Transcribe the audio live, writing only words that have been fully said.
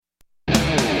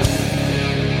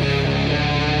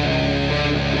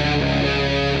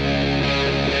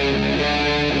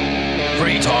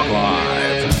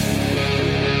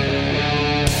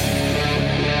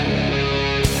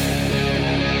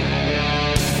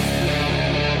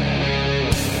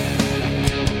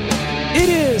It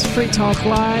is Free Talk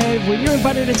Live, where you're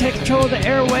invited to take control of the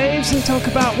airwaves and talk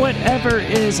about whatever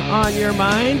is on your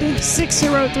mind.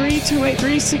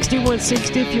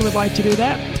 603-283-6160 if you would like to do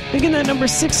that. Again, that number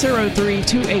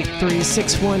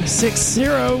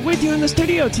 603-283-6160. With you in the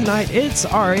studio tonight, it's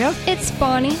Aria. It's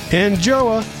Bonnie. And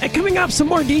Joa. And coming up, some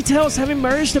more details have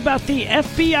emerged about the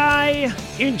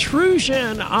FBI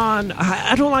intrusion on,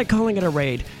 I don't like calling it a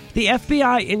raid, the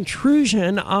FBI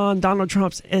intrusion on Donald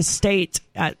Trump's estate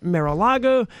at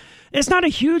Mar-a-Lago. It's not a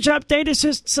huge update. It's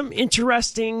just some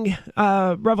interesting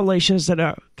revelations that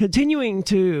are continuing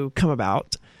to come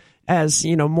about as,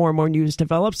 you know, more and more news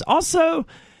develops. Also,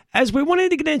 as we wanted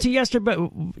to get into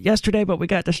yesterday, but we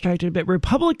got distracted a bit,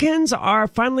 Republicans are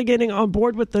finally getting on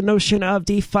board with the notion of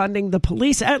defunding the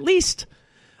police, at least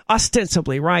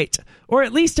ostensibly, right? Or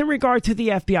at least in regard to the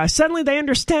FBI. Suddenly they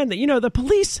understand that, you know, the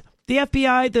police... The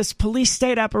FBI, this police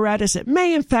state apparatus, it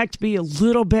may in fact be a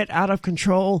little bit out of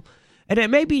control, and it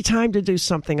may be time to do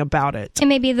something about it. And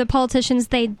maybe the politicians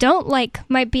they don't like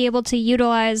might be able to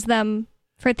utilize them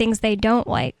for things they don't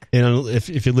like. And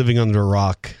if you're living under a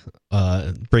rock,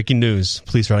 breaking news,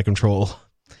 police are out of control.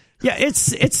 Yeah,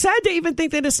 it's sad to even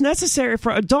think that it's necessary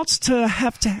for adults to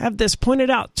have this pointed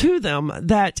out to them,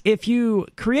 that if you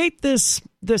create this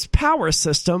power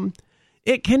system,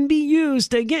 it can be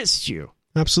used against you.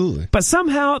 Absolutely. But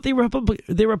somehow the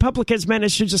Republicans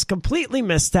managed to just completely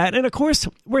miss that. And of course,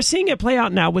 we're seeing it play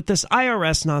out now with this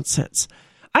IRS nonsense.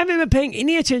 I haven't been paying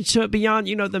any attention to it beyond,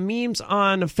 you know, the memes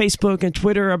on Facebook and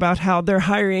Twitter about how they're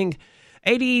hiring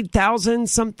 80,000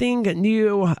 something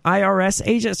new IRS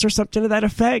agents or something to that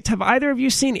effect. Have either of you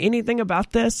seen anything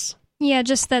about this? Yeah,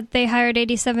 just that they hired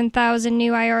 87,000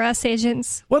 new IRS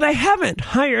agents. Well, they haven't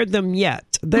hired them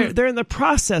yet. They're in the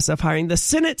process of hiring. The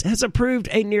Senate has approved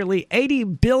a nearly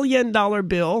 $80 billion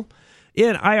bill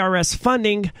in IRS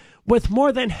funding, with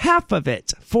more than half of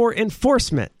it for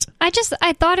enforcement. I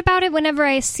thought about it whenever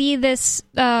I see this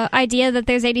idea that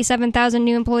there's 87,000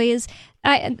 new employees.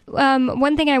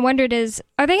 One thing I wondered is,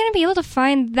 are they going to be able to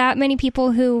find that many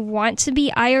people who want to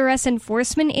be IRS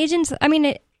enforcement agents? I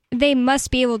mean, they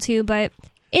must be able to, but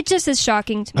it just is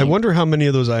shocking to me. I wonder how many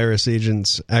of those IRS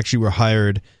agents actually were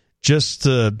hired just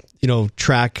to, you know,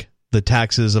 track the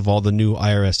taxes of all the new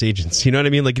IRS agents. You know what I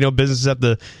mean? Like, you know, businesses have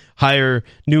to hire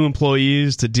new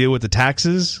employees to deal with the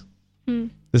taxes. I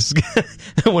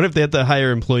wonder if they have to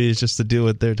hire employees just to deal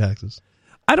with their taxes.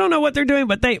 I don't know what they're doing,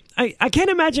 but I can't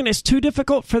imagine it's too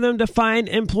difficult for them to find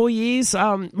employees.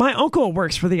 My uncle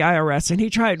works for the IRS, and he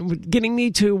tried getting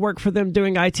me to work for them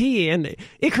doing IT, and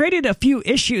it created a few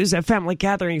issues at family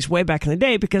gatherings way back in the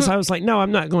day, because I was like, no,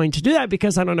 I'm not going to do that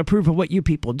because I don't approve of what you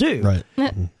people do. Right.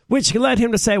 Which led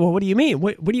him to say, well, what do you mean?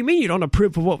 What do you mean you don't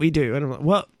approve of what we do? And I'm like,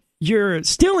 well, you're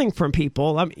stealing from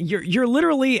people. I mean, you're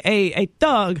literally a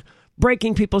thug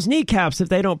breaking people's kneecaps if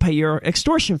they don't pay your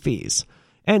extortion fees.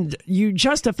 And you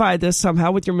justify this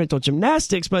somehow with your mental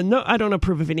gymnastics, but no, I don't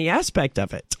approve of any aspect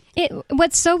of it.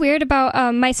 What's so weird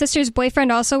about my sister's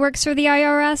boyfriend also works for the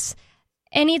IRS.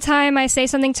 Anytime I say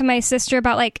something to my sister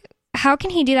about, like, how can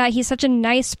he do that? He's such a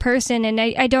nice person, and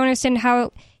I don't understand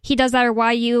how he does that or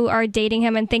why you are dating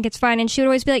him and think it's fine. And she would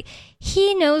always be like,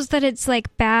 he knows that it's,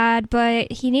 like, bad,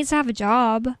 but he needs to have a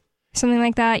job. Something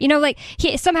like that. You know, like,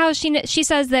 she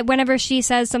says that whenever she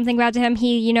says something bad to him,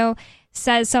 he, you know,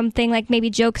 says something like maybe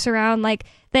jokes around like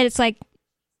that it's like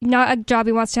not a job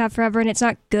he wants to have forever and it's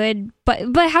not good, but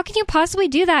how can you possibly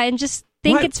do that and just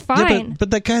think it's fine? Yeah, but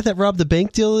that guy that robbed the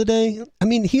bank the other day, I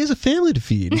mean, he has a family to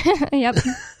feed. Yep.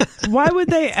 Why would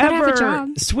they ever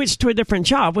switch to a different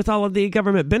job with all of the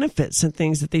government benefits and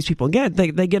things that these people get?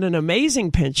 They get an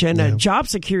amazing pension, and job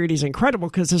security is incredible,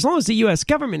 because as long as the U.S.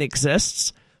 government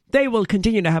exists, they will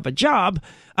continue to have a job.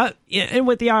 And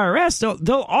with the IRS,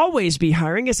 they'll always be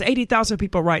hiring. It's 80,000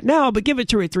 people right now, but give it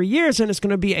 2 or 3 years and it's going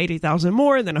to be 80,000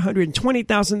 more, and then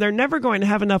 120,000. They're never going to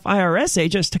have enough IRS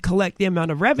agents to collect the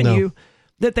amount of revenue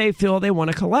that they feel they want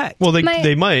to collect. Well,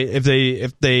 they might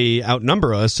if they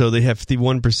outnumber us, so they have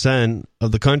 51%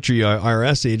 of the country are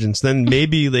IRS agents. Then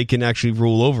maybe they can actually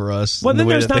rule over us. Well, then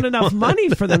there's not enough money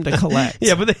for them to collect.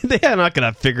 Yeah, but they are not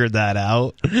going to figure that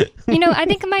out. You know, I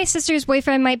think my sister's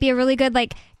boyfriend might be a really good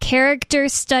like character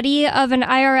study of an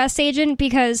IRS agent,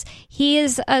 because he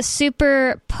is a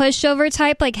super pushover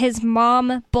type. Like, his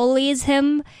mom bullies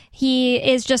him. He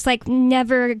is just like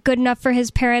never good enough for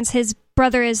his parents. His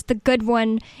brother is the good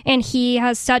one, and he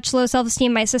has such low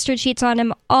self-esteem. My sister cheats on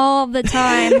him all the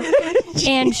time,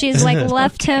 and she's like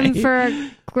left him for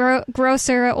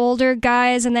grosser older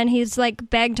guys, and then he's like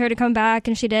begged her to come back,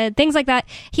 and she did things like that.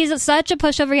 He's such a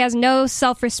pushover. He has no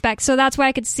self-respect. So that's why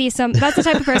I could see that's the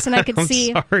type of person I could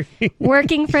see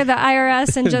working for the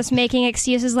IRS and just making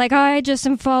excuses like, oh, I just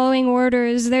am following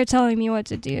orders. They're telling me what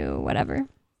to do, whatever.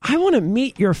 I want to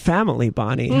meet your family,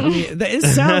 Bonnie. I mean,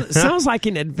 it sounds like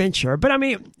an adventure, but I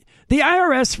mean, the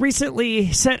IRS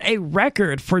recently set a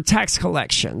record for tax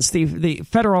collections. The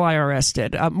federal IRS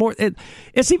did.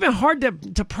 It's even hard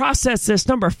to process this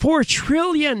number. More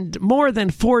than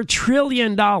 $4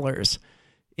 trillion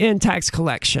in tax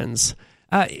collections.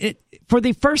 For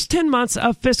the first 10 months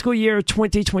of fiscal year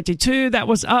 2022, that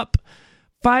was up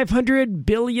 $500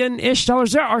 billion-ish.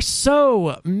 There are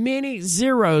so many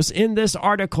zeros in this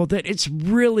article that it's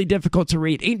really difficult to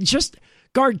read. Just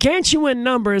gargantuan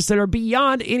numbers that are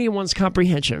beyond anyone's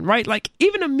comprehension, right? Like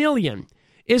even 1 million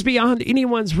is beyond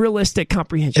anyone's realistic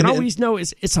comprehension. All we know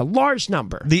is it's a large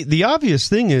number. The obvious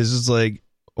thing is like,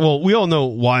 well, we all know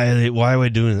why are they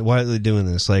doing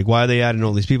this? Like, why are they adding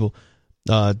all these people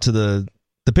to the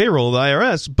payroll of the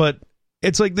IRS? But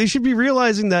it's like they should be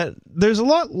realizing that there's a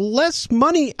lot less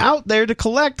money out there to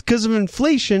collect because of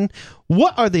inflation.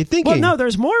 What are they thinking? Well, no,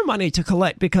 there's more money to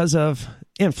collect because of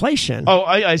inflation. Oh,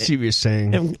 I see what you're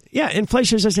saying.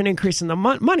 Inflation is just an increase in the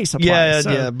money supply.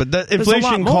 Yeah, but that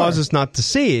inflation causes us not to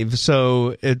save.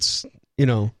 So it's,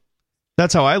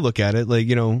 that's how I look at it. Like,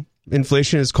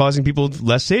 inflation is causing people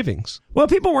less savings. Well,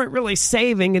 people weren't really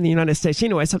saving in the United States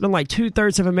anyway. Something like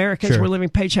 2/3 of Americans were living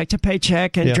paycheck to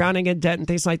paycheck and drowning in debt and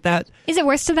things like that. Is it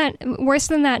worse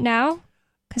than that now?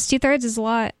 Because 2/3 is a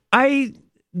lot.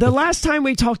 The last time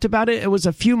we talked about it, it was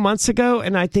a few months ago,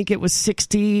 and I think it was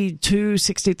 62,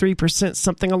 63%,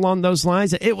 something along those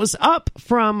lines. It was up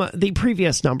from the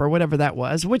previous number, whatever that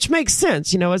was, which makes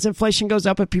sense. As inflation goes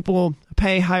up and people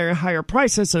pay higher and higher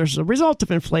prices as a result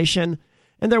of inflation,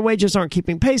 and their wages aren't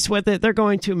keeping pace with it, they're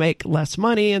going to make less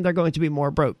money, and they're going to be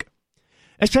more broke.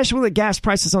 Especially with the gas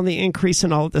prices on the increase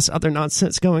and all of this other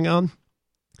nonsense going on.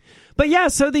 But yeah,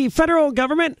 so the federal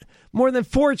government, more than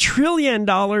 $4 trillion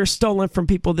stolen from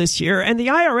people this year, and the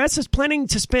IRS is planning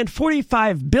to spend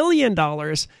 $45 billion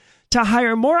to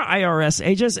hire more IRS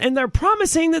agents, and they're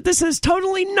promising that this is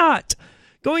totally not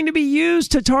going to be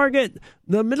used to target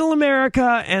the middle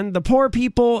America and the poor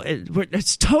people.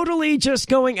 It's totally just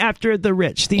going after the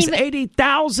rich. These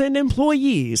 80,000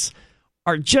 employees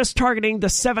are just targeting the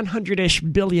 700-ish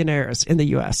billionaires in the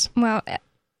U.S. Well,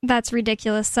 that's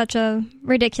ridiculous. Such a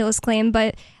ridiculous claim.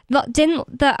 But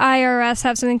didn't the IRS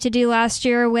have something to do last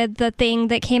year with the thing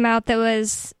that came out that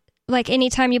was like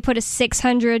anytime you put a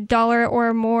 $600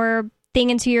 or more thing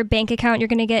into your bank account, you're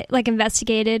going to get like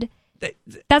investigated?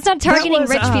 That's not targeting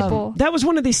rich people. That was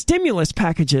one of the stimulus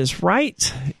packages,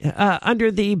 right? Under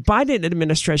the Biden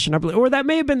administration, I believe. Or that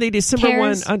may have been the December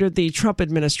one under the Trump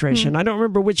administration. I don't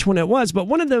remember which one it was, but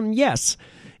one of them, yes.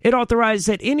 It authorized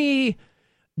that any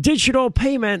digital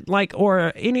payment,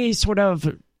 or any sort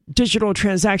of digital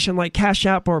transaction like Cash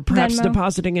App or perhaps Venmo.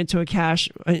 Depositing into a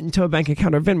bank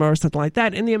account or Venmo or something like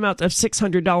that in the amount of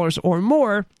 $600 or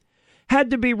more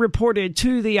had to be reported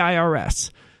to the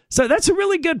IRS. So that's a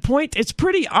really good point. It's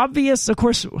pretty obvious. Of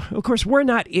course, we're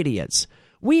not idiots.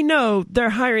 We know they're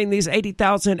hiring these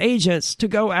 80,000 agents to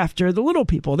go after the little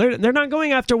people. They're not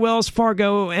going after Wells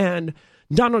Fargo and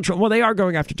Donald Trump. Well, they are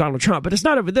going after Donald Trump, but it's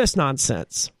not over this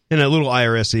nonsense. And a little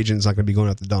IRS agent is not going to be going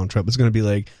after Donald Trump. It's going to be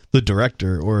like the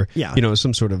director or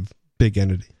some sort of big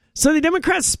entity. So the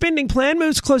Democrats' spending plan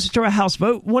moves closer to a House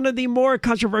vote. One of the more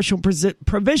controversial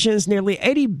provisions, nearly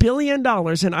 $80 billion in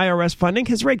IRS funding,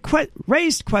 has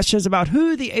raised questions about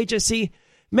who the agency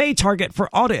may target for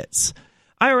audits.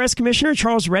 IRS Commissioner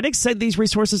Charles Rettig said these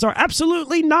resources are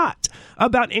absolutely not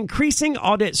about increasing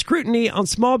audit scrutiny on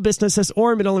small businesses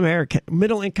or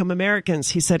middle-income Americans,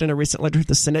 he said in a recent letter to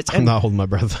the Senate. I'm not holding my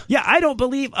breath. Yeah, I don't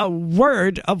believe a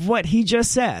word of what he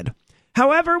just said.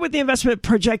 However, with the investment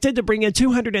projected to bring in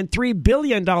 $203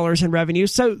 billion in revenue,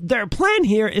 so their plan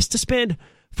here is to spend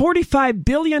 $45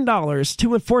 billion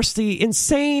to enforce the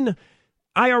insane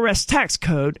IRS tax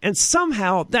code, and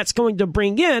somehow that's going to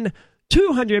bring in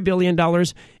 $200 billion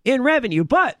in revenue.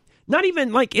 But not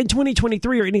even like in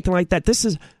 2023 or anything like that. This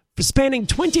is spanning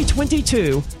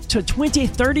 2022 to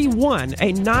 2031,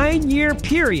 a 9-year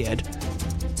period.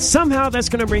 Somehow that's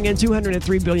going to bring in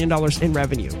 $203 billion in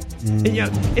revenue. And,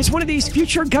 it's one of these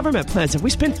future government plans. If we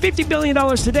spend $50 billion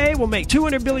today, we'll make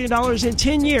 $200 billion in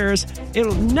 10 years.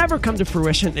 It'll never come to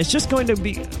fruition. It's just going to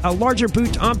be a larger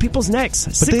boot on people's necks.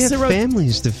 But they have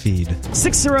families to feed.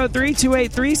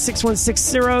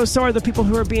 603-283-6160. So are the people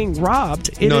who are being robbed.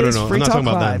 It is Free I'm not Talk talking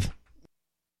about Live. them.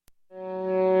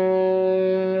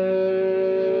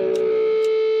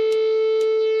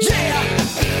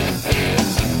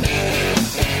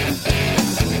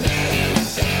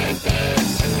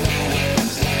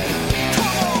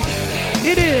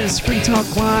 Free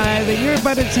Talk Live, and you're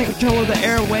about to take control of the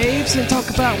airwaves and talk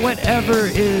about whatever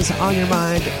is on your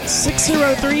mind.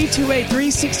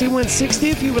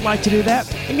 603-283-6160 if you would like to do that.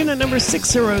 Again, the number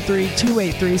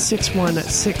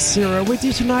 603-283-6160. With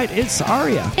you tonight, it's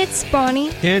Aria. It's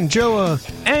Bonnie. And Joa.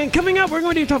 And coming up, we're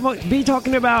going to be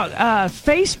talking about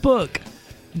Facebook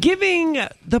giving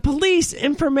the police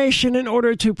information in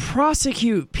order to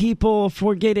prosecute people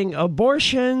for getting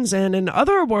abortions. And in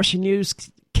other abortion news,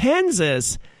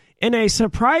 Kansas, in a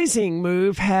surprising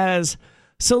move, has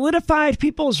solidified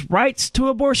people's rights to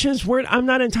abortions. I'm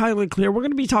not entirely clear. We're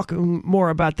going to be talking more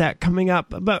about that coming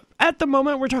up. But at the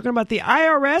moment, we're talking about the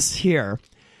IRS here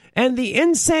and the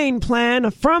insane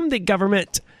plan from the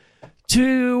government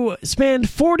to spend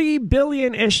 $40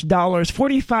 billion-ish,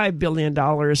 $45 billion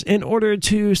in order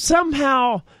to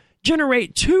somehow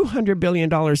generate $200 billion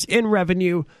in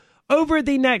revenue over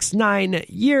the next 9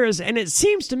 years. And it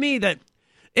seems to me that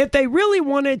if they really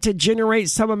wanted to generate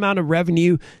some amount of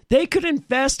revenue, they could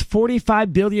invest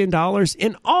 $45 billion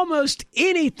in almost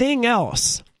anything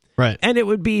else. Right. And it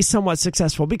would be somewhat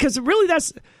successful, because really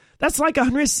that's like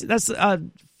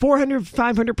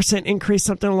 400-500% increase,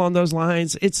 something along those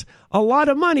lines. It's a lot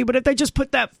of money, but if they just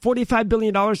put that $45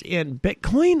 billion in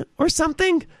Bitcoin or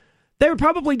something, they would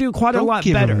probably do quite a lot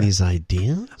give better. Them these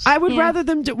ideas. I would rather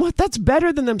them do. Well, that's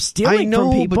better than them stealing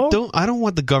from people. But I don't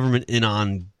want the government in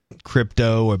on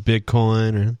crypto or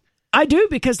Bitcoin. I do,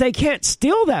 because they can't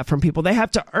steal that from people. They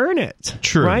have to earn it.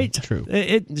 True. Right? True.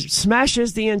 It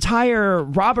smashes the entire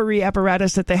robbery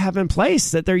apparatus that they have in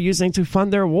place that they're using to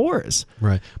fund their wars.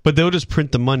 Right. But they'll just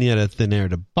print the money out of thin air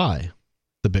to buy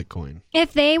the Bitcoin.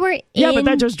 If they were but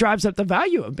that just drives up the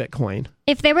value of Bitcoin.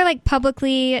 If they were like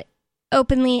publicly,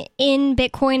 openly in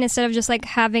Bitcoin instead of just like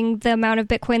having the amount of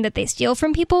Bitcoin that they steal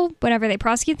from people whenever they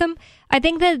prosecute them, I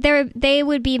think that they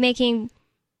would be making...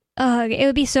 it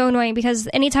would be so annoying, because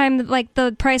anytime like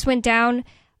the price went down,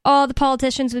 all the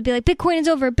politicians would be like, Bitcoin is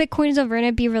over, and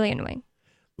it'd be really annoying.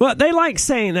 Well, they like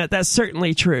saying that. That's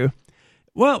certainly true.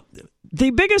 Well,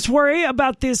 the biggest worry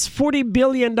about this $40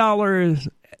 billion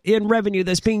in revenue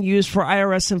that's being used for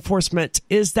IRS enforcement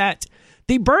is that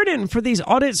the burden for these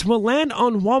audits will land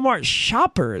on Walmart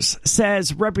shoppers,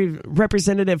 says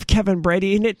Representative Kevin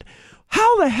Brady. And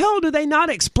how the hell do they not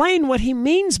explain what he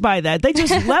means by that? They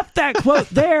just left that quote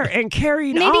there and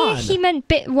carried on. Maybe he meant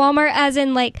Walmart as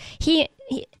in like he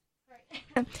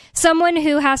someone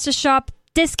who has to shop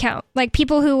discount, like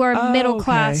people who are middle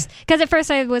class. Because at first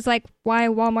I was like, why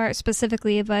Walmart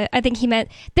specifically? But I think he meant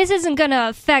this isn't going to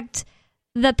affect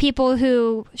the people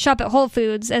who shop at Whole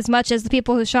Foods as much as the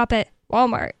people who shop at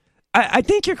Walmart. I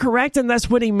think you're correct, and that's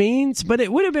what he means, but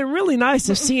it would have been really nice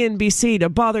if CNBC to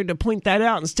bother to point that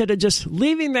out instead of just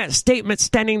leaving that statement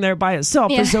standing there by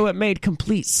itself as though it made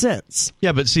complete sense.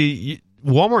 Yeah, but see,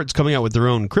 Walmart's coming out with their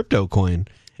own crypto coin.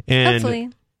 Hopefully.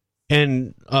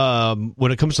 And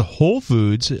when it comes to Whole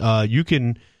Foods, you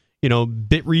can,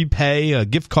 repay a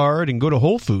gift card and go to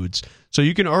Whole Foods. So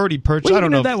you can already purchase. Well, I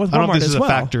don't know. That with Walmart I don't know if this is as well.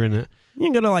 a factor in it. You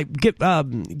can go to like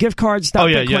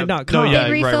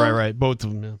giftcards.bitcoin.com. Right. Both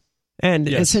of them. Yeah. And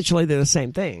essentially they're the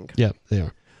same thing. Yeah, they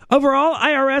are. Overall,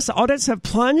 IRS audits have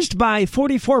plunged by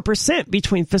 44%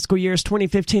 between fiscal years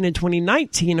 2015 and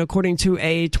 2019, according to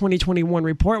a 2021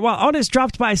 report, while audits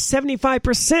dropped by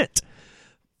 75%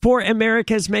 for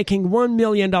Americans making $1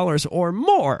 million or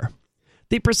more.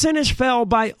 The percentage fell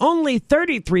by only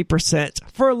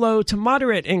 33% for low to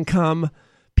moderate income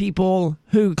people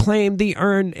who claim the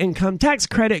earned income tax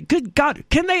credit. Good God,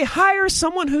 can they hire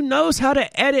someone who knows how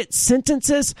to edit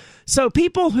sentences? So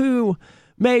people who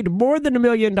made more than $1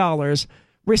 million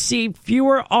received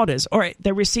fewer audits, or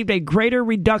they received a greater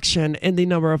reduction in the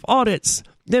number of audits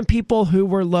than people who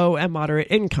were low and moderate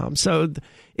income. So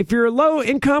if you're low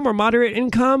income or moderate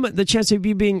income, the chance of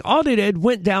you being audited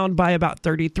went down by about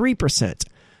 33%.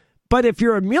 But if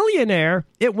you're a millionaire,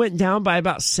 it went down by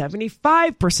about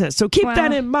 75%. So keep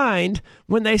that in mind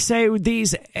when they say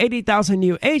these 80,000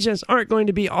 new agents aren't going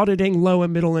to be auditing low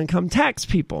and middle income tax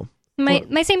people.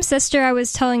 My same sister I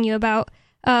was telling you about,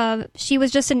 she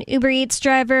was just an Uber Eats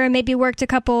driver and maybe worked a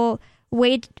couple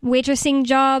waitressing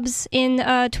jobs in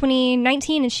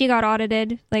 2019, and she got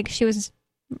audited. Like, she was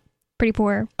pretty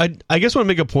poor. I guess I want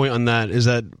to make a point on that, is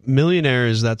that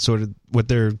millionaires, that's sort of what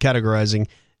they're categorizing.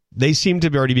 They seem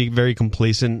to already be very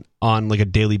complacent on like a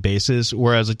daily basis,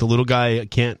 whereas like the little guy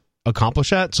can't accomplish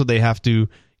that, so they have to,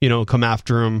 come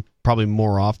after him probably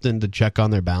more often to check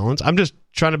on their balance. I'm just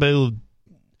trying to be able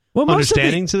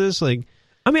understanding to this. Like,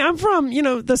 I mean, I'm from,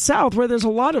 the South, where there's a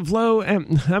lot of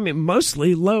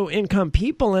mostly low income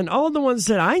people, and all of the ones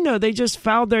that I know, they just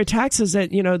filed their taxes at,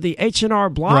 the H&R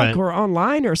Block or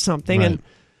online or something, and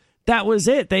that was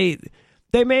it. They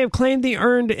may have claimed the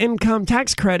earned income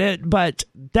tax credit, but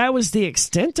that was the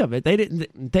extent of it. They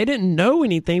didn't know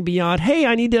anything beyond, hey,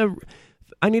 I need to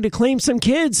claim some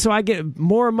kids so I get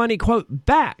more money, quote,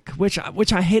 back, which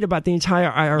I hate about the entire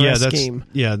IRS scheme.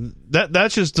 Yeah,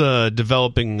 that's just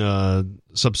developing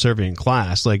subservient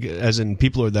class, like as in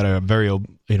people that are very,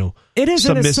 it is,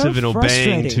 submissive and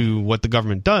frustrating. obeying to what the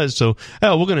government does. So,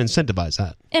 we're going to incentivize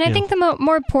that. And I think the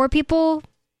more poor people,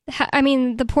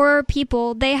 the poorer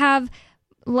people, they have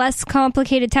less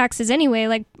complicated taxes anyway.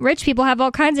 Like rich people have all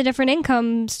kinds of different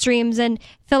income streams and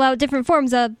fill out different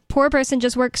forms. A poor person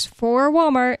just works for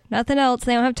Walmart, nothing else.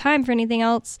 They don't have time for anything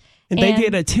else. And they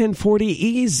get a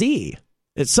 1040 EZ.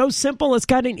 It's so simple, it's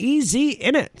got an EZ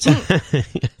in it.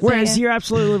 Whereas you're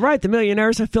absolutely right. The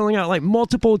millionaires are filling out like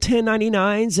multiple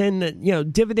 1099s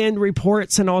and dividend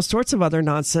reports and all sorts of other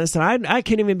nonsense that I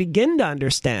can't even begin to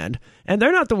understand. And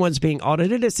they're not the ones being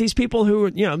audited. It's these people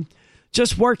who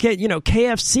just work at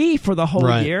KFC for the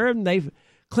whole year, and they've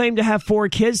claimed to have 4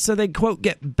 kids, so they quote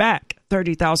get back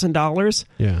 $30,000.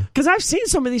 Yeah, because I've seen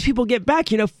some of these people get back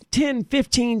 10,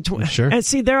 15, 20. Sure. And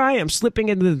see, there I am slipping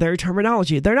into their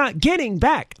terminology. They're not getting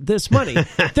back this money.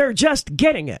 They're just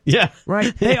getting it. Yeah,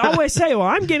 right. They always say, "Well,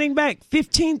 I'm getting back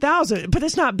 $15,000," but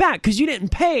it's not back because you didn't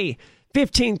pay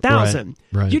 $15,000.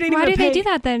 Right. You didn't. Why even do they do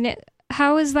that then?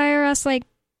 How is the IRS like?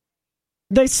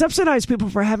 They subsidize people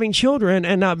for having children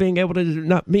and not being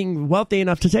wealthy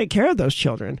enough to take care of those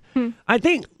children. I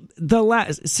think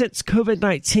since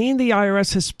COVID-19, the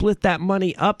IRS has split that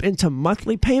money up into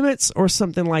monthly payments or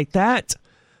something like that.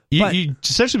 You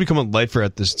essentially become a lifer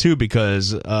at this too,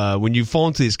 because when you fall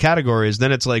into these categories,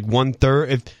 then it's like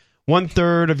 1/3. If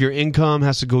 1/3 of your income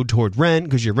has to go toward rent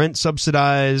because your rent's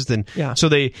subsidized, and so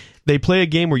they play a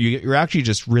game where you're actually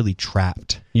just really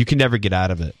trapped. You can never get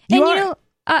out of it.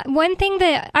 One thing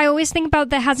that I always think about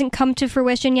that hasn't come to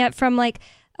fruition yet from maybe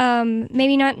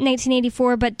not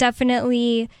 1984, but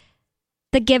definitely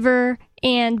The Giver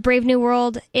and Brave New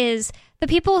World is the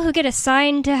people who get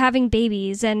assigned to having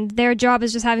babies and their job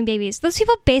is just having babies. Those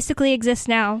people basically exist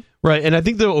now. Right, and I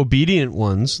think the obedient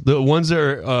ones, the ones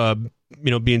that are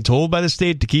being told by the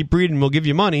state to keep breeding, we'll give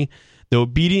you money. The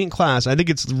obedient class, I think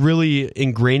it's really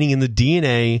ingraining in the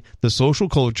DNA, the social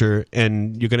culture,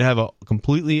 and you're going to have a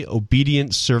completely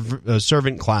obedient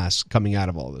servant class coming out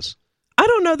of all this. I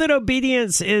don't know that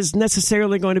obedience is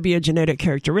necessarily going to be a genetic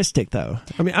characteristic, though.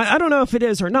 I mean, I don't know if it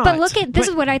is or not. But this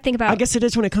is what I think about. I guess it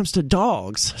is when it comes to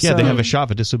dogs. Yeah, they have a shot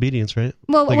for disobedience, right?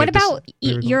 Well, what about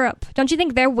Europe? Don't you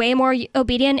think they're way more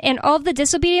obedient? And all the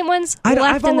disobedient ones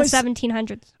left in the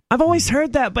 1700s. I've always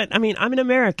heard that, but I mean, I'm an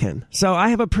American, so I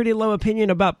have a pretty low opinion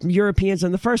about Europeans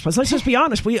in the first place. Let's just be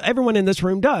honest. Everyone in this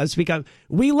room does, because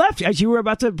we left, as you were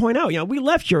about to point out, we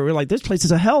left Europe. We're like, this place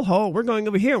is a hellhole. We're going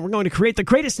over here. We're going to create the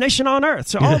greatest nation on earth.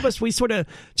 So all of us, we sort of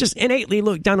just innately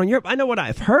look down on Europe. I know what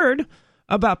I've heard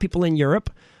about people in Europe,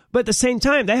 but at the same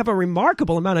time, they have a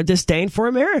remarkable amount of disdain for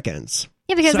Americans.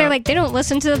 Yeah, because they're like, they don't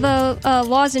listen to the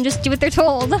laws and just do what they're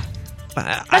told.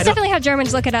 That's definitely how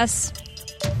Germans look at us.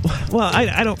 Well,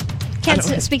 I don't... Can't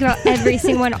speak about every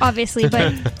single one, obviously,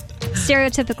 but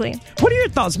stereotypically. What are your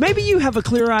thoughts? Maybe you have a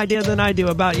clearer idea than I do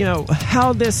about,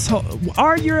 how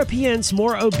are Europeans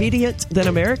more obedient than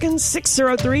Americans?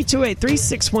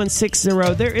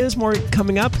 603-283-6160. There is more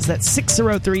coming up. Is that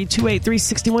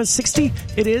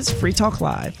 603-283-6160? It is Free Talk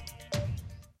Live.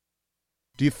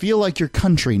 Do you feel like your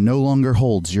country no longer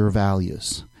holds your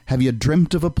values? Have you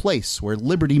dreamt of a place where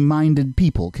liberty-minded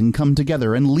people can come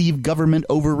together and leave government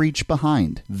overreach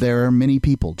behind? There are many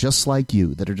people just like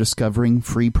you that are discovering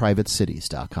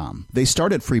FreePrivateCities.com. They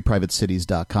start at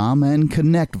FreePrivateCities.com and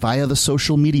connect via the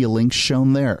social media links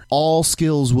shown there. All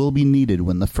skills will be needed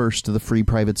when the first of the Free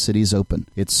Private Cities open.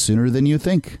 It's sooner than you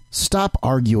think. Stop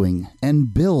arguing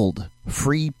and build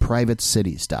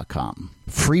FreePrivateCities.com.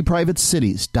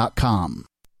 FreePrivateCities.com.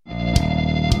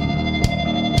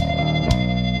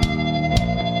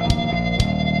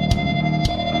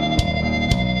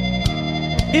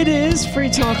 It is Free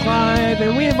Talk Live,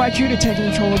 and we invite you to take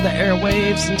control of the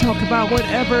airwaves and talk about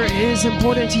whatever is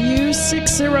important to you.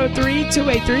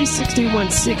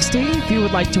 603-283-6160 if you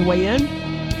would like to weigh in.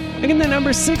 Again, the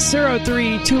number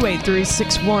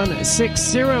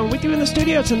 603-283-6160. With you in the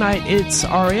studio tonight, it's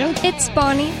Aria. It's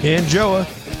Bonnie. And Joa.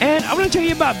 And I want to tell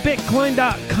you about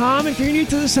Bitcoin.com. If you're new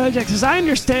to the subject, as I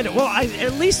understand it, I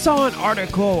at least saw an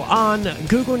article on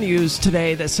Google News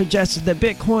today that suggested that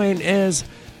Bitcoin is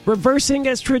reversing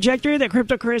its trajectory, that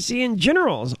cryptocurrency in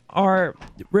general are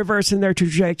reversing their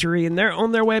trajectory, and they're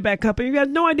on their way back up. And you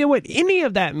have no idea what any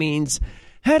of that means.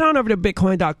 Head on over to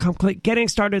Bitcoin.com, click Getting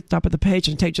Started at the top of the page,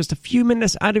 and take just a few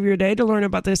minutes out of your day to learn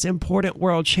about this important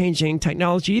world-changing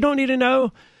technology. You don't need to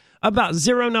know about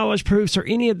zero-knowledge proofs or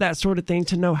any of that sort of thing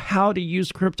to know how to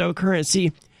use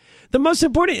cryptocurrency. The most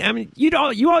important, I mean, you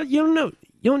don't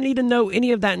need to know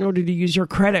any of that in order to use your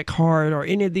credit card or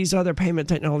any of these other payment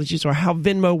technologies or how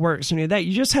Venmo works or any of that.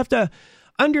 You just have to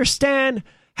understand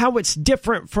how it's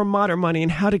different from modern money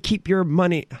and how to keep your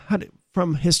money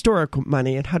from historical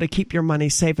money and how to keep your money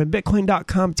safe. And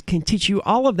Bitcoin.com can teach you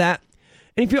all of that.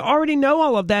 And if you already know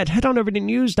all of that, head on over to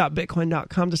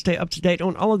news.bitcoin.com to stay up to date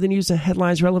on all of the news and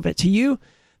headlines relevant to you.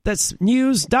 That's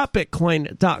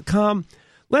news.bitcoin.com.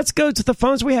 Let's go to the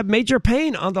phones. We have Major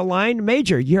Payne on the line.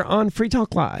 Major, you're on Free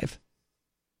Talk Live.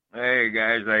 Hey,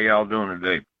 guys. How y'all doing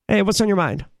today? Hey, what's on your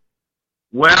mind?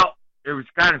 Well, it was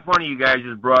kind of funny you guys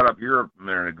just brought up Europe a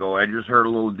minute ago. I just heard a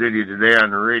little ditty today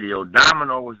on the radio.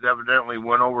 Domino's evidently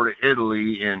went over to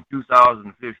Italy in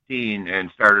 2015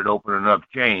 and started opening up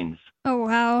chains. Oh,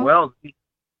 wow. Well,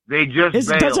 they just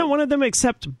bailed. Doesn't one of them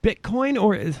accept Bitcoin?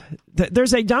 Or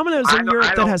there's a Domino's in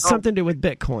Europe that has something to do with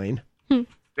Bitcoin.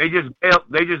 They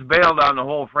just bailed on the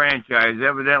whole franchise.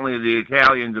 Evidently, the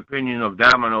Italians' opinion of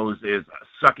Domino's is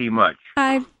sucky much.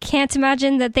 I can't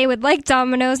imagine that they would like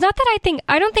Domino's. Not that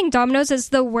I don't think Domino's is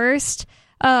the worst,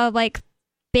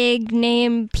 big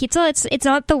name pizza. It's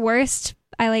not the worst.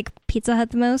 I like Pizza Hut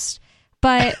the most,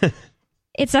 but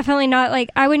it's definitely not like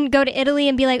I wouldn't go to Italy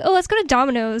and be like, oh, let's go to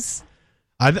Domino's.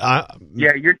 It's not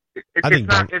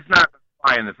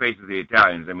fly in the face of the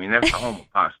Italians. I mean, that's the home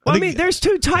of pasta. Well, I mean, there's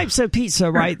two types of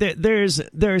pizza, right?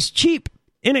 There's cheap,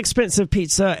 inexpensive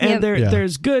pizza, and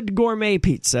there's good gourmet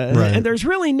pizza, right. And there's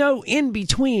really no in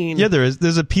between. Yeah, there is.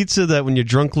 There's a pizza that when you're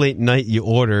drunk late night you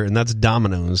order, and that's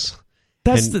Domino's.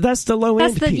 That's the low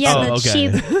end pizza. Yeah, the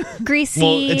cheap, greasy.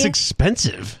 Well, it's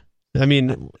expensive. I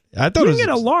mean, I thought you can get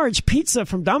a large pizza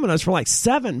from Domino's for like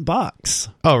 $7.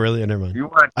 Oh, really? Never mind.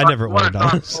 I never ordered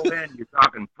Domino's. You're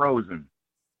talking frozen.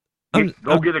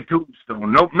 Go get a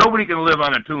tombstone. Nobody can live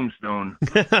on a tombstone.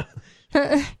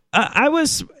 I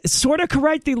was sort of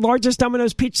correct. The largest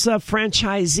Domino's pizza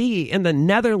franchisee in the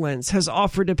Netherlands has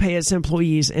offered to pay its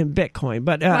employees in Bitcoin.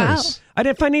 But wow. I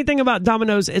didn't find anything about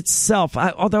Domino's itself,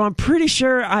 although I'm pretty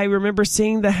sure I remember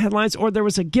seeing the headlines, or there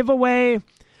was a giveaway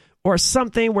or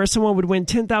something where someone would win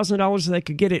 $10,000 and they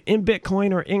could get it in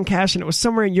Bitcoin or in cash, and it was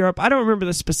somewhere in Europe. I don't remember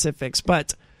the specifics,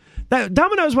 but that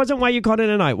Domino's wasn't why you called it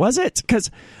a night, was it?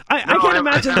 Because I can't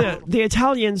imagine the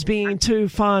Italians being too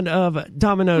fond of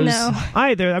Domino's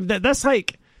either. That's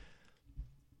like,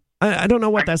 I don't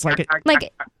know what that's like.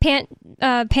 Like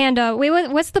Panda. Wait,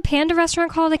 what's the Panda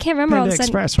restaurant called? I can't remember. Panda all of a sudden.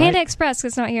 Express, right? Panda Express,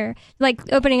 it's not here.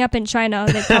 Like opening up in China,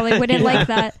 they probably wouldn't like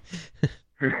that.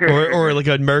 or like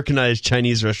an Americanized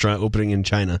Chinese restaurant opening in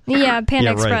China. Yeah,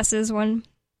 Panda Express is one.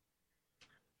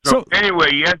 So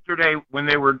anyway, yesterday when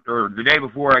they were, or the day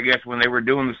before, I guess, when they were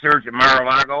doing the search at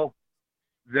Mar-a-Lago,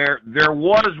 there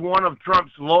was one of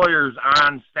Trump's lawyers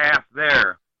on staff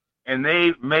there, and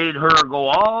they made her go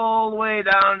all the way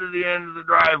down to the end of the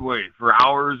driveway for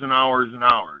hours and hours and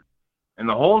hours. And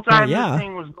the whole time this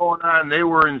thing was going on, they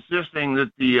were insisting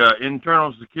that the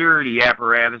internal security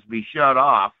apparatus be shut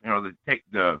off,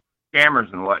 the cameras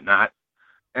and whatnot.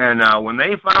 And when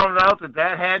they found out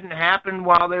that hadn't happened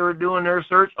while they were doing their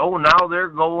search, now they're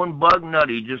going bug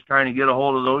nutty just trying to get a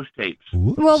hold of those tapes.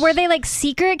 Whoops. Well, were they like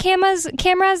secret cameras?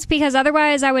 Because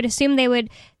otherwise I would assume they would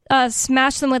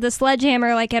smash them with a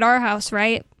sledgehammer like at our house,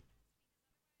 right?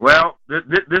 Well,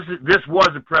 this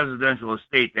was a presidential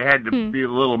estate. They had to be a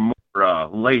little more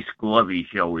lace-glovey,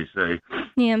 shall we say.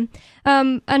 Yeah.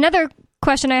 Another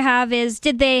question I have is,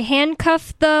 did they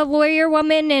handcuff the lawyer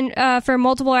woman and for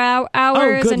multiple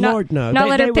hours good and Lord, no. not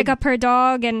let her pick up her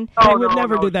dog? And they would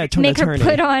never do that to an attorney. Make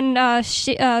her put on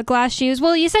glass shoes.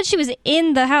 Well, you said she was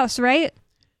in the house, right?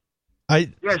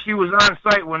 Yeah, she was on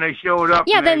site when they showed up.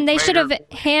 Yeah, then they should have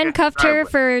handcuffed her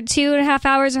for 2.5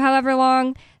 hours or however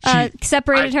long,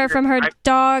 separated her from her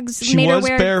dogs, made her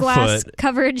wear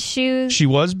glass-covered shoes. She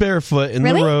was barefoot in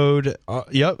the road.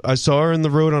 Yep, I saw her in the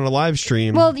road on a live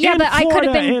stream. Well, yeah, but I could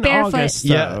have been barefoot.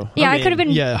 August, I could have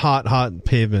been. Yeah, hot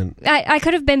pavement. I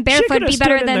could have been barefoot. Be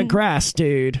better than the grass,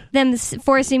 dude. Them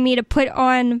forcing me to put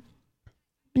on,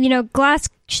 glass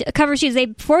cover shoes. They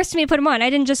forced me to put them on. I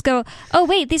didn't just go, oh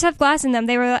wait, these have glass in them.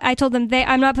 I told them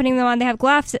I'm not putting them on. They have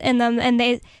glass in them, and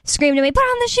they screamed at me, put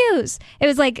on the shoes. It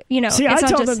was like, See, I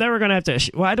told them they were going to have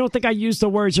to. Well, I don't think I used the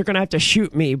words "you're going to have to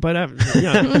shoot me," but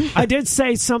I did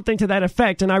say something to that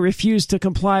effect, and I refused to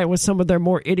comply with some of their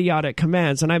more idiotic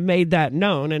commands, and I made that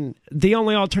known. And the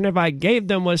only alternative I gave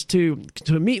them was to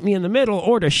meet me in the middle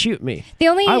or to shoot me.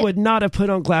 I would not have put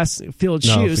on glass-filled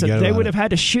shoes, and they would have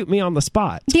had to shoot me on the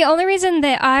spot. The only reason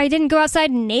that I didn't go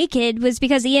outside naked was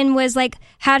because Ian was like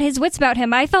had his wits about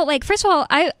him. I felt like, first of all,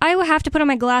 I have to put on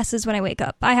my glasses when I wake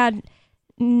up. I had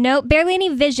barely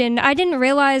any vision. I didn't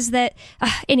realize that.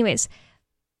 Anyways,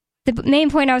 the main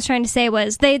point I was trying to say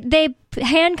was they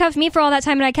handcuffed me for all that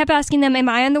time, and I kept asking them, am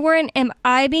I on the warrant? Am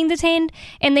I being detained?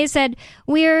 And they said,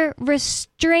 we're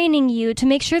restraining you to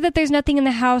make sure that there's nothing in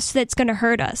the house that's going to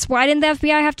hurt us. Why didn't the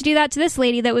FBI have to do that to this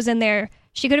lady that was in there?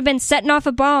 She could have been setting off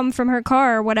a bomb from her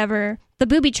car or whatever. The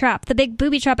booby trap, the big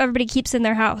booby trap everybody keeps in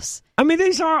their house. I mean,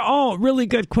 these are all really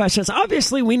good questions.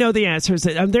 Obviously, we know the answers.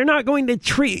 They're not going to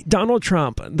treat Donald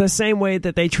Trump the same way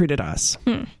that they treated us.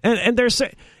 And there's,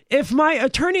 if my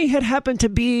attorney had happened to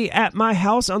be at my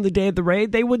house on the day of the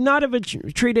raid, they would not have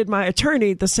treated my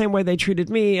attorney the same way they treated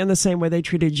me and the same way they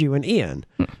treated you and Ian.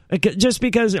 Just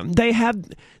because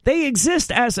they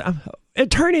exist as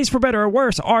attorneys, for better or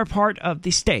worse, are part of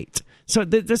the state. So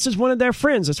this is one of their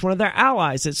friends. It's one of their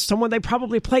allies. It's someone they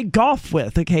probably play golf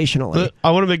with occasionally.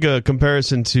 I want to make a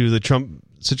comparison to the Trump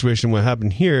situation. What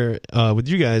happened here with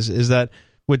you guys is that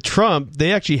with Trump,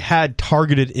 they actually had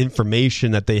targeted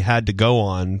information that they had to go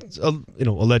on.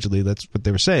 Allegedly, that's what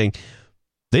they were saying.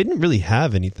 They didn't really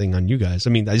have anything on you guys. I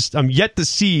mean, I'm yet to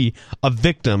see a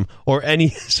victim or any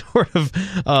sort of...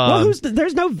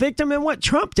 there's no victim in what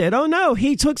Trump did. Oh, no,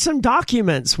 he took some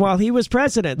documents while he was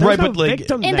president. There's no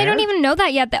victim and there. They don't even know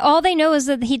that yet. All they know is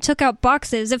that he took out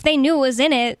boxes. If they knew it was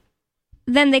in it,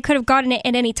 then they could have gotten it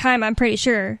at any time, I'm pretty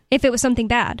sure, if it was something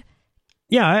bad.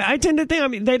 Yeah, I tend to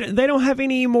think, they don't have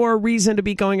any more reason to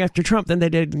be going after Trump than they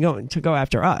did to go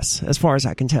after us, as far as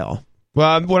I can tell.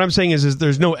 Well, what I'm saying is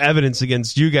there's no evidence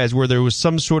against you guys where there was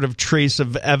some sort of trace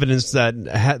of evidence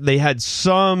that they had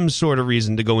some sort of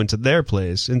reason to go into their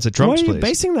place, into Trump's place. What are you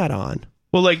basing that on?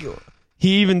 Well,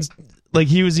 he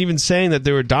was even saying that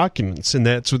there were documents, and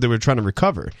that's what they were trying to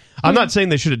recover. I'm not saying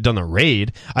they should have done a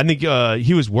raid. I think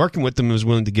he was working with them and was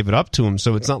willing to give it up to him,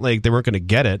 so it's not like they weren't going to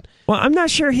get it. Well, I'm not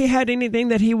sure he had anything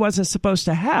that he wasn't supposed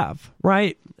to have,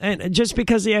 right? And just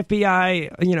because the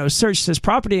FBI, searched his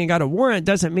property and got a warrant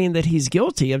doesn't mean that he's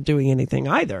guilty of doing anything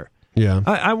either. Yeah,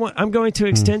 I'm going to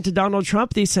extend to Donald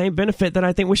Trump the same benefit that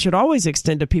I think we should always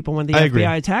extend to people when the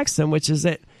FBI attacks them, which is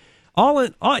that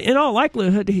in all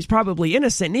likelihood, he's probably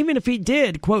innocent. And even if he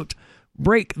did, quote,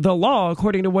 break the law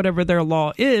according to whatever their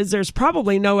law is, there's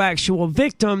probably no actual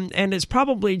victim, and it's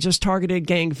probably just targeted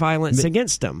gang violence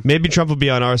against him. Maybe Trump will be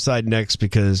on our side next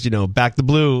because, back the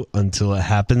blue until it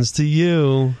happens to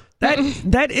you.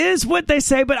 That is what they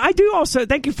say, but I do also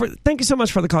thank you so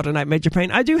much for the call tonight, Major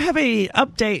Payne. I do have a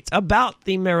update about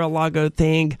the Mar-a-Lago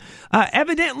thing.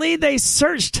 Evidently, they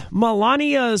searched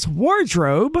Melania's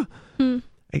wardrobe.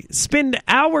 Spend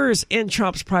hours in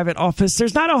Trump's private office.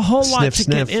 There's not a whole lot to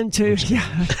get into. Yeah.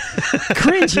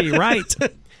 Cringy, right?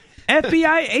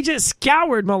 FBI agents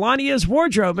scoured Melania's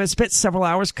wardrobe and spent several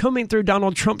hours combing through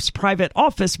Donald Trump's private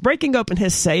office, breaking open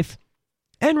his safe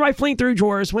and rifling through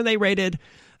drawers when they raided.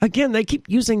 Again, they keep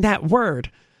using that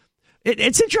word.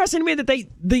 It's interesting to me that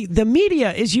the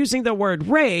media is using the word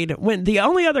raid when the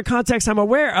only other context I'm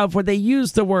aware of where they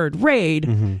use the word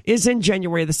raid is in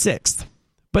January the 6th.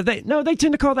 But they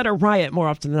tend to call that a riot more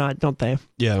often than not, don't they?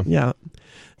 Yeah. Yeah.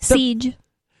 Siege.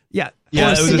 Yeah.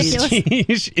 Yeah, it was a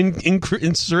siege,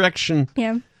 insurrection.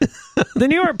 Yeah. The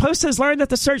New York Post has learned that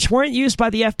the search warrant used by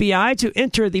the FBI to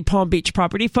enter the Palm Beach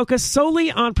property focused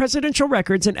solely on presidential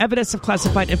records and evidence of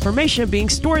classified information being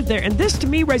stored there. And this, to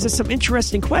me, raises some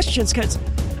interesting questions because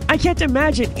I can't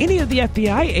imagine any of the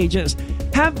FBI agents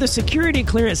have the security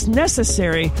clearance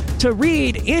necessary to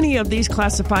read any of these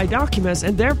classified documents,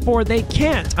 and therefore they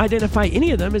can't identify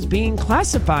any of them as being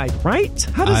classified, right?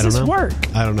 How does this work?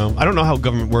 I don't know. I don't know how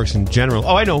government works in general.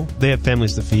 Oh, I know. They have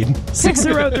families to feed.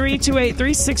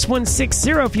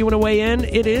 603-283-6160 if you want to weigh in.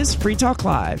 It is Free Talk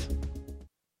Live.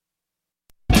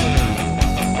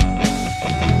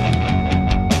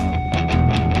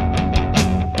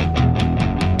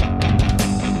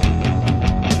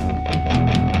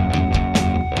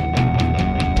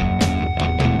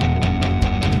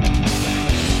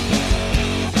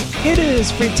 It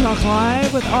is Free Talk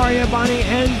Live with Aria, Bonnie,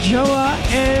 and Joa,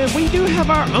 and we do have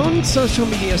our own social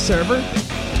media server.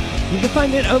 You can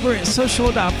find it over at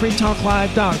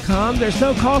social.freetalklive.com. There's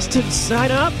no cost to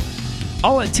sign up.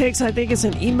 All it takes, I think, is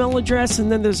an email address, and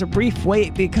then there's a brief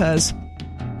wait because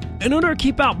in order to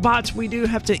keep out bots, we do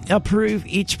have to approve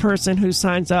each person who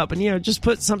signs up. And, just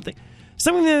put something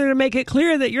there to make it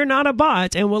clear that you're not a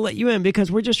bot, and we'll let you in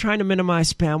because we're just trying to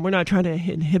minimize spam. We're not trying to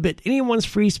inhibit anyone's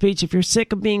free speech. If you're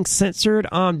sick of being censored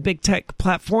on big tech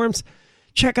platforms,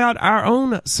 check out our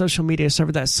own social media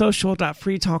server. That's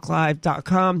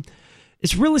social.freetalklive.com.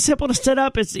 It's really simple to set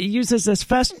up. It uses this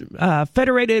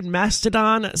federated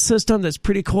Mastodon system that's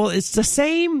pretty cool. It's the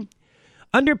same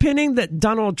underpinning that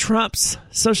Donald Trump's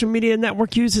social media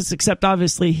network uses, except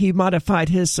obviously he modified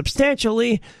his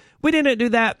substantially. We didn't do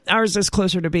that. Ours is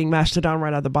closer to being Mastodon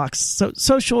right out of the box. So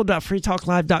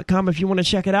social.freetalklive.com if you want to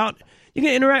check it out. You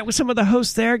can interact with some of the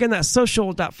hosts there. Again, that's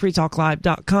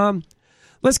social.freetalklive.com.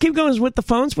 Let's keep going with the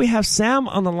phones. We have Sam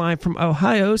on the line from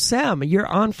Ohio. Sam, you're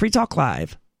on Free Talk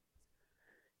Live.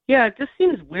 Yeah, it just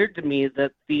seems weird to me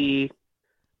that the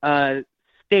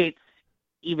states,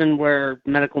 even where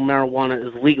medical marijuana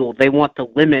is legal, they want to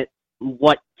limit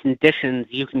what conditions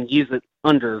you can use it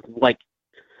under. Like,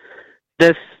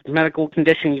 this medical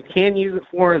condition you can use it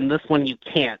for, and this one you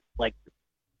can't. Like,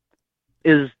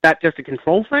 is that just a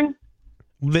control thing?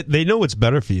 They know what's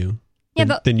better for you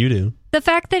than you do. The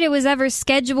fact that it was ever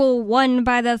Schedule 1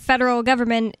 by the federal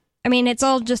government, I mean, it's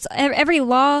all just every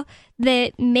law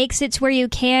that makes it to where you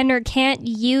can or can't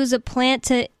use a plant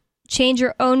to change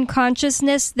your own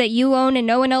consciousness that you own and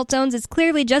no one else owns. It's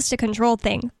clearly just a control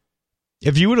thing.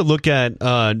 If you were to look at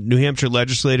New Hampshire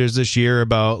legislators this year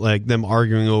about like them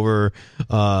arguing over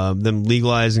them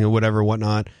legalizing or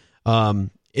whatnot, it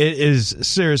is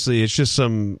seriously, it's just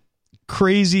some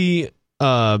crazy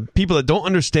people that don't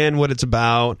understand what it's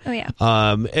about. Oh yeah.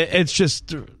 It's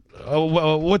just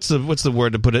what's the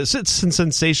word to put it? It's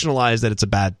sensationalized that it's a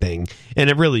bad thing, and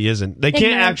it really isn't. They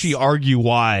can't actually argue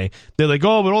why. They're like,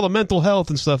 oh, but all the mental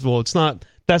health and stuff. Well, it's not.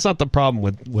 That's not the problem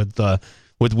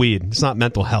with weed. It's not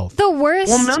mental health. The worst.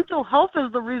 Well, mental health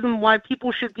is the reason why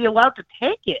people should be allowed to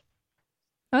take it.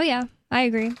 Oh yeah, I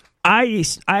agree. I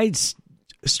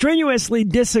strenuously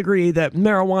disagree that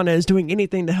marijuana is doing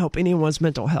anything to help anyone's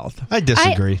mental health. I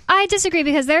disagree. I disagree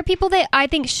because there are people that I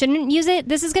think shouldn't use it.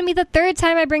 This is going to be the third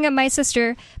time I bring up my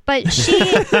sister, but she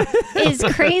is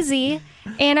crazy,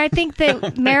 and I think that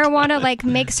marijuana like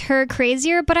makes her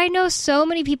crazier. But I know so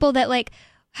many people that like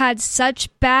had such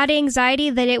bad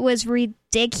anxiety that it was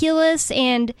ridiculous,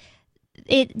 and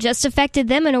it just affected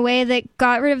them in a way that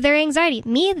got rid of their anxiety.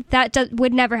 Me, that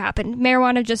would never happen.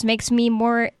 Marijuana just makes me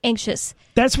more anxious.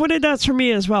 That's what it does for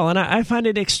me as well, and I find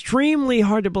it extremely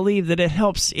hard to believe that it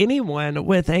helps anyone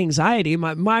with anxiety.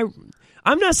 I'm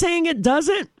not saying it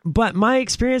doesn't, but my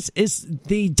experience is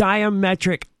the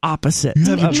diametric opposite. You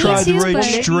haven't tried the right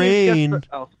strain.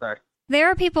 Sorry. There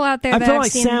are people out there I that feel I've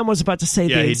like seen... Sam was about to say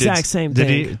the exact same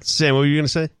thing. Sam, what were you going to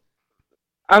say?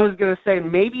 I was going to say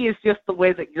maybe it's just the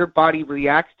way that your body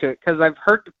reacts to it, because I've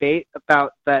heard debate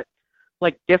about that,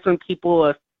 like different people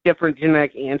with different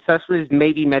genetic ancestries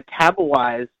maybe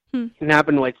metabolize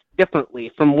cannabinoids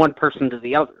differently from one person to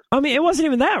the other. I mean, it wasn't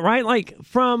even that, right? Like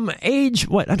from age,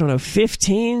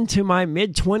 15 to my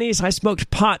mid-20s, I smoked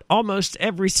pot almost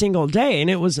every single day, and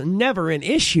it was never an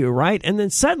issue, right? And then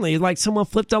suddenly, like someone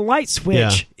flipped a light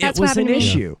switch, it was an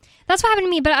issue. That's what happened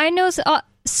to me, but I know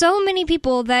so many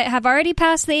people that have already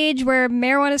passed the age where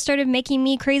marijuana started making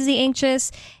me crazy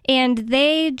anxious, and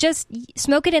they just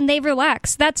smoke it and they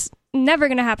relax. That's never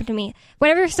going to happen to me.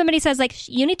 Whenever somebody says, like,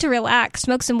 you need to relax,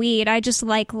 smoke some weed, I just,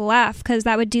 like, laugh because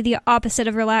that would do the opposite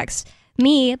of relax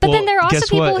me. But then there are also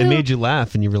people who... It made you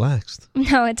laugh and you relaxed.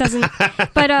 No, it doesn't.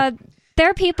 But there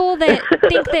are people that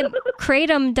think that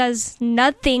Kratom does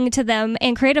nothing to them,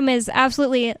 and Kratom is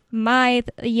absolutely my,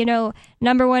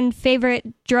 number one favorite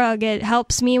drug. It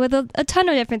helps me with a ton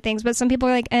of different things, but some people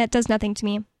are like, it does nothing to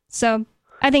me. So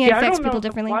I think it affects people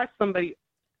differently.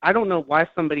 I don't know why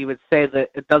somebody would say that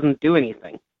it doesn't do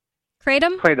anything.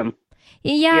 Kratom?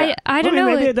 Yeah. I don't know.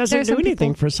 Maybe it doesn't do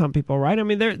anything for some people, right? I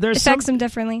mean, there's affects them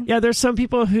differently. Yeah, there's some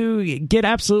people who get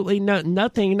absolutely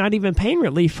nothing, not even pain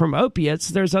relief from opiates.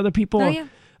 There's other people. Oh, yeah.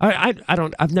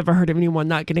 I've never heard of anyone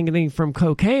not getting anything from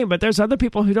cocaine, but there's other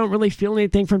people who don't really feel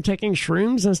anything from taking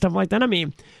shrooms and stuff like that. I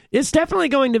mean, it's definitely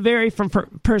going to vary from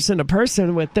person to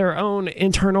person with their own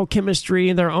internal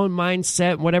chemistry, their own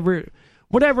mindset, whatever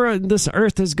this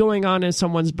earth is going on in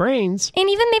someone's brains. And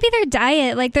even maybe their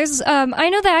diet. Like there's, I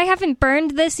know that I haven't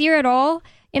burned this year at all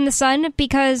in the sun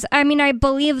because, I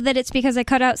believe that it's because I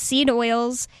cut out seed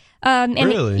oils. And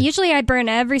really? Usually I burn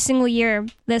every single year.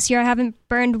 This year I haven't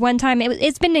burned one time.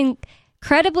 It's been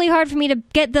incredibly hard for me to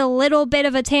get the little bit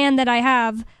of a tan that I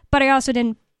have, but I also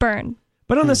didn't burn.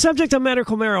 But on the subject of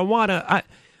medical marijuana,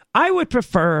 I would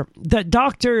prefer that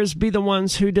doctors be the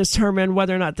ones who determine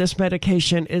whether or not this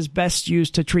medication is best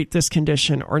used to treat this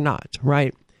condition or not,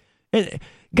 right? And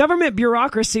government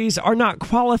bureaucracies are not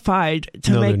qualified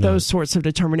to make those sorts of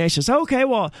determinations. Okay,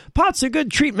 well, pot's a good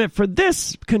treatment for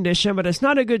this condition, but it's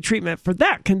not a good treatment for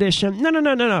that condition.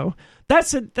 No.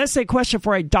 That's a question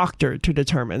for a doctor to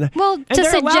determine. Well, and to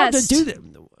they're allowed to suggest. do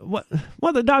that.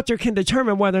 Well, the doctor can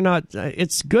determine whether or not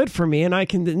it's good for me, and I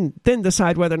can then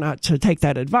decide whether or not to take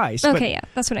that advice. Okay,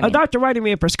 that's what I mean. A doctor writing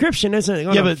me a prescription isn't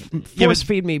going to force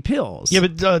feed me pills. Yeah,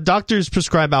 but doctors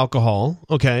prescribe alcohol.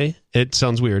 Okay, it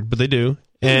sounds weird, but they do,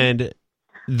 and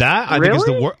that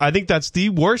I think that's the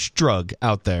worst drug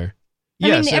out there.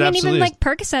 Yes, I mean, absolutely even like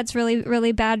Percocet's really,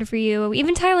 really bad for you.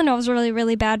 Even Tylenol's really,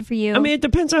 really bad for you. I mean, it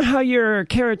depends on how you're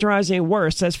characterizing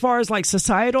worse. As far as like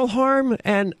societal harm,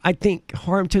 and I think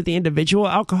harm to the individual,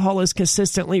 alcohol is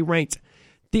consistently ranked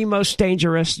the most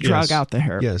dangerous drug out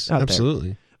there. Yes, out absolutely.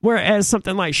 There. Whereas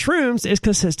something like shrooms is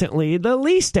consistently the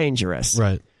least dangerous.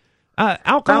 Right.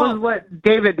 Alcohol. That was what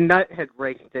David Nutt had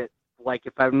ranked it. Like,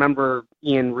 if I remember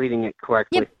Ian reading it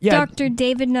correctly. Yep, Yeah. Dr.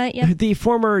 David Nutt, yep. The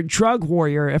former drug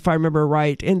warrior, if I remember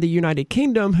right, in the United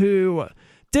Kingdom, who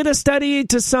did a study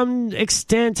to some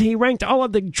extent. He ranked all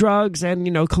of the drugs and,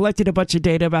 collected a bunch of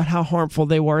data about how harmful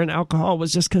they were, and alcohol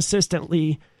was just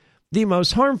consistently the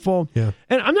most harmful. Yeah.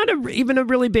 And I'm not even a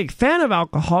really big fan of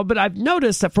alcohol, but I've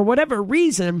noticed that for whatever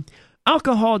reason,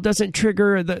 alcohol doesn't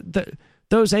trigger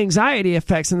those anxiety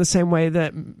effects in the same way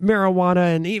that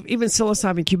marijuana and even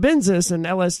psilocybin cubensis and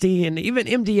LSD and even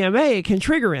MDMA can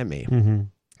trigger in me. Mm-hmm.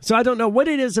 So I don't know what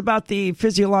it is about the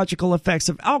physiological effects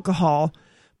of alcohol,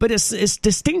 but it's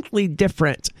distinctly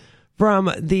different from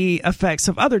the effects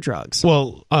of other drugs.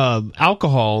 Well,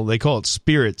 alcohol, they call it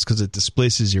spirits because it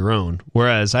displaces your own.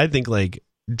 Whereas I think like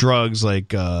drugs like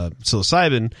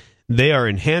psilocybin, they are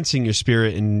enhancing your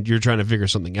spirit and you're trying to figure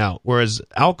something out. Whereas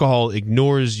alcohol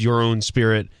ignores your own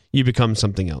spirit. You become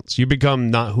something else. You become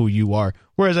not who you are.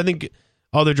 Whereas I think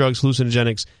other drugs,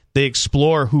 hallucinogenics, they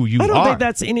explore who you are. I don't think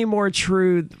that's any more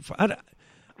true.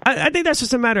 I think that's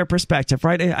just a matter of perspective,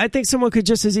 right? I think someone could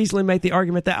just as easily make the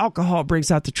argument that alcohol brings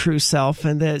out the true self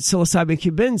and that psilocybin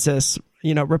cubensis,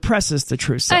 represses the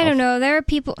true self. I don't know. There are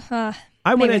people...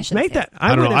 I wouldn't make that.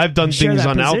 I don't know. I've done things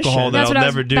on alcohol that I'll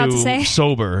never do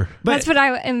sober. But that's what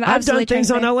I am. I've done things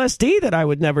on LSD that I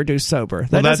would never do sober.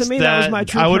 That doesn't mean that was my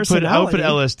true personality. I would put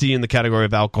LSD in the category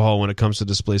of alcohol when it comes to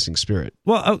displacing spirit.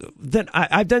 Well, then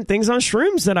I've done things on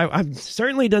shrooms that I've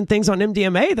certainly done things on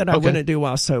MDMA that I wouldn't do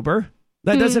while sober.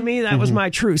 That doesn't mean that was my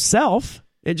true self.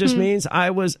 It just means I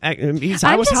was high.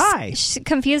 I'm just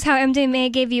confused how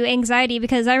MDMA gave you anxiety,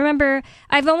 because I remember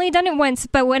I've only done it once,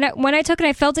 but when I took it,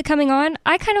 I felt it coming on.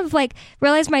 I kind of like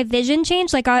realized my vision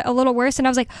changed, like got a little worse, and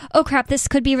I was like, oh crap, this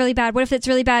could be really bad. What if it's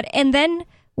really bad? And then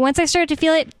once I started to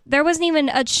feel it, there wasn't even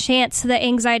a chance that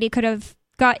anxiety could have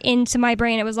got into my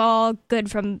brain. It was all good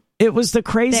from It was the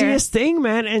craziest thing,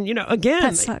 man. And, again,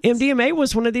 MDMA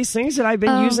was one of these things that I've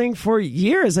been using for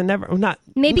years and never, not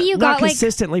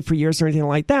consistently for years or anything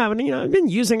like that. But, I've been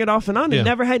using it off and on and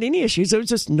never had any issues. It was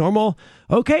just normal.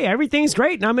 Okay, everything's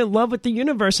great. And I'm in love with the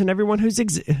universe and everyone who's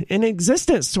in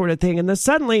existence sort of thing. And then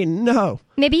suddenly, no.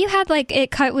 Maybe you had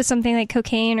it cut with something like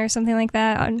cocaine or something like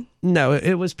that. No,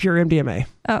 it was pure MDMA.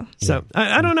 Oh. So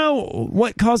I don't know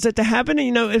what caused it to happen.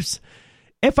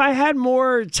 If I had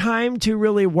more time to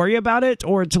really worry about it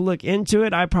or to look into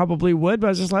it, I probably would. But I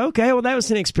was just like, okay, well, that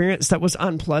was an experience that was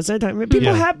unpleasant. I mean,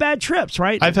 people have bad trips,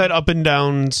 right? I've had up and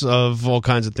downs of all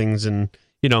kinds of things, and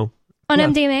on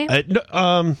MDMA.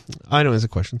 I know it's a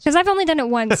question because I've only done it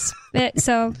once. But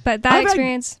that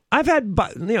experience, I've had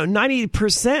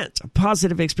 90%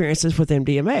 positive experiences with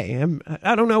MDMA. And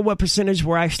I don't know what percentage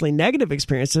were actually negative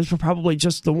experiences, but probably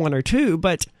just the 1 or 2.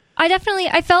 But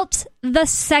I felt the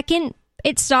second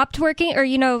it stopped working, or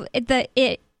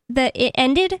it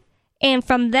ended, and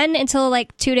from then until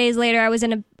 2 days later, I was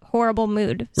in a horrible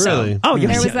mood. Really? So, there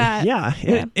was that. Yeah.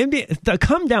 The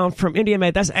come down from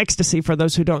MDMA, that's ecstasy for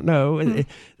those who don't know. Mm-hmm.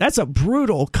 That's a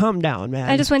brutal come down, man.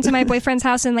 I just went to my boyfriend's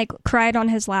house and cried on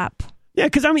his lap. Yeah,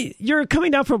 because you're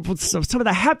coming down from some of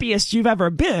the happiest you've ever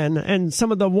been and some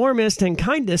of the warmest and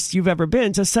kindest you've ever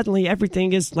been to suddenly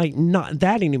everything is not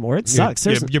that anymore. It sucks.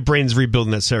 Your brain's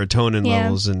rebuilding that serotonin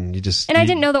levels, and you just... And I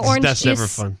didn't know the orange that's juice never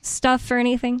fun. Stuff or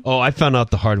anything. Oh, I found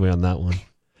out the hard way on that one.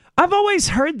 I've always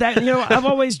heard that. I've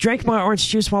always drank my orange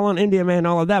juice while on MDMA and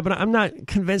all of that, but I'm not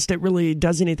convinced it really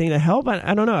does anything to help.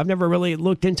 I don't know. I've never really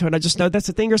looked into it. I just know that's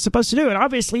the thing you're supposed to do. And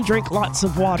obviously drink lots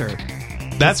of water.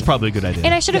 That's probably a good idea.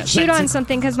 And I should have chewed on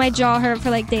something because my jaw hurt for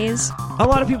like days. A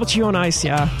lot of people chew on ice,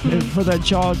 yeah, for the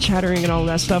jaw chattering and all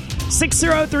that stuff.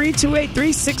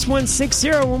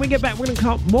 603-283-6160. When we get back, we're going to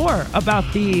talk more about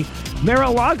the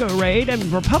Mar-a-Lago raid and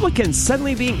Republicans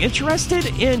suddenly being interested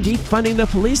in defunding the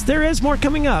police. There is more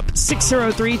coming up.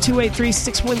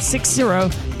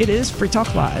 603-283-6160. It is Free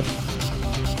Talk Live.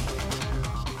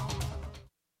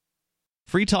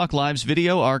 Free Talk Live's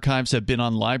video archives have been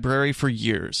on LBRY for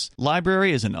years.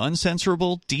 LBRY is an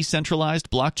uncensorable,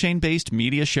 decentralized, blockchain-based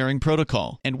media sharing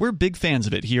protocol, and we're big fans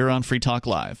of it here on Free Talk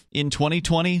Live. In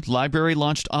 2020, LBRY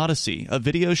launched Odysee, a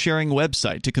video sharing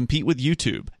website to compete with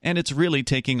YouTube, and it's really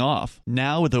taking off.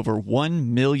 Now with over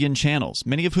 1 million channels,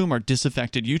 many of whom are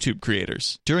disaffected YouTube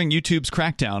creators. During YouTube's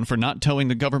crackdown for not towing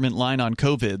the government line on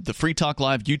COVID, the Free Talk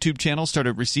Live YouTube channel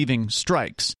started receiving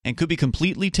strikes and could be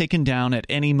completely taken down at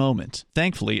any moment.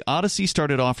 Thankfully, Odysee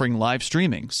started offering live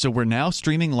streaming, so we're now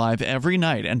streaming live every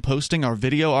night and posting our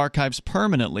video archives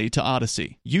permanently to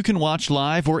Odysee. You can watch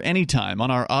live or anytime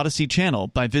on our Odysee channel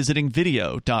by visiting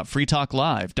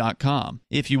video.freetalklive.com.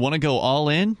 If you want to go all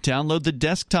in, download the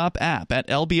desktop app at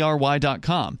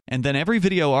lbry.com, and then every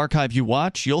video archive you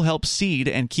watch, you'll help seed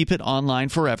and keep it online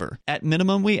forever. At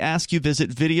minimum, we ask you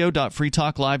visit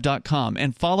video.freetalklive.com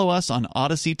and follow us on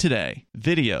Odysee today.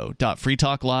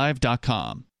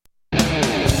 video.freetalklive.com.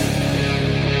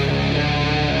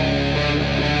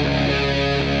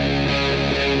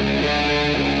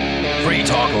 Free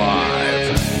Talk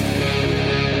Live.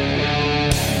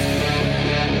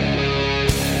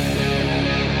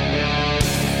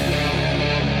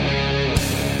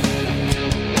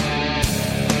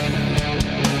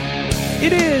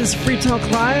 It is Free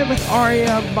Talk Live with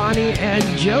Aria, Bonnie, and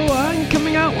Joa. And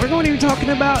coming out, we're going to be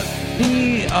talking about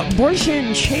the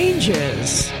abortion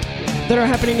changes that are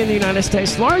happening in the United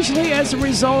States, largely as a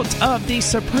result of the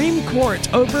Supreme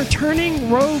Court overturning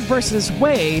Roe versus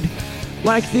Wade,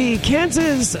 like the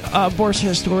Kansas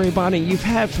abortion story, Bonnie, you've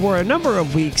had for a number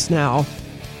of weeks now,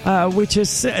 which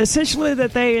is essentially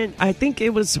that I think it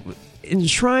was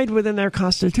enshrined within their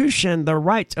constitution, the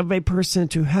right of a person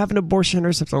to have an abortion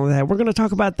or something like that. We're going to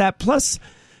talk about that, plus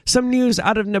some news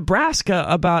out of Nebraska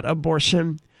about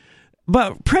abortion.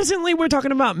 But presently, we're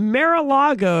talking about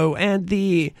Mar-a-Lago and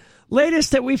the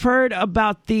latest that we've heard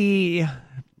about the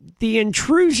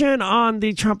intrusion on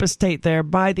the Trump estate there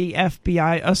by the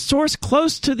FBI. A source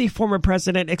close to the former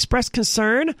president expressed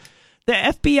concern the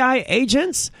FBI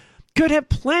agents could have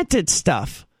planted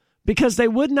stuff because they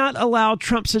would not allow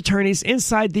Trump's attorneys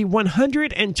inside the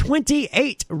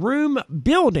 128-room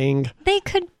building. They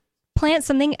could plant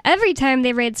something every time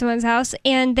they raid someone's house,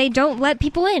 and they don't let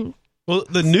people in. Well,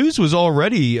 the news was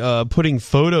already putting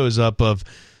photos up of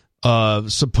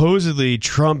supposedly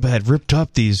Trump had ripped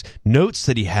up these notes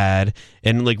that he had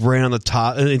and like ran on the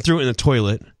top and threw it in the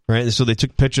toilet, right? And so they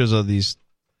took pictures of these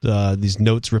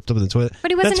notes ripped up in the toilet. But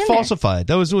he wasn't That's in falsified.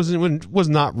 There. That was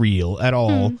not real at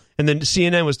all. And then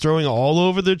CNN was throwing it all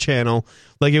over their channel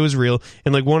like it was real.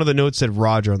 And like one of the notes said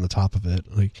Roger on the top of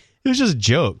it. Like it was just a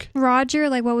joke. Roger,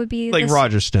 like what would be like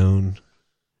Roger Stone?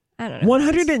 I don't know.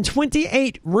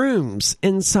 128 rooms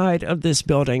inside of this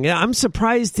building. I'm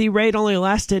surprised the raid only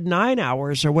lasted 9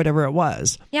 hours or whatever it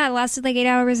was. Yeah, it lasted like 8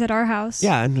 hours at our house.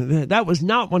 Yeah, and that was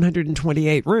not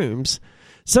 128 rooms.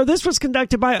 So this was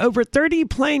conducted by over 30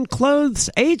 plainclothes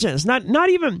agents. Not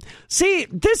even... See,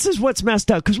 this is what's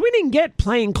messed up, because we didn't get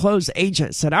plainclothes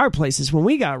agents at our places when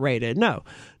we got raided. No,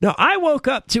 I woke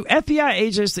up to FBI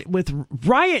agents with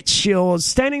riot shields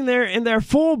standing there in their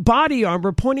full body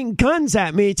armor, pointing guns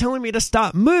at me, telling me to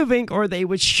stop moving or they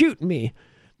would shoot me.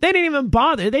 They didn't even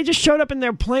bother. They just showed up in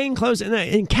their plain clothes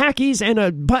in khakis and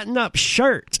a button-up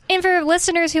shirt. And for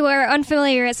listeners who are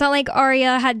unfamiliar, it's not like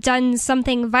Aria had done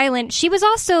something violent. She was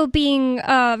also being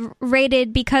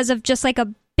raided because of just like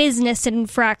a business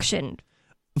infraction.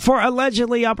 For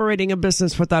allegedly operating a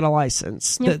business without a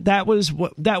license. Yep. That was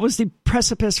the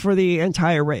precipice for the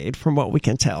entire raid, from what we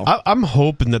can tell. I'm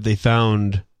hoping that they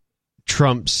found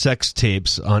Trump's sex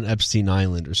tapes on Epstein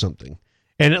Island or something.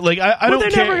 And I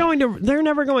don't care. They're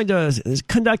never going to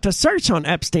conduct a search on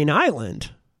Epstein Island.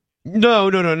 No.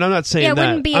 I'm not saying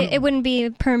that. It wouldn't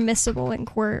be permissible in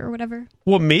court or whatever.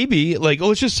 Well, maybe.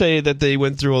 Let's just say that they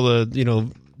went through all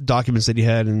the documents that he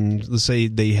had, and let's say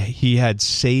he had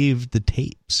saved the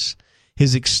tapes,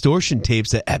 his extortion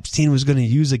tapes that Epstein was going to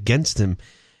use against him.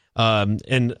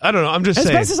 And I don't know. I'm just saying.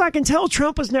 As best as I can tell,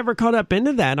 Trump was never caught up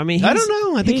into that. I mean, I don't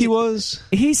know. I think he was.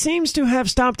 He seems to have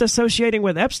stopped associating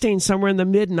with Epstein somewhere in the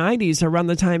mid-'90s, around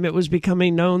the time it was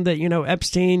becoming known that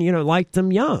Epstein liked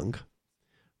them young.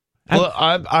 Well,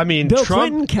 I mean, Bill Trump,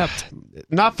 Clinton kept,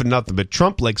 not for nothing, but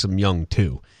Trump likes them young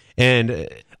too. And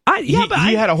He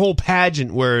had a whole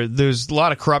pageant where there's a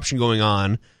lot of corruption going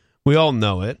on. We all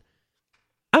know it.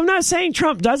 I'm not saying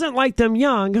Trump doesn't like them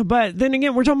young, but then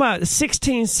again, we're talking about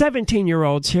 16,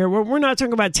 17-year-olds here. We're not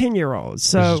talking about 10-year-olds.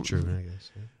 So this is true, I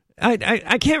guess. Yeah.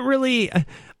 I can't really...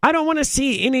 I don't want to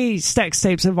see any sex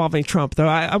tapes involving Trump, though.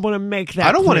 I want to make that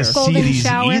I don't clear. want to see these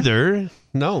either.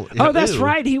 No. Oh, that's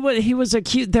right. He was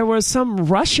accused. There was some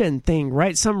Russian thing,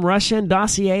 right? Some Russian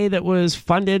dossier that was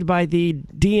funded by the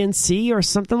DNC or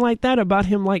something like that about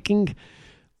him liking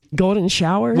golden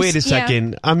showers. Wait a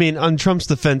second. I mean, on Trump's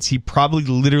defense, he probably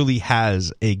literally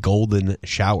has a golden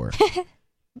shower.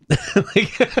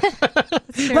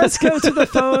 Let's go to the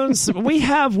phones. We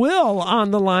have Will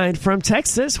on the line from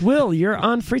Texas. Will, you're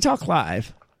on Free Talk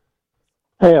Live.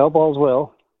 Hey, I hope all's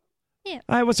well. Yeah.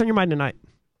 All right, what's on your mind tonight?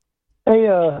 Hey,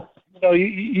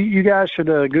 you guys should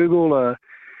Google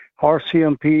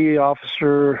RCMP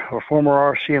officer or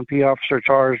former RCMP officer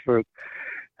charged for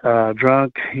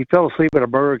drunk. He fell asleep at a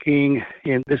Burger King.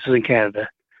 This is in Canada.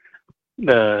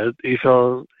 He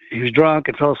was drunk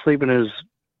and fell asleep in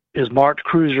his marked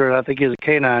cruiser. I think he has a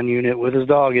K9 unit with his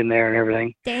dog in there and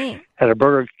everything. Dang. At a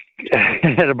Burger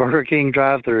King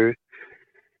drive-through.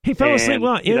 He fell asleep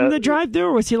in the drive-thru,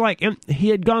 or was he like he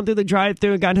had gone through the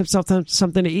drive-thru and got himself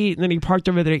something to eat, and then he parked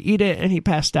over there to eat it, and he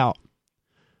passed out?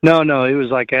 No, it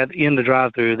was like in the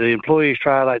drive-thru. The employees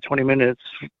tried like 20 minutes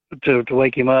to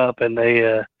wake him up, and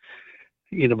they,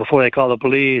 before they called the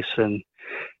police. And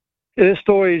this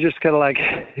story is just kind of like,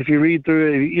 if you read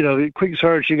through it, quick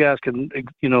search, you guys can,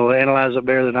 analyze it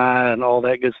better than I and all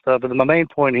that good stuff. But my main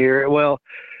point here, so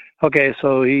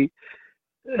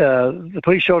the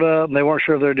police showed up and they weren't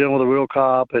sure if they were dealing with a real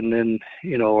cop and then,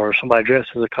 or somebody dressed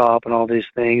as a cop and all these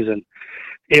things. And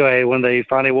anyway, when they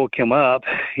finally woke him up,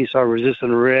 he started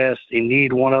resisting arrest. He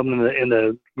kneed one of them in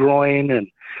the groin and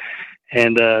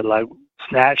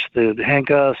snatched the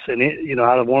handcuffs and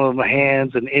out of one of them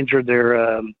hands and injured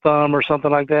their thumb or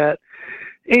something like that.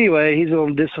 Anyway, he's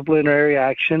on disciplinary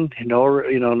action. No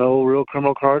real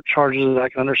criminal charges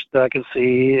that I can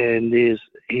see, and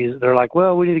they're like,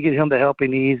 well, we need to get him the help he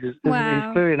needs. He's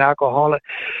clearly an alcoholic.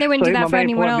 They wouldn't do that for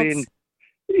anyone else.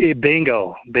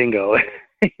 Bingo.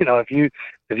 If you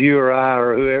or I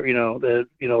or whoever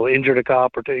injured a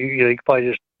cop or two, you could probably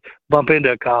just bump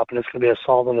into a cop and it's going to be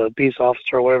assault on a peace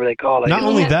officer or whatever they call it. Not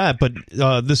only that, but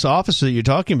this officer that you're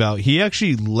talking about, he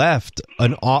actually left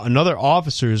another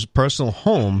officer's personal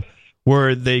home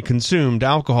where they consumed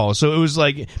alcohol. So it was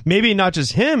like maybe not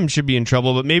just him should be in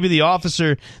trouble, but maybe the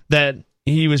officer that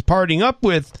he was partying up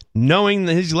with, knowing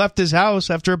that he's left his house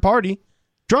after a party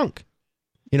drunk.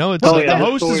 It's the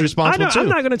host is responsible too. I'm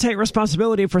not going to take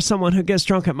responsibility for someone who gets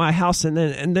drunk at my house and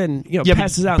then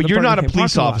passes out. But you're not a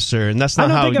police officer, and that's not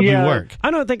how you work.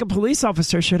 I don't think a police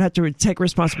officer should have to take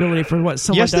responsibility for what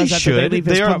someone does after they leave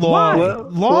his property. Law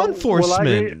Well,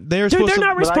 enforcement. They're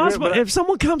not responsible. If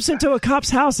someone comes into a cop's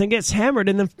house and gets hammered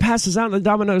and then passes out in the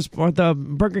Domino's or the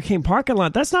Burger King parking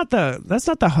lot, that's not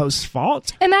the host's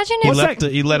fault. Imagine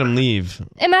he let him leave.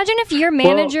 Imagine if your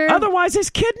manager. Otherwise, it's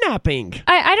kidnapping.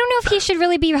 I don't know if he should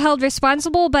really be held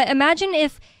responsible, but imagine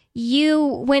if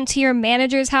you went to your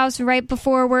manager's house right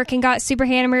before work and got super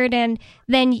hammered, and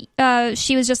then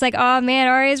she was just like, oh man,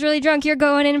 Aria's really drunk, you're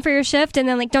going in for your shift, and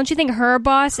then don't you think her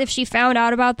boss, if she found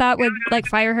out about that, would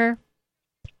fire her?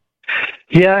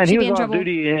 Yeah, and he was on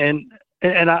duty,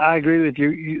 and I agree with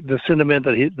you, the sentiment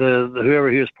that whoever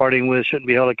he was partying with shouldn't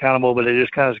be held accountable, but it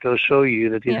just kind of goes to show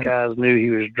you that these guys knew he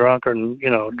was drunker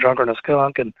than a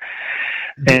skunk, and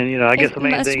I guess the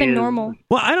main thing is normal.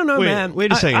 Well, I don't know, man.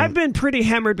 Wait a second. I've been pretty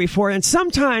hammered before, and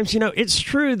sometimes it's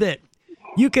true that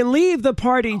you can leave the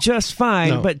party just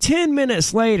fine, but 10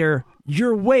 minutes later,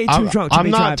 you're way too drunk to be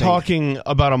driving. I'm not talking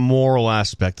about a moral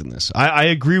aspect in this. I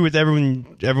agree with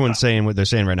everyone saying what they're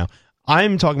saying right now.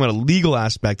 I'm talking about a legal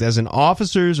aspect. As an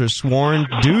officers are sworn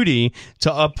duty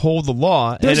to uphold the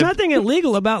law. There's nothing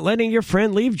illegal about letting your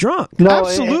friend leave drunk. No,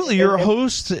 absolutely. You're a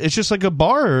host. It's just like a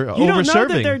bar over serving. You don't know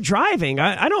that they're driving.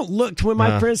 I don't look when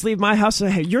my friends leave my house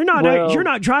and say, hey, you're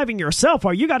not driving yourself,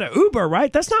 or you got an Uber,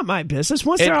 right? That's not my business.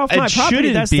 Once they're off my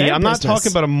property, that's their business. I'm not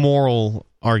talking about a moral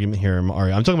argument here,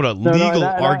 Mario. I'm talking about a legal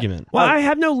argument. Well, I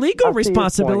have no legal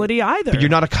responsibility either. But you're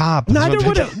not a cop. Neither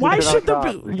would it. Why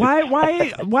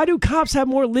do cops have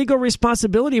more legal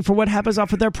responsibility for what happens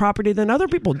off of their property than other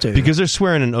people do? Because they're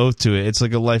swearing an oath to it. It's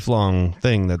like a lifelong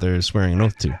thing that they're swearing an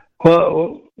oath to.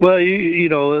 Well,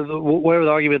 whatever the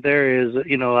argument there is,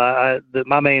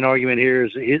 my main argument here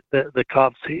is the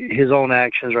cops, his own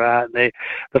actions, right? And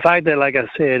the fact that, like I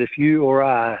said, if you or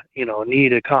I,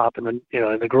 need a cop in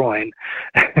the groin,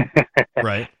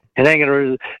 right, And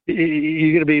you're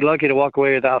going to be lucky to walk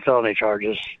away without felony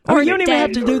charges. Or you don't even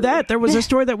have to do that. There was a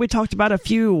story that we talked about a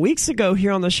few weeks ago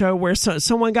here on the show where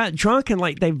someone got drunk and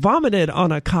like they vomited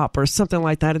on a cop or something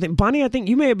like that. I think Bonnie,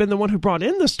 you may have been the one who brought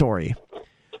in the story.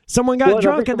 Someone got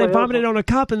drunk and they vomited on a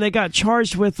cop and they got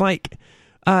charged with like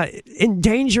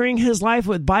endangering his life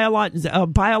with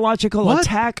biological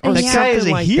attack or that guy is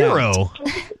a like hero.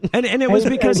 And it was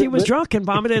because he was drunk and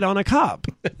vomited on a cop.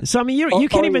 So I mean, you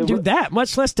can't even do that,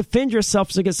 much less defend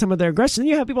yourself against some of their aggression.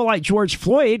 You have people like George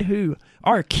Floyd who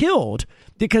are killed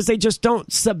because they just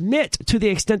don't submit to the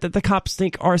extent that the cops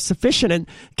think are sufficient. And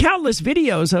countless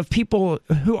videos of people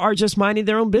who are just minding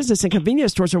their own business in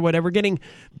convenience stores or whatever, getting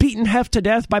beaten half to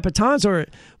death by batons. Or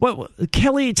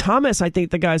Kelly Thomas, I think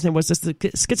the guy's name was, this the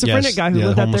schizophrenic guy who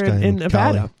lived out there in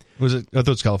Nevada. Cali. Was it? I thought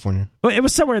it was California. Well, it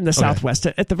was somewhere in the Southwest,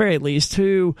 at the very least,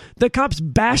 who the cops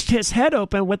bashed his head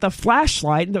open with a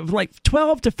flashlight, like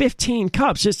 12 to 15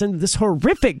 cops, just in this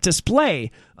horrific display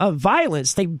of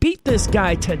violence. They beat this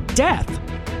guy to death.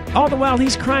 All the while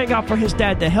he's crying out for his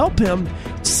dad to help him,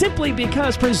 simply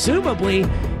because presumably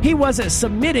he wasn't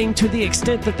submitting to the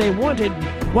extent that they wanted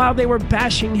while they were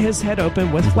bashing his head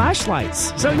open with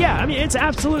flashlights. So yeah, I mean, it's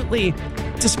absolutely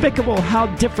despicable how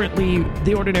differently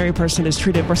the ordinary person is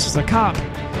treated versus a cop.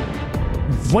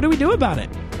 What do we do about it?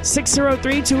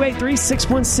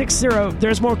 603-283-6160.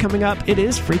 There's more coming up. It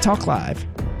is Free Talk Live.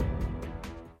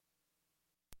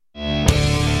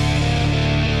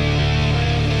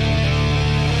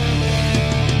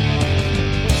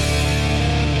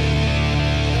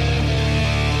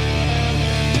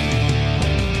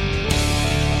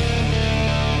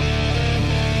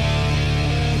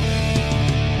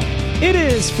 It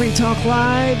is Free Talk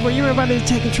Live, where you're invited to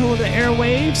take control of the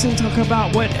airwaves and talk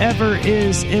about whatever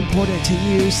is important to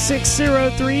you.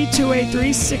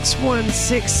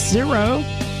 603-283-6160.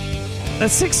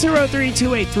 That's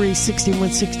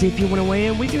 603-283-6160 if you want to weigh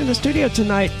in. We do in the studio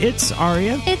tonight. It's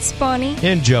Aria. It's Bonnie.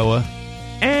 And Joa.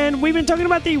 And we've been talking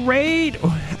about the raid.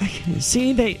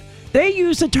 See, they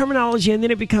use the terminology and then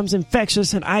it becomes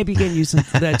infectious, and I begin using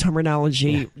that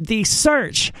terminology. The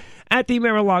search at the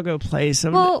Mar-a-Lago place.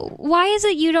 Well, why is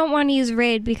it you don't want to use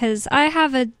raid? Because I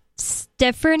have a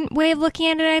different way of looking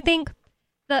at it, I think.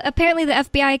 Apparently the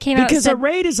FBI came out and because said... a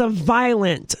raid is a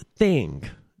violent thing.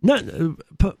 No,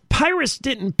 pirates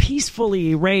didn't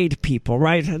peacefully raid people,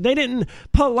 right? They didn't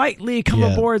politely come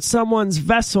aboard someone's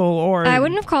vessel or... I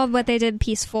wouldn't have called what they did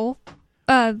peaceful,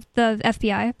 the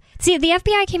FBI. See, the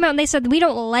FBI came out and they said, we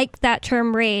don't like that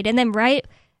term raid. And then right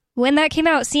when that came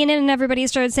out, CNN and everybody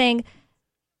started saying...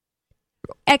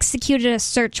 executed a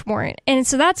search warrant. And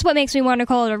so that's what makes me want to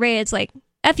call it a raid. It's like,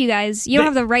 F you guys, you don't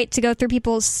have the right to go through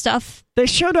people's stuff. They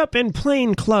showed up in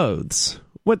plain clothes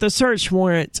with a search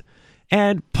warrant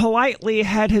and politely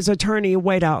had his attorney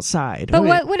wait outside. But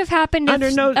what would have happened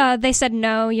if they said,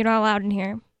 no, you're not allowed in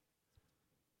here?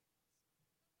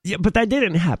 Yeah, but that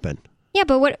didn't happen. Yeah,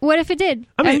 but what if it did?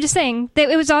 I'm just saying.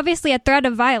 It was obviously a threat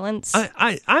of violence.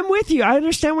 I'm with you. I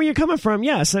understand where you're coming from.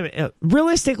 Yes. I mean,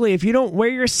 realistically, if you don't wear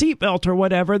your seatbelt or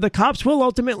whatever, the cops will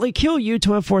ultimately kill you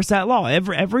to enforce that law.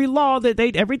 Every law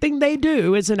everything they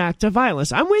do is an act of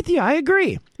violence. I'm with you. I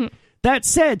agree. That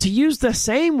said, to use the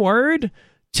same word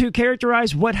to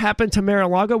characterize what happened to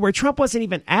Mar-a-Lago, where Trump wasn't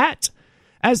even at,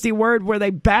 as the word where they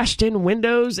bashed in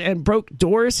windows and broke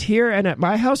doors here and at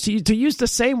my house, to use the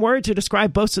same word to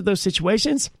describe both of those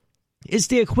situations is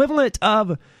the equivalent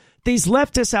of these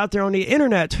leftists out there on the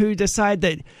internet who decide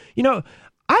that,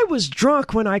 I was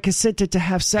drunk when I consented to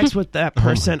have sex with that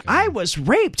person. I was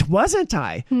raped, wasn't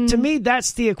I? To me,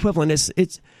 that's the equivalent.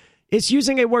 It's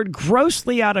using a word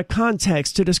grossly out of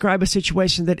context to describe a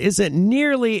situation that isn't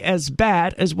nearly as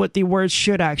bad as what the word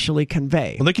should actually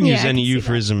convey. Well, they can use any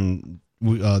euphemism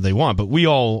they want, but we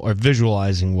all are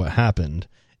visualizing what happened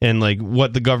and like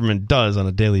what the government does on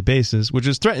a daily basis, which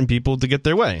is threaten people to get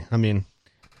their way. I mean,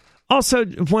 also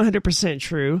 100%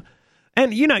 true.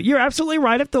 And you're absolutely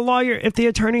right. If the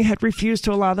attorney had refused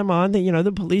to allow them on,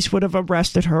 the police would have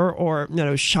arrested her or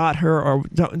shot her, or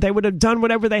they would have done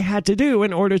whatever they had to do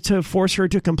in order to force her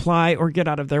to comply or get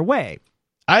out of their way.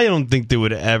 I don't think they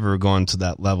would have ever gone to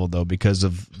that level, though, because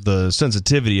of the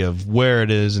sensitivity of where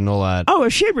it is and all that. Oh,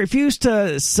 if she had refused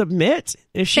to submit,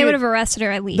 they would have arrested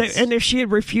her at least. And if she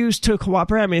had refused to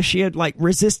cooperate, if she had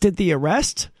resisted the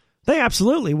arrest, they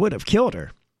absolutely would have killed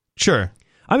her. Sure.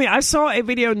 I mean, I saw a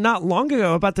video not long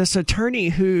ago about this attorney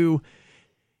who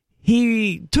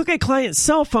he took a client's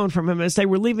cell phone from him as they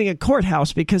were leaving a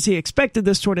courthouse because he expected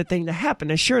this sort of thing to happen.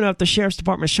 And sure enough, the sheriff's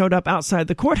department showed up outside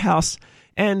the courthouse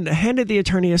and handed the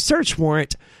attorney a search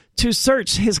warrant to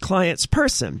search his client's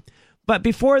person. But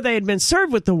before they had been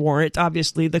served with the warrant,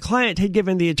 obviously, the client had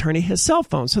given the attorney his cell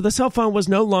phone. So the cell phone was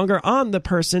no longer on the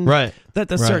person that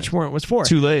the search warrant was for.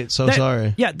 Too late.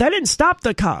 Sorry. Yeah, that didn't stop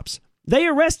the cops. They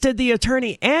arrested the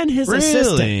attorney and his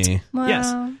assistant. Wow.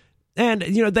 Yes. And,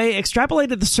 they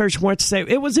extrapolated the search warrant to say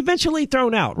it was eventually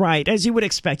thrown out, right? As you would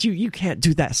expect. You can't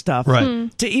do that stuff.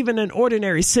 Right. To even an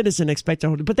ordinary citizen expect to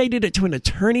hold it. But they did it to an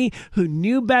attorney who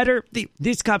knew better.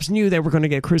 These cops knew they were going to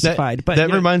get crucified.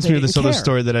 That reminds me of this other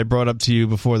story that I brought up to you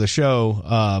before the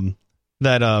show.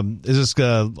 Is this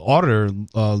auditor,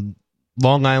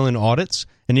 Long Island Audits,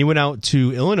 and he went out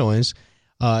to Illinois.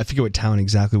 I forget what town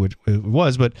exactly it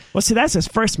was, but... Well, see, that's his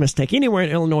first mistake. Anywhere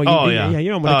in Illinois, you don't want to go there. No, you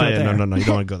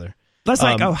don't want to go there. That's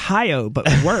like Ohio, but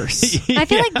worse. I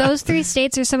feel like those three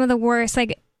states are some of the worst.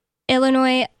 Like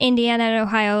Illinois, Indiana, and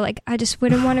Ohio. Like I just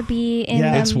wouldn't want to be in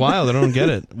them. It's wild. I don't get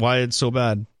it. Why it's so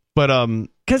bad. But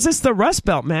because it's the Rust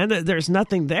Belt, man. There's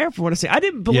nothing there for what I say. I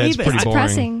didn't believe it. It's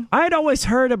depressing. I had always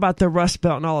heard about the Rust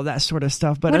Belt and all of that sort of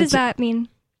stuff. But what does that mean?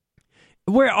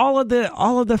 Where all of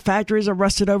the factories are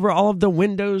rusted over, all of the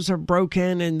windows are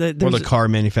broken, and or the car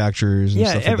manufacturers and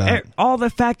stuff like that. All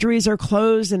the factories are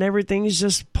closed, and everything's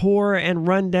just poor and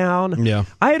run down. Yeah,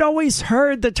 I had always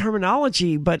heard the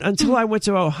terminology, but until I went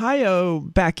to Ohio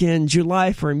back in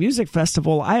July for a music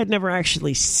festival, I had never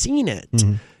actually seen it.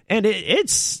 Mm-hmm. And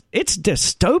it's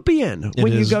dystopian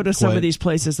when you go to some of these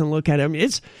places and look at them.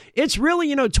 It's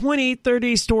really 20,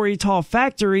 30 story tall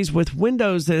factories with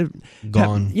windows that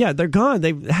gone. They're gone.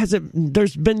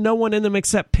 There's been no one in them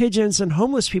except pigeons and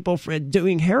homeless people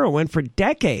doing heroin for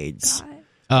decades.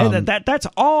 And that's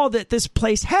all that this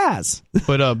place has.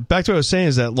 But back to what I was saying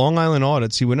is that Long Island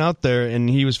Audits, he went out there and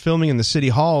he was filming in the city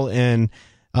hall, and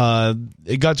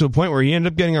it got to a point where he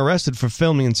ended up getting arrested for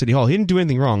filming in City Hall. He didn't do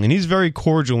anything wrong, and he's very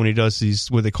cordial when he does these,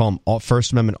 what they call them,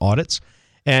 First Amendment audits.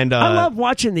 And I love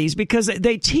watching these because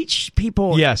they teach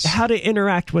people how to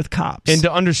interact with cops and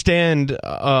to understand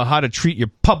how to treat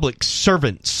your public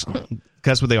servants.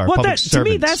 That's what they are. Well, public servants. To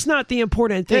me, that's not the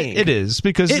important thing. It is,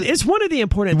 because it's one of the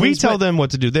important things. We tell them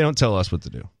what to do. They don't tell us what to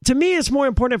do. To me, it's more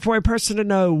important for a person to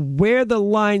know where the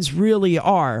lines really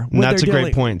are. That's a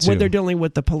great point, too. When they're dealing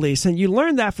with the police. And you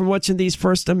learn that from watching these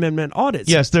First Amendment audits.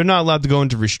 Yes, they're not allowed to go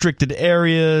into restricted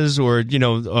areas or,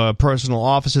 personal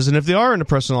offices. And if they are in a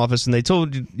personal office and they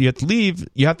told you have to leave,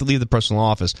 you have to leave the personal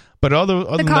office. But other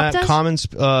than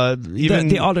that, even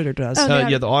the auditor does.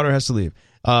 The auditor has to leave.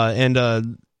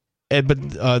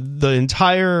 But the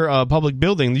entire public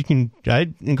building, I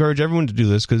encourage everyone to do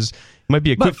this because it might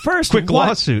be a quick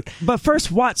lawsuit. But first,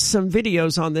 watch some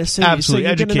videos on this so Absolutely.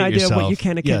 you get an idea yourself. of what you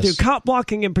can and can't do. Cop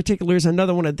blocking in particular is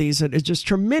another one of these that is just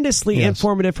tremendously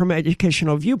informative from an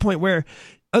educational viewpoint where,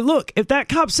 look, if that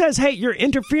cop says, hey, you're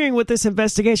interfering with this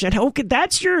investigation, okay,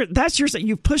 that's your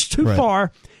you've pushed too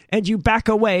far. And you back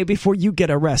away before you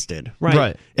get arrested, right?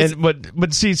 Right. And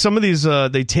but see, some of these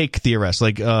they take the arrest,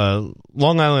 like Long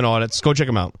Island Audits. Go check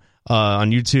him out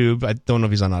on YouTube. I don't know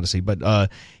if he's on Odyssey, but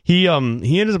he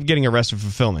ended up getting arrested for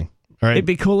filming. All right. It'd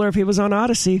be cooler if he was on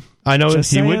Odyssey. I know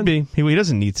he would be. He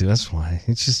doesn't need to. That's why.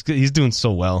 He's doing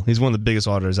so well. He's one of the biggest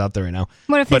auditors out there right now.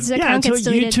 What if his account gets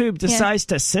deleted? YouTube decides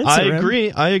to censor him.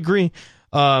 I agree.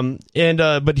 But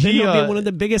he'll be one of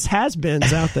the biggest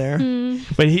has-beens out there.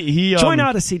 But he join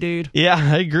Odyssey, dude. Yeah,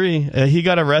 I agree. He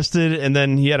got arrested, and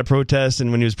then he had a protest.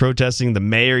 And when he was protesting, the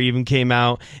mayor even came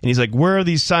out, and he's like, "Where are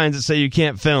these signs that say you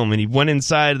can't film?" And he went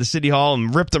inside the city hall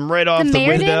and ripped them right off the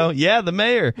window. Did? Yeah, the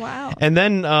mayor. Wow. And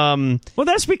then, well,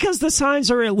 that's because the signs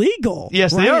are illegal.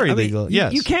 Yes, right? they are illegal.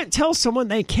 Yes, you can't tell someone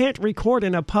they can't record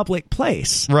in a public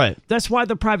place. Right. That's why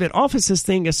the private offices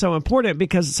thing is so important,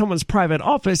 because someone's private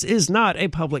office is not a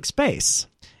public space.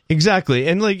 Exactly,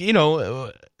 and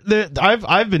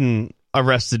I've been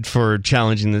arrested for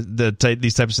challenging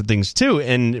these types of things too,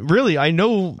 and really I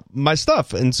know my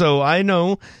stuff, and so I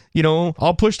know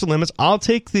I'll push the limits, I'll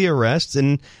take the arrest,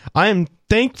 and I am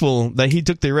thankful that he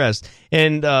took the arrest.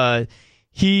 And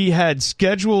he had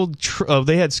scheduled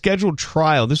they had scheduled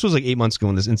trial. This was like 8 months ago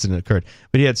when this incident occurred,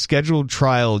 but he had scheduled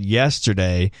trial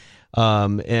yesterday.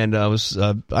 And I was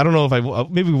I don't know if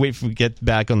maybe wait for we get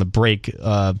back on the break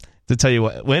to tell you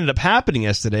what ended up happening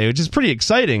yesterday, which is pretty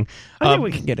exciting. I think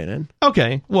we can get it in.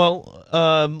 Okay. Well,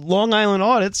 Long Island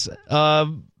Audits,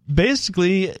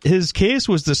 basically his case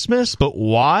was dismissed, but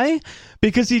why?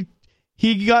 Because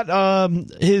he got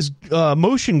his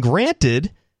motion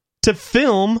granted to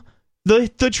film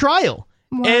the trial.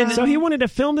 Wow. And so he wanted to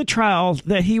film the trial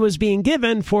that he was being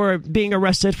given for being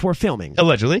arrested for filming.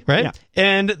 Allegedly, right? Yeah.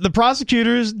 And the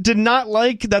prosecutors did not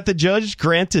like that the judge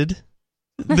granted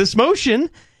this motion,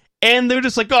 and they were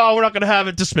just like, oh, we're not going to have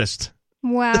it dismissed.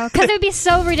 Wow, because it would be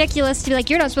so ridiculous to be like,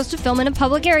 you're not supposed to film in a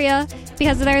public area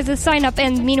because there's a sign up,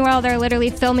 and meanwhile they're literally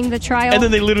filming the trial. And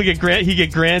then they literally get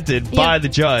granted by the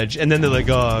judge, and then they're like,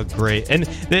 oh, great. And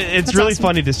it's That's really awesome.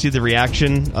 funny to see the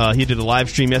reaction. He did a live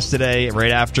stream yesterday,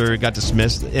 right after it got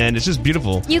dismissed, and it's just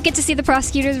beautiful. You get to see the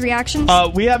prosecutor's reactions?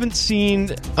 We haven't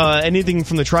seen anything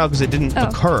from the trial because it didn't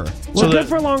occur. Well, good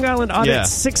for Long Island Audit, Yeah.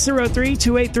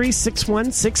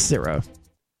 603-283-6160.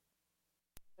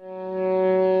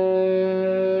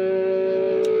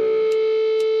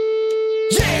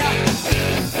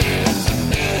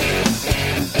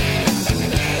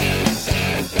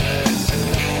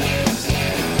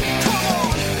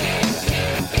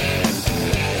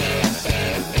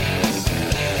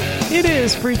 It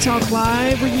is Free Talk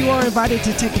Live, where you are invited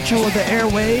to take control of the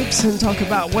airwaves and talk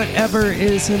about whatever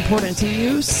is important to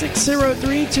you.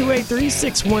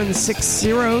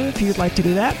 603-283-6160 if you'd like to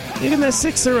do that. Again, that's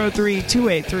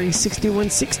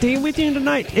 603-283-6160. With you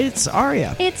tonight, it's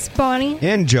Aria. It's Bonnie.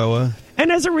 And Joa.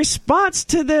 And as a response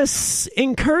to this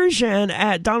incursion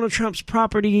at Donald Trump's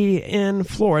property in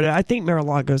Florida, I think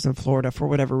Mar-a-Lago's in Florida for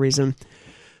whatever reason,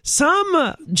 some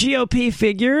GOP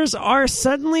figures are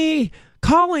suddenly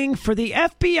calling for the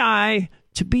FBI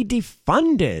to be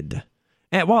defunded.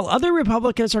 And while other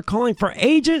Republicans are calling for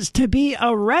agents to be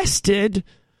arrested,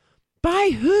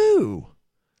 by who?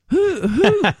 Who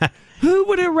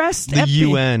would arrest The FBI?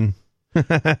 UN.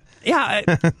 Yeah,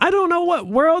 I don't know what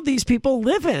world these people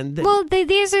live in. Well,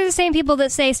 these are the same people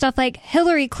that say stuff like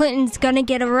Hillary Clinton's gonna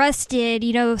get arrested,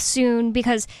 soon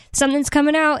because something's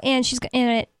coming out and she's in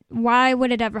it. Why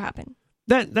would it ever happen?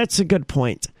 That's a good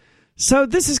point. So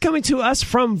this is coming to us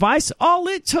from Vice. All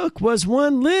it took was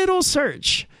one little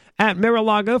search at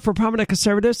Mar-a-Lago for prominent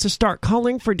conservatives to start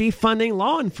calling for defunding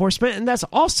law enforcement, and that's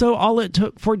also all it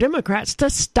took for Democrats to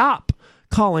stop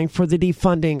calling for the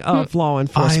defunding of law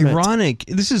enforcement. Ironic.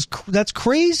 That's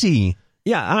crazy.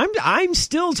 Yeah, I'm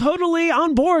still totally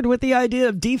on board with the idea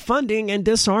of defunding and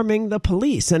disarming the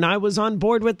police, and I was on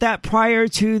board with that prior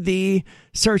to the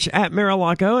search at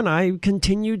Mar-a-Lago, and I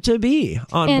continue to be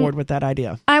on board with that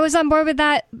idea. I was on board with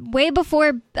that way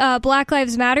before Black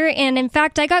Lives Matter, and in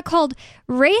fact, I got called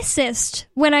racist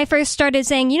when I first started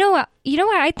saying, you know what,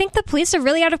 I think the police are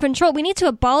really out of control. We need to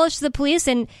abolish the police,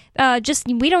 and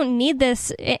we don't need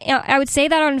this. I would say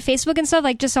that on Facebook and stuff,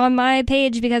 like just on my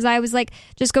page, because I was like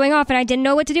just going off, and I didn't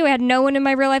know what to do. I had no one in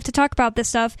my real life to talk about this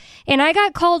stuff, and I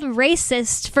got called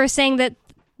racist for saying that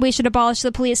we should abolish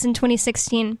the police in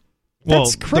 2016.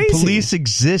 That's crazy. The police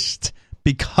exist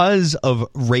because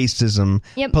of racism.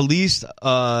 Yep. Police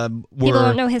People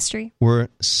don't know history. were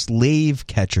slave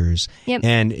catchers. Yep.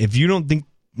 And if you don't think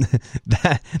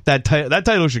that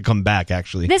title should come back,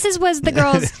 actually. This was the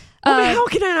girls. How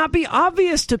can it not be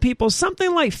obvious to people?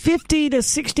 Something like 50 to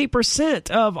 60%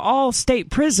 of all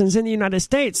state prisons in the United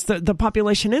States, the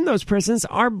population in those prisons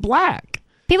are black.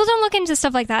 People don't look into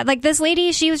stuff like that. Like this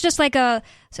lady, she was just like a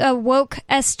woke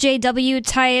SJW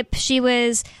type. She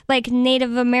was like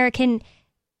Native American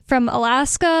from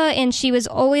Alaska, and she was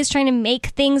always trying to make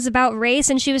things about race.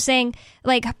 And she was saying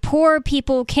like poor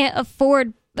people can't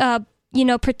afford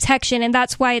protection, and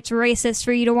that's why it's racist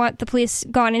for you to want the police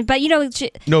gone. But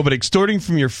No, but extorting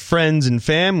from your friends and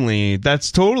family,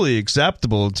 that's totally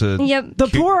acceptable to... Yep. The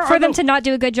poor for them to not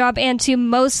do a good job and to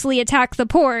mostly attack the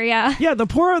poor, yeah. Yeah, the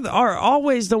poor are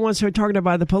always the ones who are targeted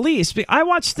by the police. I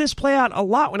watched this play out a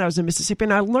lot when I was in Mississippi,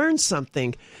 and I learned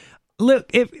something.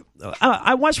 Look, if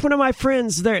I watched one of my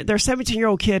friends, their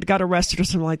 17-year-old kid got arrested or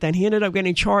something like that, and he ended up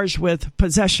getting charged with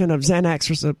possession of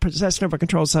Xanax or possession of a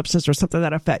controlled substance or something to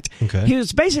that effect. Okay. He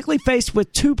was basically faced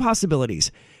with two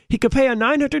possibilities. He could pay a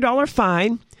 $900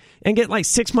 fine and get like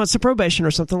 6 months of probation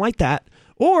or something like that,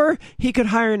 or he could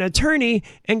hire an attorney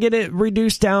and get it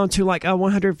reduced down to like a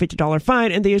 $150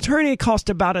 fine, and the attorney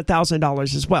cost about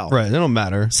 $1,000 as well. Right, it don't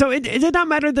matter. So it did not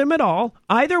matter to them at all.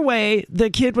 Either way, the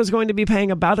kid was going to be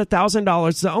paying about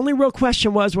 $1,000. The only real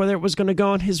question was whether it was going to go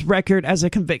on his record as a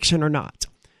conviction or not.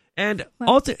 And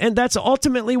and that's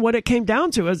ultimately what it came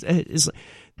down to is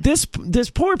this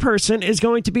poor person is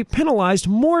going to be penalized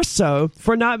more so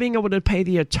for not being able to pay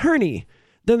the attorney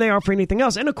than they are for anything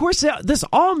else. And of course, this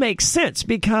all makes sense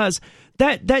because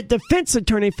that defense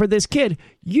attorney for this kid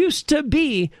used to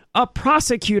be a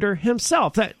prosecutor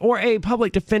himself, or a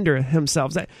public defender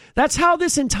himself. That's how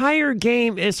this entire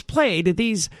game is played.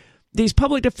 These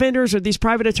public defenders or these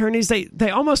private attorneys, they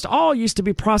almost all used to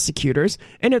be prosecutors,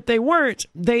 and if they weren't,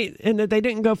 they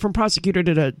didn't go from prosecutor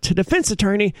to defense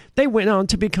attorney. They went on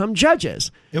to become judges.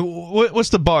 What's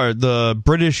the bar? The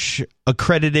British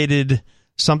accredited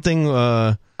something.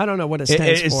 I don't know what it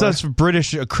stands It's for. that's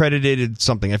British accredited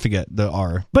something. I forget the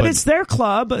R. But it's their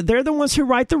club. They're the ones who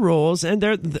write the rules, and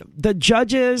they're the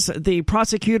judges, the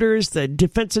prosecutors, the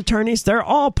defense attorneys. They're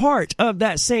all part of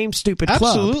that same stupid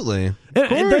club. Absolutely.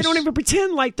 And they don't even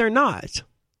pretend like they're not.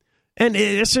 And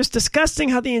it's just disgusting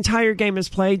how the entire game is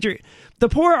played. The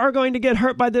poor are going to get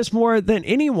hurt by this more than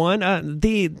anyone.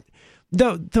 The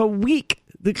weak.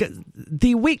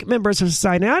 The weak members of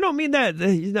society. And I don't mean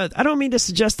that. I don't mean to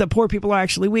suggest that poor people are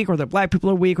actually weak, or that black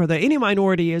people are weak, or that any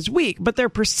minority is weak. But they're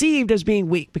perceived as being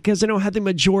weak because they don't have the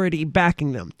majority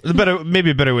backing them.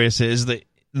 Maybe a better way to say it is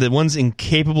the ones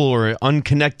incapable or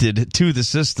unconnected to the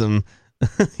system.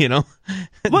 You know.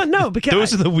 Well, no, because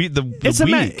those are the weak.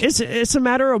 It's a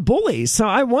matter of bullies. So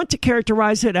I want to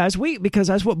characterize it as weak because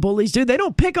that's what bullies do. They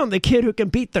don't pick on the kid who can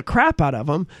beat the crap out of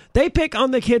them. They pick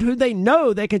on the kid who they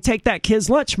know they can take that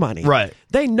kid's lunch money. Right.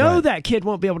 They know that kid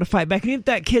won't be able to fight back. And if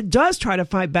that kid does try to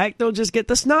fight back, they'll just get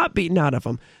the snot beaten out of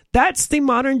them. That's the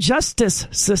modern justice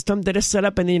system that is set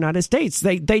up in the United States.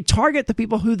 They target the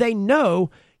people who they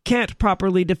know can't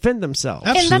properly defend themselves.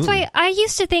 Absolutely. And that's why I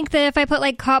used to think that if I put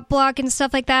like cop block and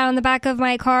stuff like that on the back of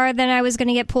my car, then I was going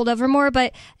to get pulled over more.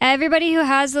 But everybody who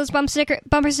has those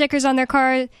bumper stickers on their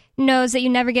car knows that you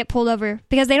never get pulled over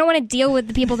because they don't want to deal with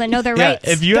the people that know their rights.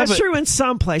 That's true in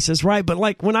some places, right? But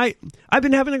like when I've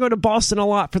been having to go to Boston a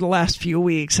lot for the last few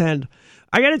weeks, and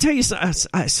I got to tell you,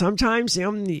 sometimes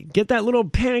you get that little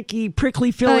panicky,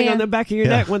 prickly feeling on the back of your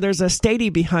neck when there's a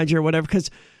statey behind you or whatever, because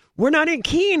we're not in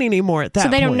Keene anymore at that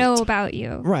point. So they don't know about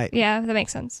you. Right. Yeah, that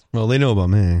makes sense. Well, they know about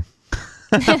me.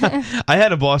 I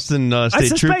had a Boston state trooper. I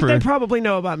suspect they probably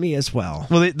know about me as well.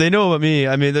 Well, they know about me.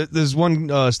 I mean, there's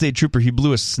one state trooper. He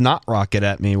blew a snot rocket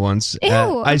at me once. Ew.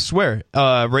 I swear.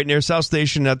 Right near South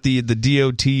Station at the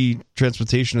DOT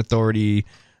Transportation Authority.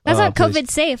 That's not place. COVID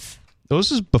safe. Oh,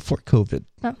 this was before COVID.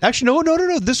 Oh. Actually,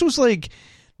 no. This was like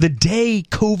the day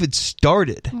COVID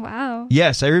started. Wow.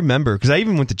 Yes, I remember because I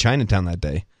even went to Chinatown that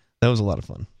day. That was a lot of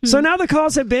fun. So now the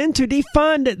calls have been to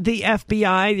defund the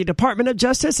FBI, the Department of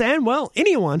Justice, and, well,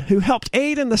 anyone who helped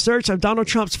aid in the search of Donald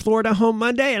Trump's Florida home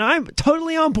Monday. And I'm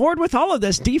totally on board with all of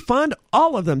this. Defund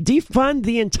all of them. Defund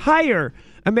the entire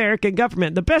American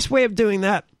government. The best way of doing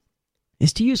that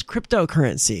is to use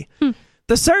cryptocurrency.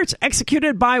 The search,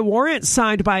 executed by warrant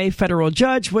signed by a federal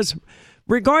judge, was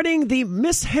regarding the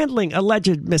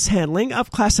alleged mishandling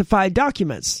of classified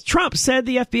documents. Trump said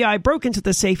the FBI broke into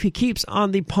the safe he keeps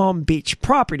on the Palm Beach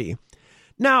property.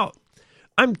 Now,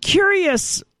 I'm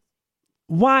curious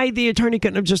why the attorney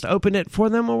couldn't have just opened it for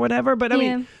them or whatever, but I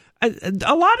mean,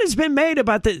 a lot has been made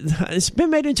about it's been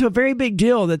made into a very big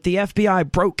deal that the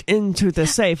FBI broke into the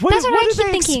safe. What do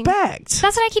they expect?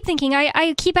 That's what I keep thinking.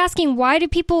 I keep asking, why do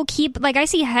people keep, like, I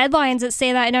see headlines that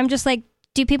say that, and I'm just like,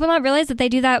 do people not realize that they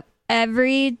do that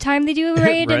every time they do a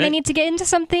raid right. and they need to get into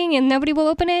something and nobody will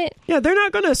open it? Yeah, they're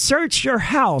not going to search your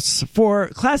house for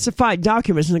classified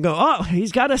documents and go, oh,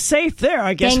 he's got a safe there.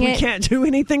 I guess we can't do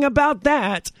anything about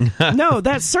that. No,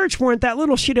 that search warrant, that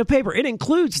little sheet of paper, it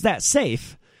includes that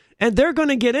safe. And they're going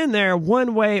to get in there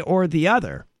one way or the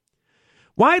other.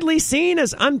 Widely seen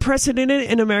as unprecedented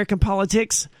in American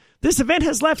politics, this event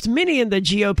has left many in the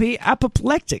GOP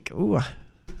apoplectic. Ooh,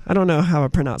 I don't know how I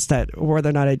pronounced that or whether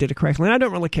or not I did it correctly. And I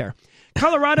don't really care.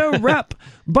 Colorado Rep.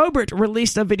 Boebert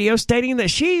released a video stating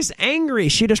that she's angry.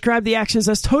 She described the actions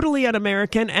as totally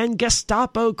un-American and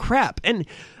Gestapo crap. And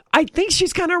I think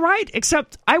she's kind of right,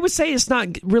 except I would say it's not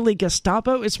really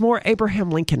Gestapo. It's more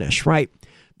Abraham Lincoln-ish, right?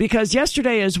 Because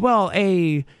yesterday as well,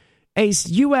 a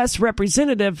U.S.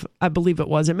 representative, I believe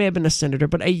it may have been a senator,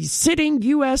 but a sitting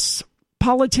U.S.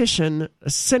 politician, a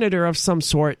senator of some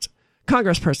sort,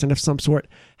 congressperson of some sort,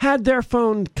 had their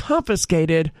phone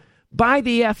confiscated by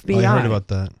the FBI. I heard about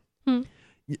that.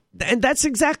 And that's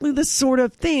exactly the sort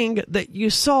of thing that you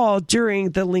saw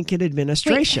during the Lincoln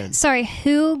administration. Wait, sorry,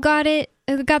 who got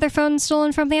their phone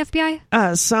stolen from the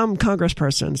FBI? Some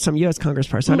congressperson, some U.S.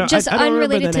 congressperson. I don't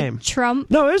unrelated to name. Trump?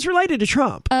 No, it was related to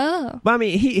Trump. Oh. But I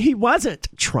mean, he wasn't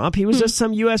Trump. He was just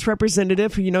some U.S.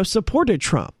 representative who, supported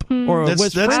Trump. Or that's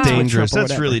dangerous.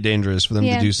 That's really dangerous for them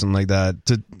to do something like that.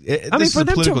 This is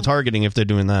political targeting if they're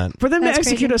doing that. For them to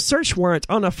execute a search warrant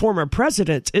on a former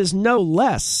president is no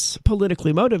less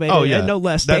politically motivated and no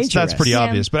less dangerous. That's pretty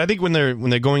obvious. But I think when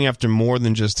they're going after more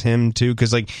than just him, too,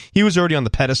 because he was already on the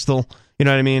pedestal. You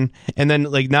know what I mean? And then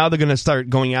now they're going to start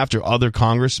going after other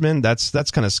congressmen. That's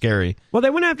kind of scary. Well,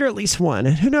 they went after at least one.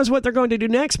 And who knows what they're going to do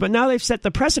next? But now they've set the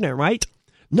precedent, right?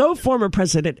 No former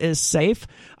president is safe.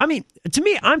 I mean, to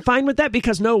me, I'm fine with that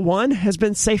because no one has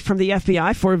been safe from the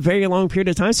FBI for a very long period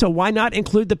of time. So why not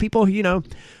include the people who,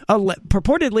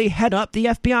 purportedly head up the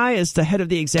FBI as the head of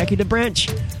the executive branch?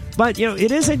 But,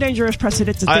 it is a dangerous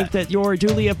precedent to think that your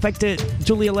duly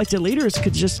elected leaders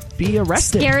could just be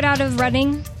arrested. Scared out of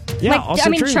running. Yeah,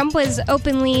 also true. Trump was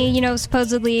openly,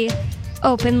 supposedly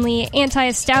openly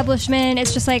anti-establishment.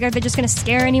 It's just like, are they just going to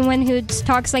scare anyone who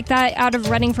talks like that out of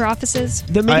running for offices?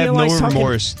 I have no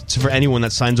remorse for anyone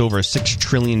that signs over $6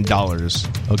 trillion,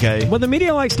 okay? Well, the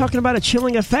media likes talking about a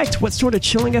chilling effect. What sort of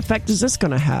chilling effect is this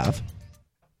going to have?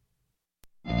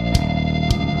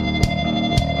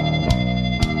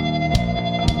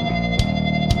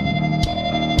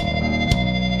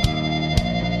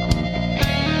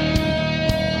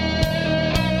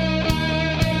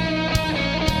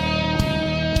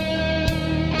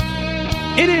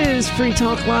 It is Free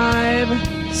Talk Live,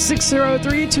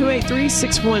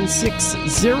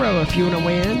 603-283-6160 if you want to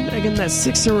weigh in. Again, that's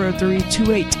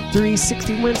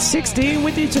 603-283-6160.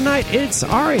 With you tonight, it's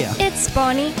Aria. It's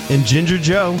Bonnie. And Ginger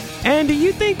Joe. And do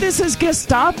you think this is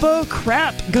Gestapo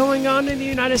crap going on in the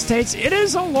United States? It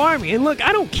is alarming. And look,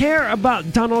 I don't care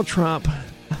about Donald Trump.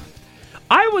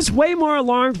 I was way more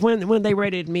alarmed when they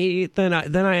raided me than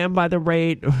I am by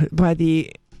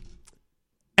the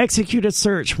executed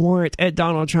search warrant at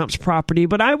Donald Trump's property.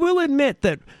 But I will admit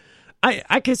that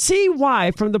I could see why,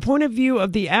 from the point of view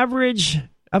of the average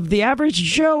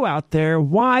Joe out there,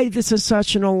 why this is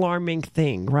such an alarming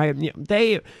thing, right?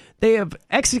 They have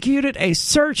executed a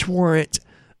search warrant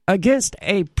against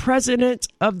a president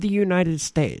of the United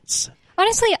States.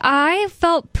 Honestly, I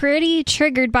felt pretty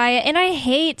triggered by it, and I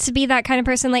hate to be that kind of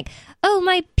person like, oh,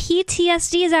 my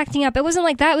PTSD is acting up. It wasn't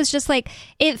like that. It was just like,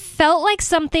 it felt like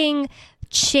something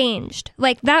changed.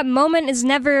 Like, that moment has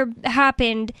never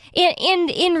happened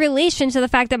in relation to the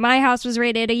fact that my house was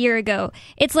raided a year ago.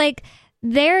 It's like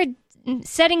they're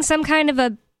setting some kind of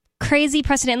a crazy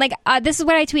precedent. Like, this is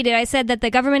what I tweeted. I said that the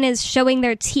government is showing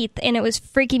their teeth, and it was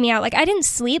freaking me out. Like, I didn't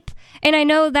sleep, and I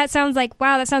know that sounds like,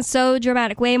 wow, that sounds so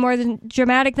dramatic, way more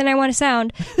dramatic than I want to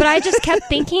sound, but I just kept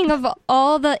thinking of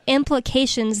all the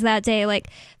implications that day. Like,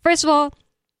 first of all,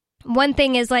 one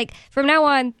thing is, like, from now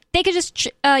on, they could just,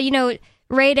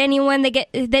 raid anyone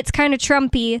that's kind of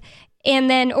Trumpy, and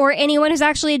then, or anyone who's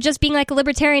actually just being like a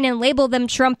libertarian and label them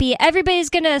Trumpy. Everybody's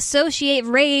going to associate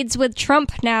raids with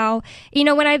Trump now.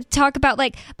 When I talk about,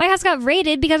 like, my house got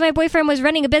raided because my boyfriend was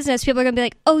running a business, people are going to be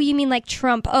like, oh, you mean like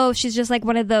Trump? Oh, she's just like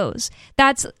one of those.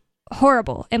 That's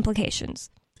horrible implications.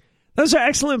 Those are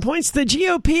excellent points. The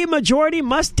GOP majority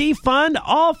must defund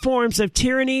all forms of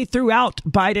tyranny throughout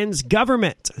Biden's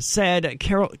government, said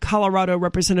Colorado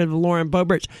Representative Lauren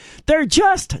Boebert. They're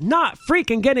just not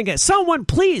freaking getting it. Someone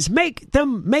please make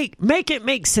it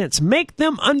make sense. Make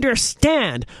them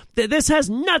understand that this has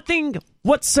nothing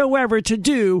whatsoever to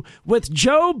do with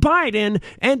Joe Biden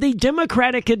and the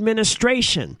Democratic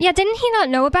administration. Yeah, didn't he not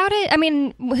know about it? I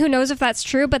mean, who knows if that's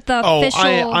true, but the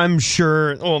official... I'm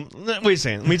sure... Well, wait a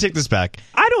second. Let me take this back.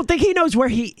 I don't think he knows where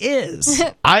he is.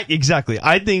 Exactly.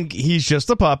 I think he's just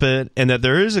a puppet, and that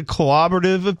there is a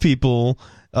collaborative of people,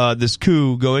 this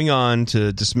coup going on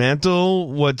to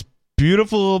dismantle what's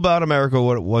beautiful about America,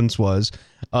 what it once was,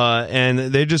 and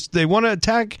they want to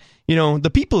attack,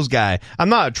 the people's guy. I'm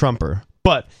not a Trumper,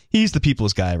 but he's the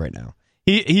people's guy right now.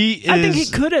 He is... I think he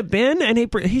could have been, and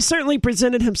he certainly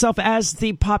presented himself as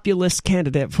the populist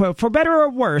candidate. For better or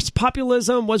worse,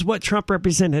 populism was what Trump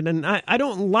represented, and I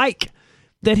don't like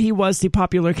that he was the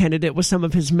popular candidate with some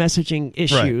of his messaging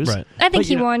issues. Right. I think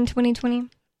he won 2020.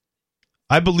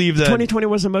 I believe that 2020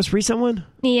 was the most recent one?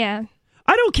 Yeah.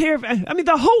 I don't care if... I mean,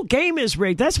 the whole game is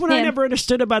rigged. That's what I never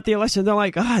understood about the election. They're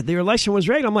like, the election was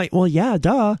rigged. I'm like, well, yeah,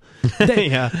 duh.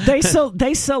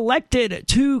 They selected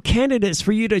two candidates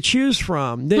for you to choose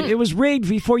from. It was rigged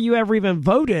before you ever even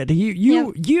voted.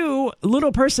 You,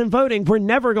 little person voting, were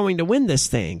never going to win this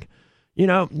thing.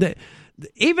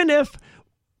 Even if...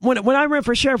 When I ran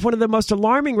for sheriff, one of the most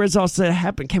alarming results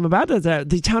that came about is that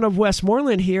the town of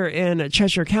Westmoreland here in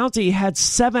Cheshire County had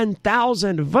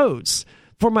 7,000 votes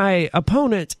for my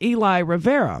opponent, Eli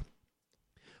Rivera.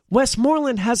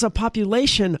 Westmoreland has a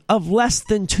population of less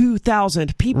than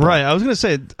 2,000 people. Right. I was going to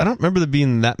say, I don't remember there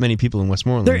being that many people in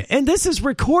Westmoreland. And this is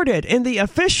recorded in the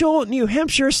official New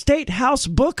Hampshire State House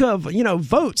book of,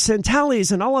 votes and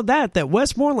tallies and all of that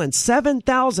Westmoreland,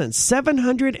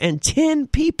 7,710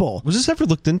 people. Was this ever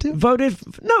looked into? Voted.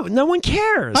 No one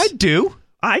cares. I do.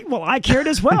 I cared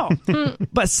as well.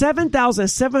 But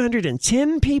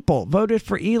 7,710 people voted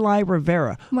for Eli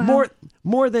Rivera. Wow.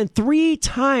 more than 3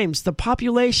 times the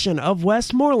population of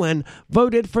Westmoreland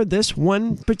voted for this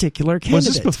one particular candidate. Was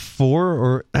this before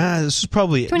or this is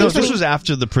probably this was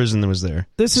after the prison that was there.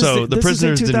 This is so the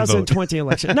prisoners is the didn't vote. 2020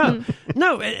 election.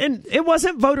 No, and it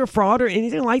wasn't voter fraud or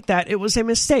anything like that. It was a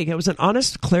mistake. It was an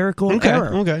honest clerical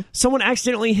error. Okay. Someone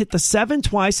accidentally hit the 7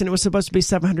 twice, and it was supposed to be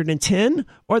 710,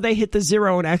 or they hit the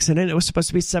 0 on accident. It was supposed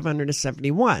to be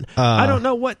 771. I don't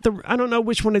know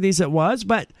which one of these it was,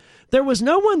 but there was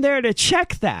no one there to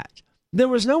check that. There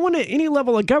was no one at any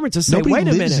level of government to say, Nobody wait a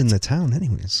minute. lives in the town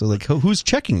anyway, so like who's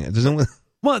checking it? There's no one.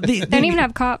 Well, they don't even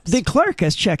have cops. The clerk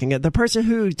is checking it. The person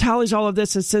who tallies all of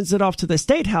this and sends it off to the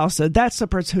state house, that's the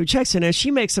person who checks it. And if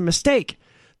she makes a mistake,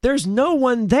 there's no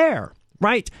one there,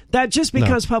 right? That just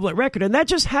becomes public record. And that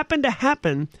just happened to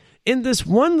happen in this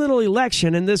one little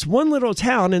election, in this one little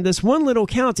town, in this one little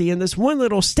county, in this one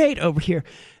little state over here.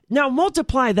 Now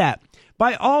multiply that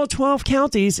by all 12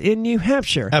 counties in New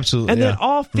Hampshire. Absolutely. And then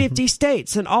all 50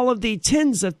 states and all of the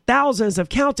tens of thousands of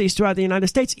counties throughout the United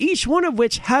States, each one of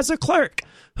which has a clerk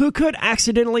who could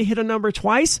accidentally hit a number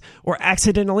twice or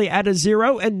accidentally add a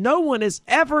 0, and no one is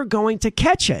ever going to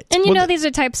catch it. And these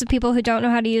are types of people who don't know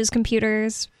how to use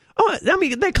computers. Oh, I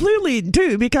mean, they clearly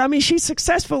do, because, she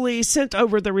successfully sent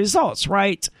over the results,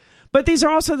 right? But these are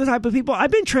also the type of people,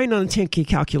 I've been trained on a 10-key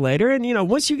calculator, and,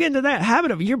 once you get into that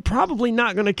habit of it, you're probably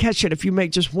not going to catch it if you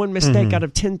make just one mistake out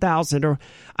of 10,000. Or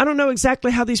I don't know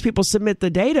exactly how these people submit the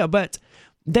data, but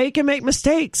they can make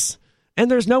mistakes, and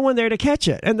there's no one there to catch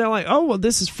it. And they're like, oh, well,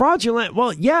 this is fraudulent.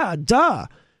 Well, yeah, duh.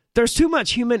 There's too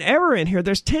much human error in here.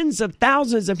 There's tens of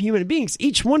thousands of human beings,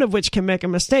 each one of which can make a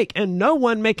mistake, and no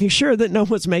one making sure that no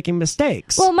one's making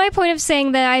mistakes. Well, my point of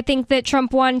saying that I think that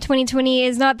Trump won 2020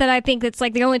 is not that I think it's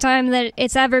like the only time that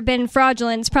it's ever been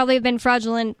fraudulent. It's probably been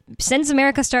fraudulent since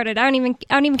America started. I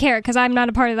don't even care because I'm not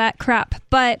a part of that crap.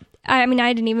 But I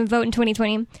didn't even vote in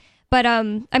 2020. But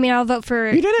I'll vote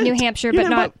for New Hampshire, but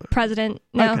not president.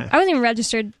 No, okay. I wasn't even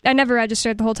registered. I never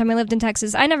registered the whole time I lived in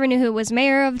Texas. I never knew who was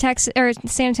mayor of Texas or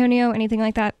San Antonio, anything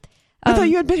like that. I thought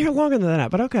you had been here longer than that,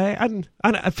 but okay.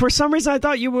 For some reason, I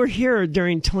thought you were here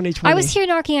during 2020. I was here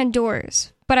knocking on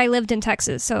doors, but I lived in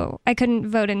Texas, so I couldn't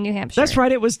vote in New Hampshire. That's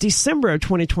right. It was December of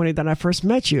 2020 that I first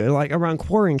met you, like around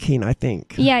quarantine, I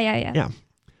think. Yeah.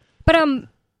 But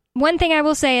one thing I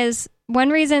will say is one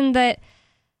reason that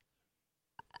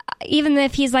even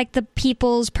if he's like the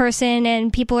people's person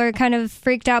and people are kind of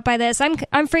freaked out by this,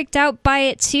 I'm freaked out by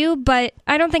it too, but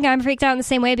I don't think I'm freaked out in the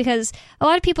same way because a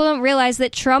lot of people don't realize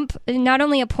that Trump not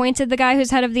only appointed the guy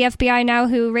who's head of the FBI now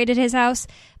who raided his house,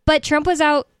 but Trump was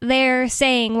out there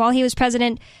saying while he was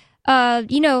president,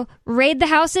 raid the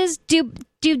houses, do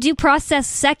due process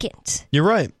second. You're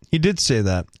right. He did say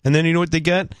that. And then you know what they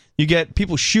get? You get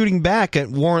people shooting back at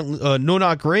warrant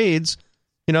no-knock raids.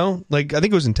 I think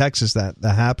it was in Texas that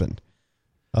happened.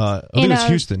 I think it was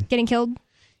Houston. Getting killed?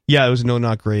 Yeah, it was a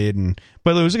no-knock raid.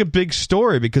 But it was like a big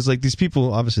story because like these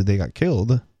people, obviously they got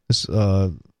killed. This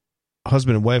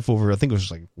husband and wife over, I think it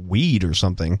was like weed or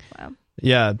something. Wow.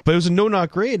 Yeah, but it was a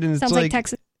no-knock raid. And Sounds like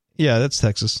Texas. Yeah, that's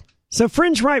Texas. So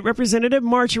fringe right Representative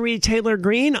Marjorie Taylor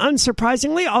Greene,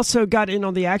 unsurprisingly, also got in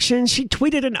on the action. She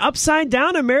tweeted an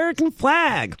upside-down American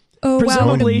flag. Oh,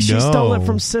 Presumably wow. She stole it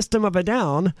from System of a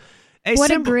Down. A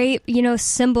great,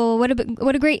 symbol. What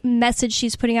a great message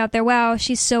she's putting out there. Wow,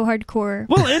 she's so hardcore.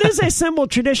 Well, it is a symbol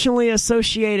traditionally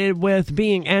associated with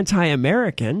being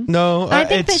anti-American. No, I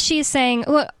think that she's saying,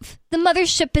 well, the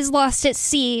mothership is lost at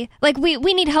sea. Like, we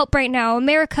need help right now.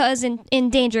 America is in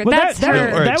danger. Well, that's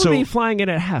her. That would be flying it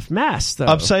at half-mast, though.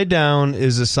 Upside down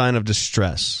is a sign of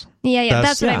distress. Yeah,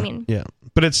 that's what I mean. Yeah,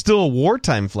 but it's still a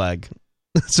wartime flag.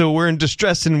 So we're in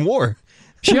distress in war.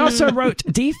 She also wrote,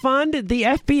 defund the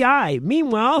FBI.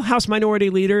 Meanwhile, House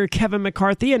Minority Leader Kevin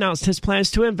McCarthy announced his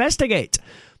plans to investigate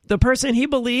the person he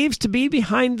believes to be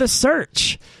behind the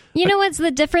search. You know what's the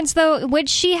difference, though? Would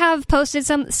she have posted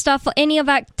some stuff, any of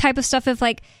that type of stuff, if,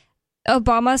 like,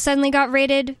 Obama suddenly got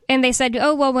raided and they said,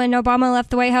 oh, well, when Obama left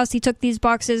the White House, he took these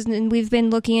boxes and we've been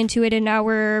looking into it and now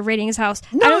we're raiding his house?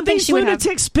 No, I don't think she would have. These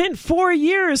lunatics spent 4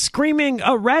 years screaming,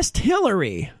 arrest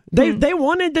Hillary. They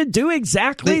wanted to do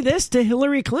exactly this to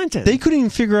Hillary Clinton. They couldn't even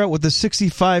figure out what the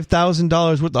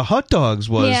 $65,000 worth of hot dogs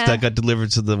was that got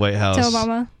delivered to the White House. To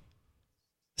Obama.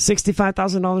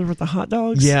 $65,000 worth of hot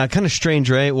dogs? Yeah, kind of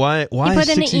strange, right? Why? You put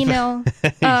in an email.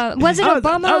 Was it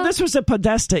Obama? Oh, this was a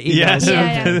Podesta email. Yes.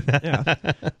 Yeah.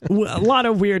 A lot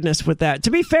of weirdness with that.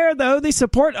 To be fair, though, the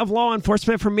support of law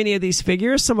enforcement for many of these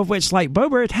figures, some of which, like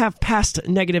Boebert, have past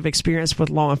negative experience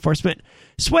with law enforcement,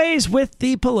 sways with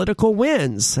the political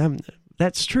winds.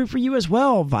 That's true for you as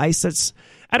well, Vice. That's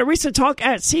at a recent talk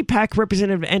at CPAC,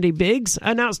 Representative Andy Biggs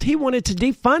announced he wanted to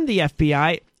defund the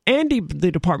FBI and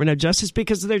the Department of Justice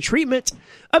because of their treatment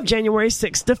of January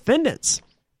 6th defendants.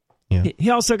 Yeah. He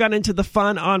also got into the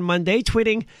fun on Monday,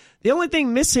 tweeting, "The only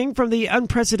thing missing from the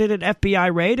unprecedented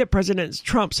FBI raid at President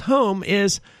Trump's home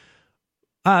is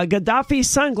Gaddafi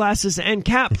sunglasses and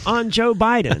cap on Joe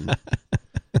Biden."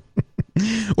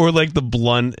 Or like the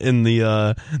blunt in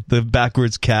the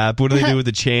backwards cap. What do they do with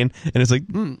the chain? And it's like,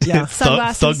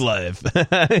 thug life.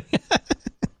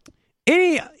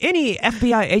 Any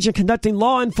FBI agent conducting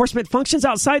law enforcement functions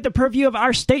outside the purview of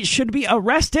our state should be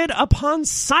arrested upon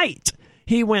sight,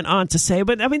 he went on to say.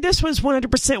 But, I mean, this was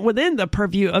 100% within the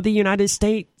purview of the United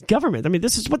States government. I mean,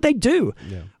 this is what they do.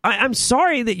 Yeah. I'm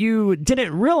sorry that you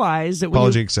didn't realize that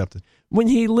apology accepted. When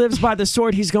he lives by the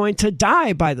sword, he's going to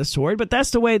die by the sword. But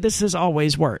that's the way this has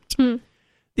always worked. The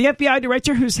FBI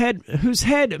director, whose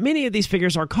head many of these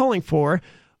figures are calling for,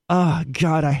 oh,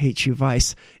 God, I hate you,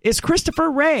 Vice, is Christopher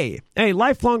Wray, a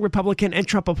lifelong Republican and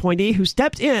Trump appointee who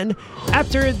stepped in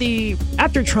after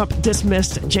Trump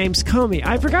dismissed James Comey.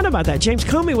 I forgot about that. James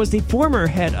Comey was the former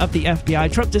head of the FBI.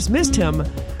 Trump dismissed him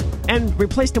and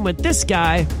replaced him with this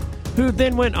guy, who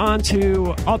then went on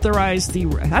to authorize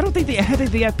I don't think the head of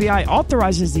the FBI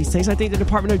authorizes these things. I think the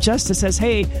Department of Justice says,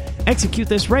 hey, execute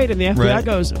this raid, and the FBI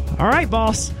goes, all right,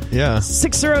 boss. Yeah.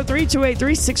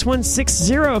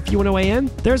 603-283-6160 if you want to weigh in.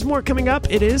 There's more coming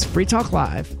up. It is Free Talk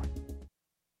Live.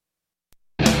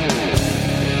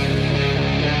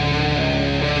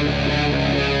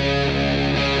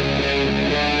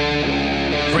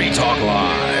 Free Talk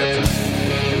Live.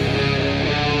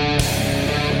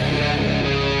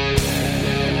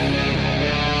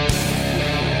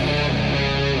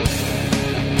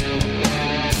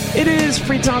 It is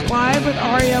Free Talk Live with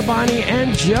Aria, Bonnie,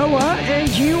 and Joa, and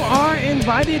you are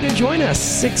invited to join us.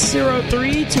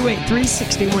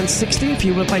 603-283-6160 if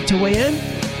you would like to weigh in.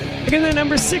 Again, the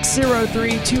number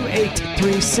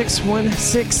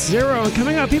 603-283-6160.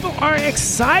 Coming up, people are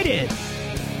excited.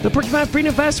 The Porcupine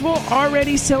Freedom Festival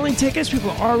already selling tickets. People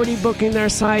are already booking their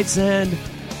sites, and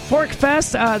Fork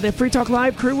Fest, the Free Talk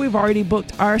Live crew, we've already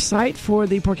booked our site for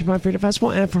the Porcupine Freedom Festival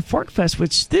and for Fork Fest,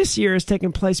 which this year is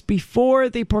taking place before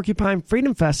the Porcupine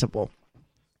Freedom Festival.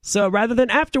 So rather than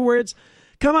afterwards,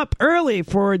 come up early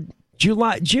for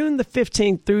June the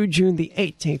 15th through June the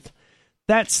 18th.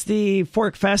 That's the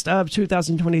Fork Fest of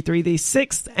 2023, the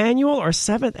 6th annual or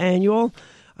 7th annual.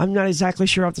 I'm not exactly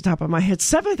sure off the top of my head.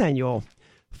 7th annual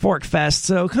Fork Fest.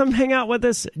 So come hang out with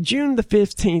us June the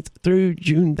 15th through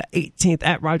June the 18th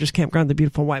at Rogers Campground, the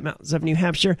beautiful White Mountains of New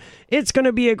Hampshire. It's going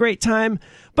to be a great time.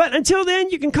 But until then,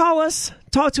 you can call us,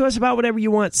 talk to us about whatever you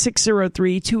want,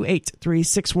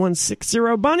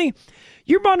 603-283-6160. Bonnie,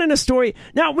 you brought in a story.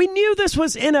 Now, we knew this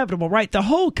was inevitable, right? The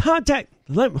whole contact,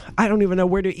 I don't even know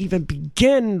where to even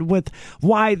begin with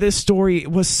why this story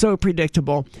was so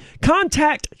predictable.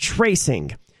 Contact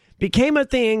tracing became a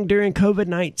thing during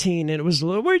COVID-19, and it was,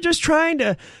 we're just trying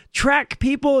to track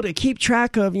people to keep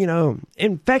track of,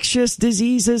 infectious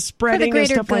diseases spreading and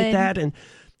stuff like that. And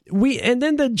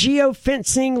then the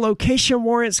geofencing location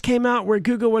warrants came out, where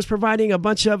Google was providing a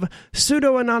bunch of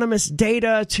pseudo-anonymous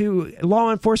data to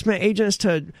law enforcement agents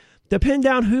to pin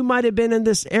down who might have been in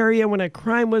this area when a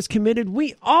crime was committed.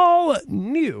 We all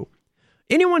knew.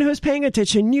 Anyone who was paying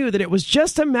attention knew that it was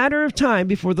just a matter of time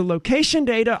before the location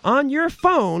data on your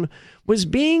phone was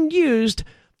being used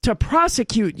to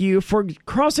prosecute you for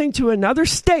crossing to another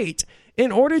state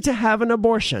in order to have an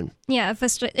abortion. Yeah, if a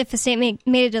state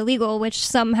made it illegal, which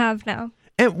some have now.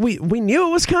 And we knew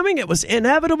it was coming. It was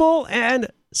inevitable. And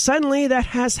suddenly that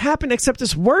has happened, except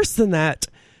it's worse than that.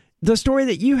 The story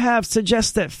that you have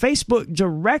suggests that Facebook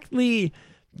directly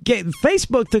gave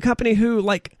Facebook, the company who,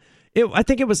 I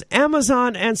think it was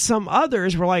Amazon and some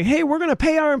others were like, hey, we're going to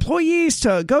pay our employees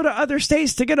to go to other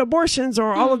states to get abortions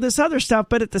or all of this other stuff.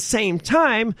 But at the same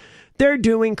time, they're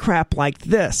doing crap like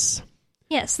this.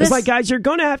 Yes. It's like, guys, you're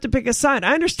going to have to pick a side.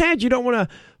 I understand you don't want to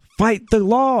fight the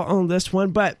law on this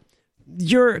one, but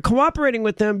you're cooperating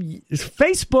with them.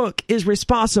 Facebook is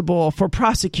responsible for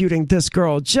prosecuting this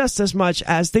girl just as much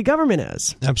as the government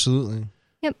is. Absolutely.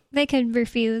 Yep. They could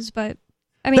refuse, but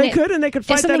I mean, they could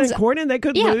fight that in court, and they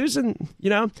could lose. And,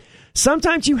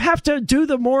 sometimes you have to do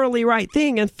the morally right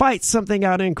thing and fight something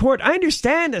out in court. I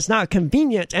understand it's not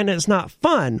convenient and it's not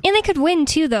fun. And they could win,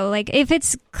 too, though. Like, if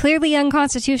it's clearly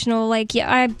unconstitutional,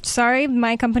 I'm sorry,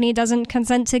 my company doesn't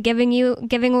consent to giving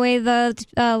away the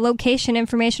location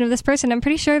information of this person. I'm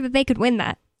pretty sure that they could win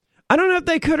that. I don't know if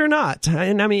they could or not.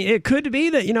 And I mean, it could be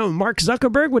that, Mark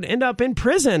Zuckerberg would end up in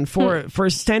prison for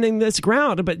standing this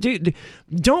ground. But dude,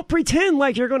 don't pretend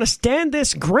like you're going to stand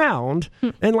this ground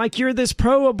and like you're this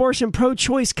pro-abortion,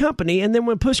 pro-choice company. And then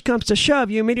when push comes to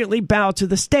shove, you immediately bow to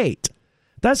the state.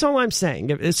 That's all I'm saying.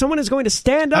 If someone is going to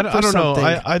stand up for something...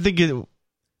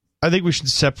 I think we should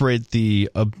separate the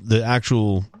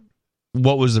actual...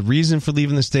 what was the reason for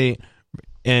leaving the state,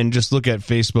 and just look at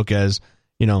Facebook as,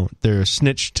 they're a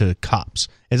snitch to cops.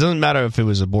 It doesn't matter if it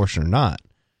was abortion or not.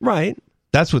 Right.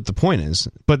 That's what the point is.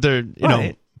 But they're,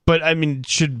 right. But I mean,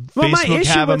 should Facebook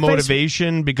have a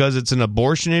motivation because it's an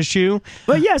abortion issue?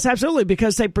 Well, yes, absolutely.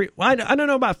 Because I don't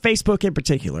know about Facebook in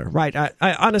particular, right?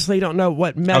 I honestly don't know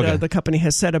what Meta, the company,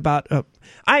 has said about.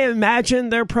 I imagine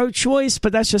they're pro-choice,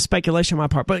 but that's just speculation on my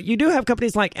part. But you do have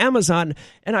companies like Amazon,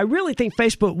 and I really think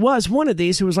Facebook was one of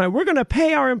these who was like, we're going to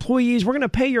pay our employees, we're going to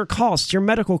pay your costs, your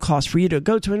medical costs, for you to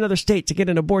go to another state to get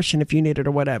an abortion if you need it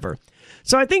or whatever.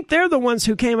 So I think they're the ones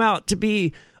who came out to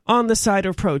be on the side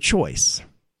of pro-choice.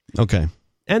 Okay.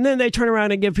 And then they turn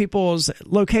around and give people's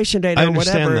location data or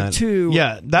whatever to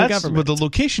the government. But the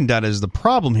location data is the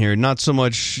problem here. Not so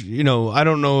much, I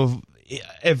don't know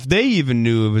if they even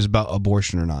knew it was about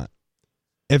abortion or not.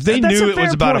 If they knew it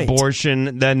was about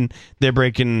abortion, then they're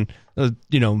breaking,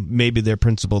 maybe their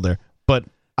principle there. But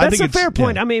that's a fair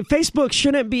point. I mean, Facebook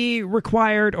shouldn't be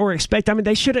required or expect. I mean,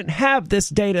 they shouldn't have this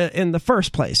data in the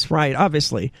first place, right?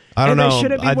 Obviously, I don't know.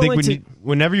 I think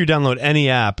whenever you download any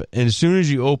app, and as soon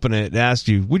as you open it, it asks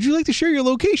you, "Would you like to share your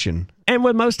location?" And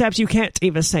with most apps, you can't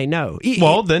even say no.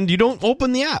 Well, then you don't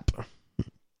open the app.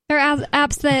 There are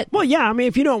apps that... Well, yeah, I mean,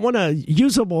 if you don't want a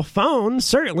usable phone,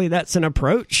 certainly that's an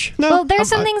approach. No, well, there's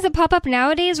some things that pop up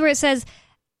nowadays where it says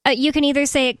you can either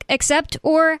say accept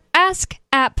or ask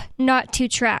app not to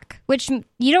track, which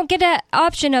you don't get an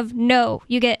option of no.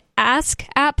 You get ask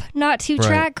app not to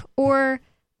track or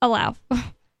allow.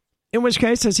 In which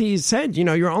case, as he said,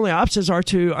 your only options are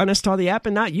to uninstall the app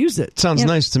and not use it. Sounds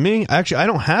nice to me. Actually, I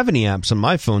don't have any apps on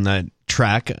my phone that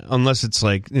track unless it's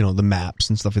like, the maps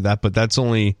and stuff like that. But that's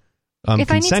only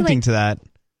consenting to that.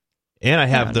 And I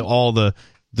have all the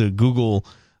Google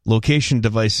location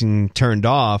devicing turned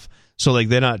off. So like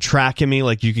they're not tracking me.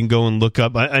 Like you can go and look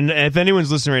up. And if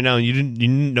anyone's listening right now and you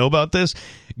didn't know about this,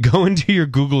 go into your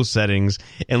Google settings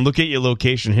and look at your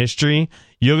location history.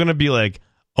 You're gonna be like,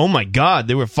 oh my God,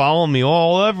 they were following me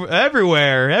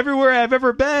everywhere I've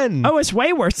ever been. Oh, it's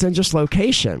way worse than just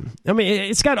location. I mean,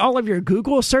 it's got all of your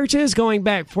Google searches going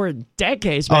back for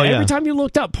decades. Man. Every time you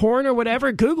looked up porn or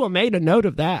whatever, Google made a note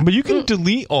of that. But you can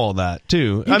delete all that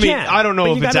too. I don't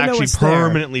know if it's actually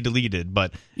permanently deleted,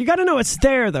 but you got to know it's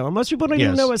there though. Most people don't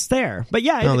even know it's there. But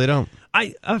yeah, no, they don't.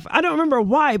 I don't remember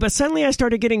why, but suddenly I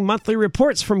started getting monthly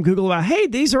reports from Google about, hey,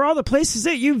 these are all the places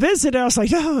that you visited. I was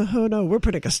like, oh no, we're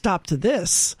putting a stop to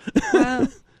this. Wow.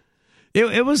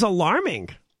 It was alarming.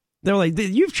 They're like,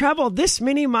 you've traveled this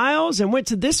many miles and went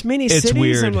to this many cities.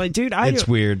 Weird. I'm like, dude, it's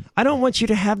weird. I don't want you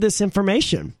to have this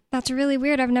information. That's really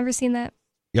weird. I've never seen that.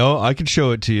 Yo, I could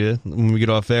show it to you when we get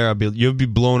off air. You'll be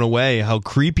blown away how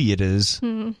creepy it is.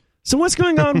 Mm-hmm. So what's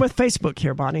going on with Facebook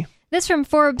here, Bonnie? This from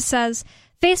Forbes says,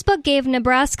 Facebook gave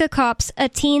Nebraska cops a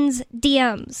teen's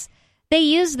DMs. They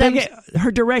used them... her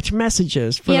direct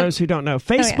messages, for those who don't know.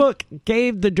 Facebook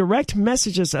gave the direct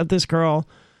messages of this girl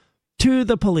to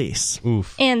the police.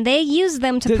 Oof. And they used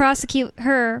them to prosecute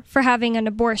her for having an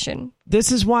abortion.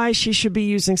 This is why she should be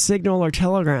using Signal or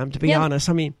Telegram, to be honest.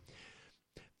 I mean,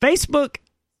 Facebook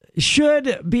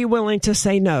should be willing to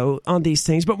say no on these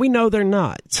things, but we know they're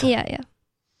not. Yeah.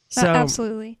 So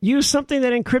absolutely. Use something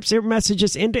that encrypts your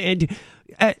messages end-to-end.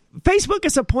 Facebook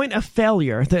is a point of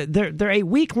failure. They're a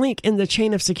weak link in the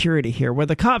chain of security here, where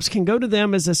the cops can go to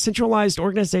them as a centralized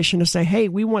organization to say, hey,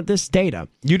 we want this data.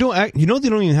 They don't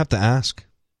even have to ask.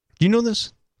 Do you know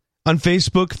this? On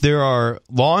Facebook, there are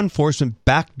law enforcement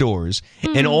backdoors,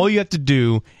 and all you have to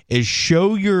do is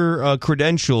show your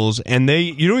credentials, and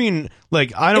you don't even,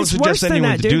 I don't suggest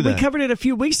anyone to do that. We covered it a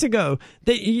few weeks ago,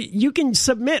 that you can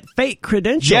submit fake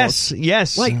credentials.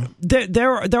 Yes.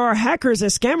 There are hackers and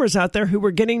scammers out there who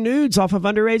were getting nudes off of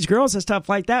underage girls and stuff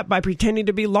like that by pretending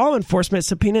to be law enforcement,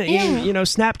 subpoenaing,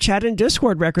 Snapchat and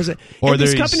Discord records. Or they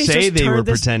say they were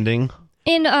pretending.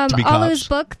 In Alu's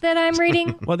book that I'm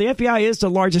reading. Well, the FBI is the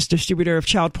largest distributor of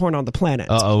child porn on the planet.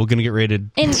 Uh-oh, we're going to get raided.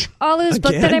 In Alu's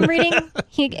book that I'm reading,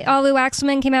 Alu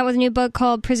Axelman came out with a new book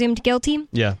called Presumed Guilty.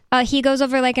 Yeah. He goes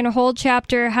over in a whole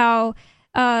chapter how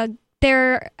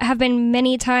there have been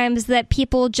many times that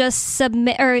people just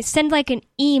submit or send an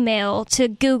email to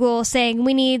Google saying,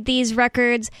 we need these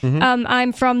records. Mm-hmm.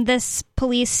 I'm from this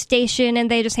police station,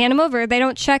 and they just hand them over. They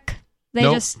don't check. They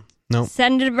just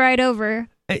send it right over.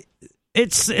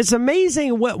 It's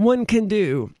amazing what one can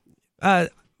do.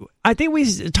 I think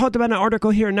we talked about an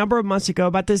article here a number of months ago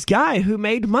about this guy who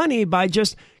made money by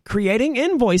just creating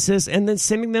invoices and then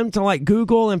sending them to like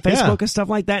Google and Facebook and stuff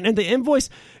like that. And the invoice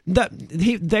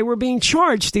they were being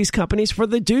charged, these companies, for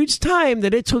the dude's time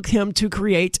that it took him to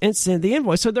create and send the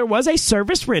invoice. So there was a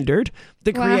service rendered,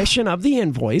 the creation of the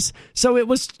invoice. So it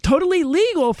was totally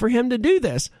legal for him to do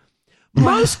this.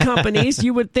 Most companies,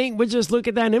 you would think, would just look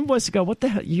at that invoice and go, what the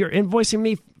hell? You're invoicing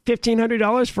me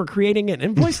 $1,500 for creating an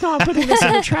invoice? No, I'm putting this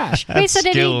in the trash. Wait, so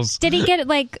did he get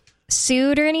like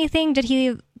sued or anything? Did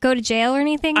he go to jail or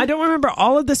anything? I don't remember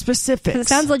all of the specifics. It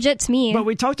sounds legit to me. But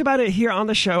we talked about it here on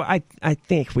the show. I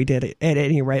think we did it at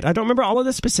any rate. I don't remember all of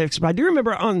the specifics, but I do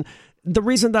remember the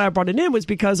reason that I brought it in was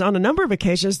because on a number of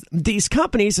occasions, these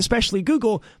companies, especially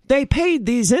Google, they paid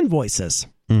these invoices.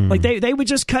 Like they would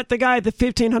just cut the guy the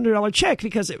 $1,500 check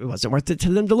because it wasn't worth it to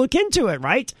them to look into it,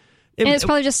 right? And it's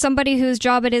probably just somebody whose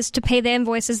job it is to pay the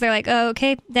invoices. They're like, oh,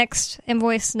 okay, next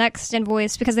invoice,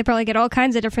 because they probably get all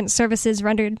kinds of different services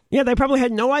rendered. Yeah, they probably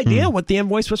had no idea what the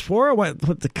invoice was for or what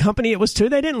the company it was to.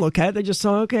 They didn't look at it. They just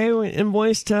saw, okay, we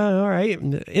invoiced, all right,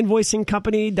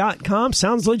 invoicingcompany.com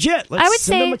sounds legit. Let's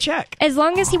send them a check. As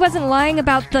long as he wasn't lying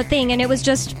about the thing and it was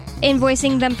just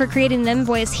invoicing them for creating the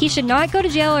invoice, he should not go to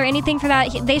jail or anything for that.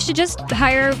 They should just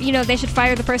they should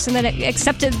fire the person that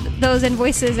accepted those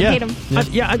invoices and paid them.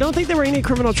 I don't think there were any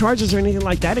criminal charges or anything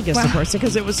like that against the person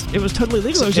because it was totally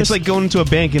legal. So it's like going into a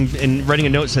bank and writing a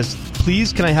note that says,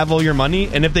 please, can I have all your money?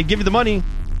 And if they give you the money...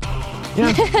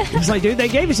 Yeah, it's like, dude, they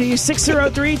gave it to you.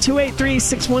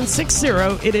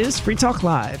 603-283-6160. It is Free Talk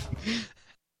Live.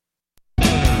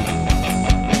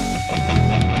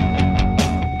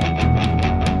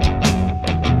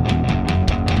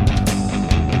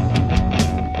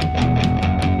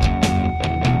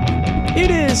 It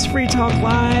is Free Talk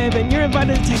Live, and you're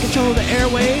invited to take control of the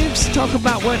airwaves. Talk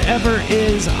about whatever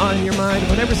is on your mind,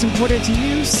 whatever's important to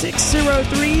you.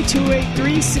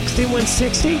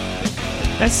 603-283-6160.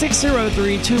 That's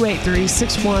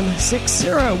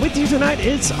 603-283-6160. With you tonight,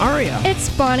 it's Aria. It's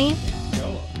Bonnie.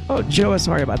 Oh, Joe,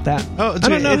 sorry about that. Oh, I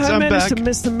don't know how I managed to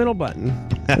miss the middle button.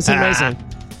 That's amazing.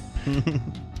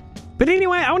 But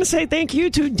anyway, I want to say thank you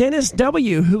to Dennis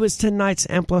W., who is tonight's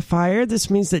amplifier. This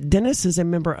means that Dennis is a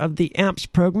member of the AMPS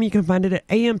program. You can find it at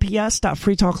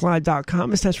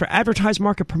amps.freetalklive.com. It stands for Advertise,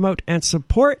 Market, Promote, and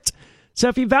Support. So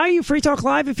if you value Free Talk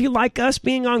Live, if you like us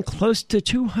being on close to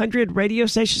 200 radio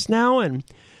stations now, and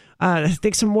I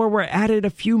think some more were added a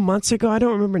few months ago. I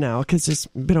don't remember now because it's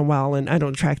been a while and I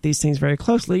don't track these things very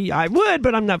closely. I would,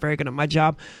 but I'm not very good at my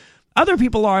job. Other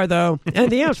people are, though, and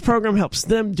the AMPS program helps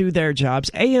them do their jobs.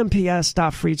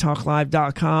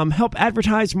 amps.freetalklive.com. Help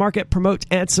advertise, market, promote,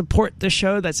 and support the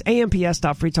show. That's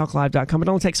amps.freetalklive.com. It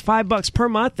only takes $5 per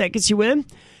month. That gets you in.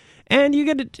 And you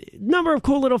get a number of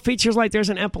cool little features, like there's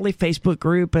an AMP-only Facebook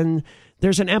group, and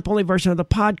there's an AMP-only version of the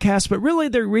podcast. But really,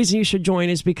 the reason you should join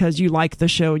is because you like the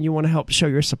show and you want to help show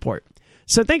your support.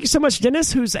 So thank you so much,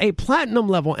 Dennis, who's a platinum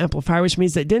level amplifier, which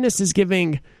means that Dennis is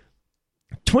giving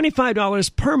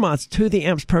 $25 per month to the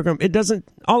AMPS program.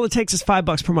 All it takes is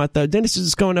 $5 per month, though. Dennis is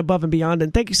just going above and beyond,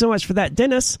 and thank you so much for that,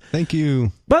 Dennis. Thank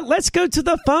you. But let's go to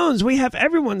the phones. We have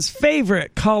everyone's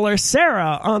favorite caller,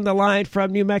 Sarah, on the line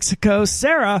from New Mexico.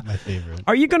 Sarah, my favorite.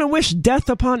 Are you going to wish death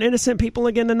upon innocent people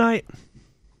again tonight?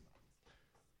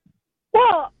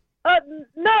 Well,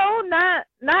 no,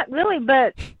 not really,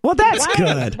 but... Well, that's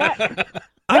good.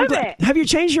 Have you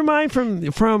changed your mind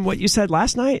from what you said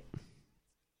last night?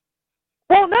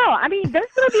 Well, no. I mean, there's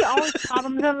going to be always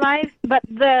problems in life, but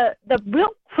the real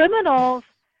criminals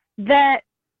that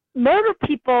murder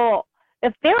people,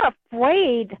 if they're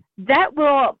afraid, that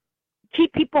will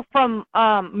keep people from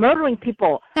murdering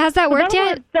people. Has that worked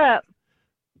yet? So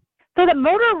the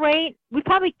murder rate, we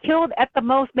probably killed at the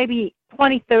most maybe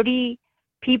 20, 30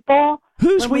 people.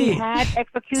 Who's when we had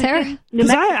executions. Sarah?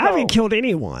 Because I haven't killed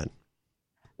anyone.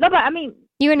 No, but I mean...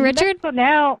 You and Richard? So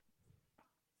now...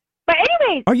 But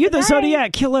anyways, are you the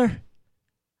Zodiac killer?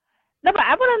 No, but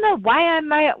I want to know why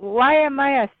am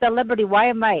I a celebrity? Why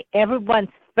am I everyone's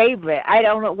favorite? I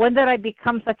don't know. When did I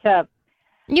become such a...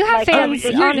 You have fans,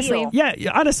 honestly. Yeah,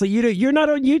 honestly, you do. You're not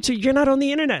on YouTube. You're not on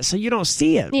the internet, so you don't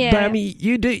see it. Yeah. But I mean,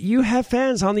 you do. You have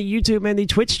fans on the YouTube and the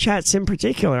Twitch chats in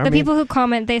particular. The people who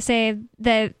comment, they say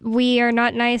that we are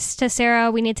not nice to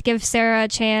Sarah. We need to give Sarah a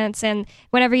chance. And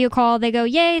whenever you call, they go,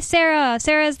 "Yay, Sarah!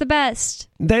 Sarah's the best."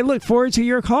 They look forward to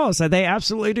your calls. They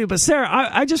absolutely do. But Sarah,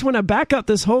 I just want to back up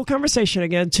this whole conversation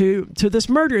again to this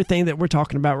murder thing that we're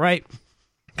talking about, right?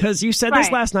 Because you said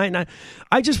this last night, and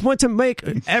I just want to make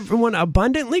everyone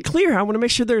abundantly clear. I want to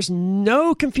make sure there's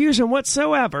no confusion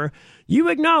whatsoever. You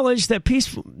acknowledge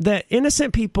that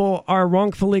innocent people are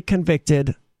wrongfully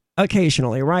convicted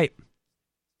occasionally, right?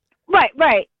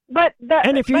 Right. But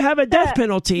and if you have a death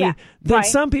penalty, yeah, then right,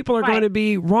 some people are right. going to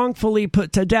be wrongfully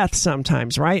put to death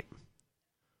sometimes, right?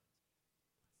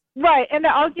 Right, and the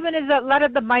argument is that a lot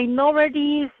of the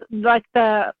minorities, like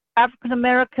the African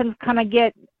Americans, kind of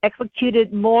get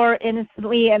executed more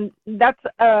innocently, and that's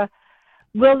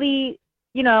really,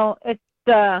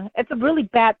 it's a really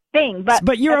bad thing.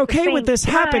 But you're at the okay with same this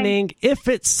time, happening if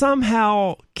it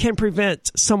somehow can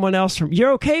prevent someone else from.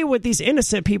 You're okay with these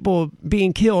innocent people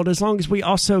being killed as long as we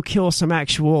also kill some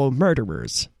actual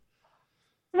murderers.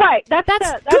 Right. That's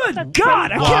good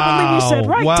God! I can't believe you said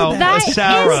right to that. That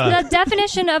Sarah. is the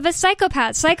definition of a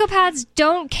psychopath. Psychopaths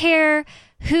don't care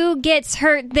who gets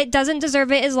hurt that doesn't deserve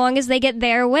it as long as they get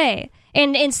their way.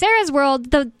 And in Sarah's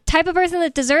world, the type of person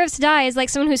that deserves to die is like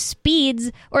someone who speeds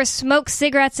or smokes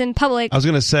cigarettes in public. I was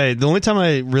going to say, the only time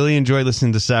I really enjoy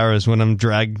listening to Sarah is when I'm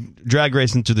drag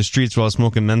racing through the streets while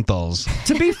smoking menthols.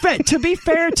 To be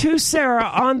fair to Sarah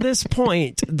on this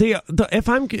point,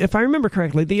 if I remember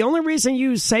correctly, the only reason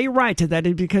you say right to that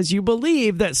is because you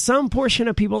believe that some portion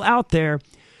of people out there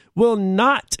will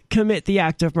not commit the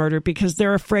act of murder because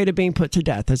they're afraid of being put to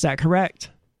death. Is that correct?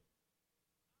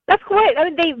 That's correct. I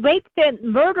mean, they raped and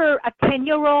murdered a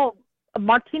 10-year-old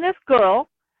Martinez girl.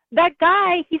 That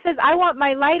guy, he says, I want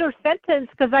my lighter sentence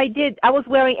because I was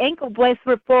wearing ankle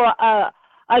bracelet for a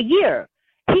year.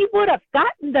 He would have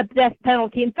gotten the death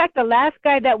penalty. In fact, the last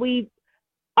guy that we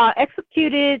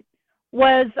executed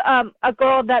was a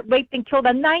girl that raped and killed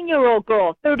a 9-year-old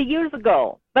girl 30 years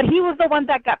ago. But he was the one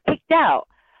that got picked out.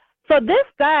 So this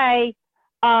guy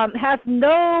has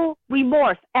no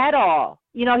remorse at all.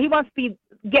 He wants to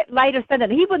get lighter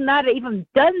sentence. He would not have even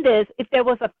done this if there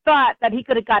was a thought that he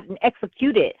could have gotten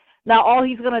executed. Now all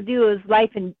he's going to do is life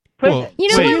in prison.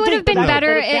 What would have been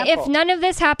better if none of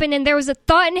this happened and there was a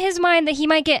thought in his mind that he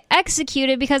might get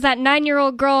executed because that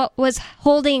 9-year-old girl was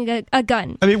holding a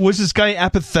gun. I mean, was this guy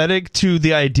apathetic to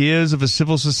the ideas of a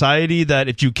civil society that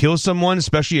if you kill someone,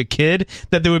 especially a kid,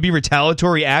 that there would be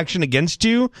retaliatory action against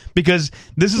you? Because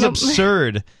this is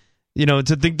absurd.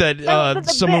 To think that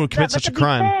someone would commit such a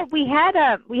crime. We had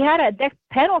a death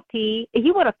penalty.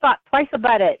 He would have thought twice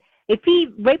about it. If he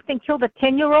raped and killed a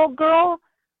 10-year-old girl,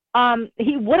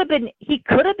 he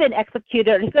could have been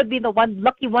executed. He could be the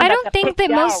lucky one. I don't think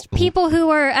that most people who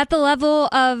are at the level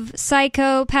of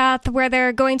psychopath where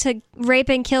they're going to rape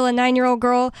and kill a 9-year-old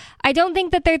girl, I don't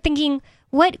think that they're thinking,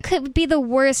 what could be the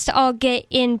worst I'll get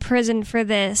in prison for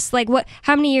this? Like,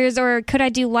 how many years, or could I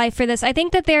do life for this? I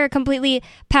think that they're completely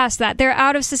past that. They're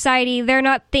out of society. They're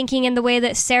not thinking in the way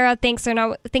that Sarah thinks. They're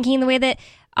not thinking in the way that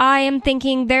I am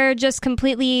thinking. They're just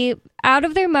completely out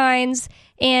of their minds,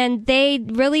 and they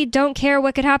really don't care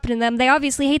what could happen to them. They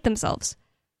obviously hate themselves.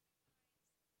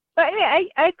 But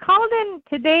I called in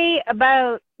today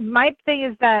about, my thing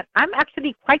is that I'm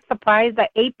actually quite surprised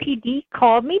that APD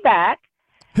called me back.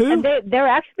 Who? And they're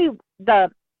actually the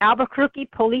Albuquerque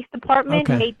Police Department,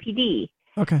 Okay. APD.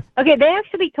 Okay. Okay, they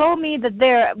actually told me that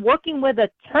they're working with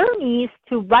attorneys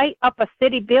to write up a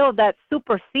city bill that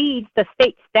supersedes the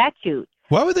state statute.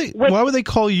 Why would they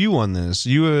call you on this?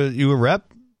 You a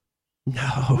rep?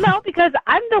 No, because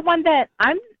I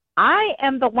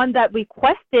am the one that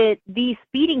requested these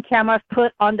speeding cameras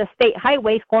put on the state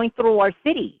highways going through our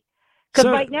city. Because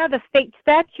right now the state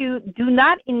statute do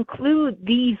not include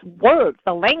these words,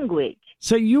 the language.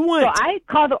 So you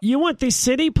want the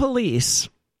city police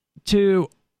to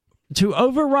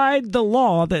override the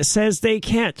law that says they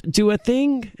can't do a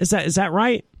thing? Is that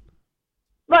right?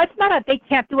 Well, it's not that they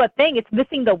can't do a thing. It's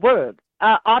missing the word.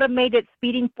 Automated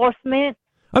speed enforcement.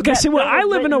 Okay, so I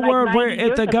live in a world where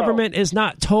if the ago. government is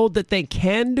not told that they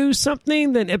can do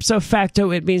something, then ipso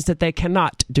facto it means that they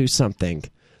cannot do something.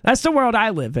 That's the world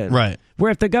I live in. Right. Where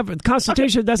if the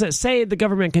Constitution doesn't say the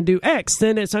government can do X,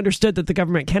 then it's understood that the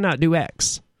government cannot do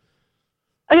X.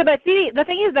 Okay, but see, the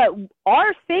thing is that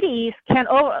our cities can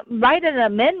write an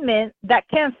amendment that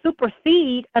can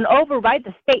supersede and override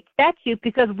the state statute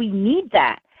because we need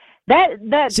that. That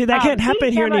can't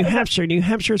happen here in New Hampshire. New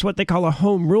Hampshire is what they call a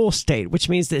home rule state, which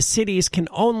means that cities can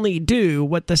only do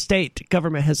what the state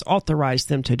government has authorized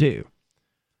them to do.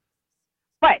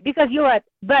 Right, because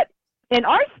but in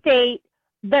our state,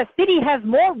 the city has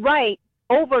more right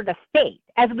over the state,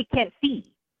 as we can see.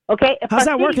 Okay, how's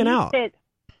that working out?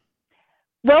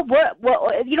 Well,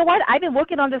 you know what? I've been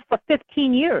working on this for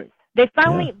 15 years. They're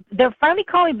finally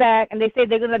calling back, and they say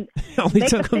they're going to. Only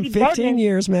took them 15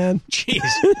 years, man. Jeez,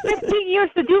 15 years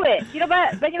to do it.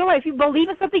 But you know what? If you believe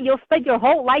in something, you'll spend your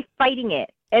whole life fighting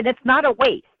it, and it's not a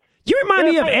waste. You remind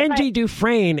me of If I- Angie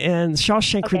Dufresne and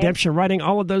Shawshank Okay. Redemption, writing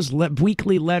all of those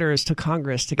weekly letters to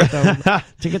Congress to get the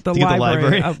the library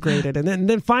library. upgraded, and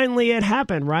then finally it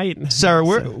happened, right? Sarah,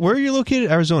 where are you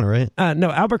located? Arizona, right? No,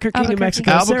 Albuquerque, New Albuquerque.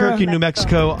 Mexico. Albuquerque, Sarah, New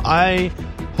Mexico. I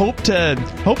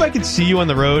hope I can see you on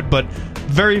the road, but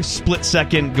very split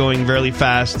second, going very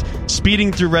fast,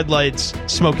 speeding through red lights,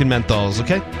 smoking menthols.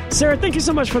 Okay. Sarah, thank you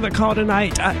so much for the call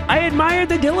tonight. I admire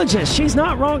the diligence. She's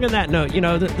not wrong on that note. You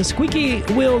know, the squeaky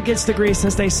wheel gets the grease,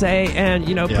 as they say, and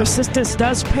persistence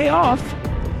does pay off.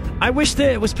 I wish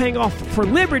that it was paying off for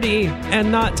liberty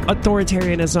and not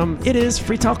authoritarianism. It is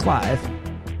Free Talk Live.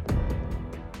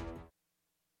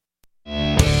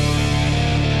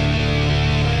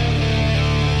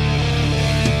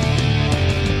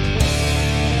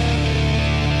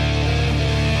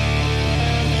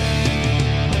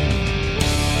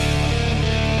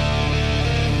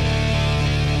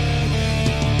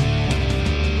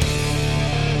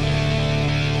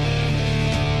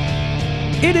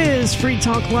 It is Free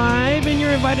Talk Live, and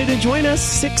you're invited to join us,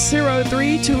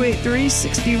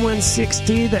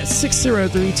 603-283-6160. That's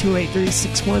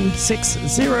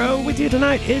 603-283-6160. With you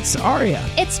tonight, it's Aria.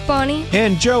 It's Bonnie.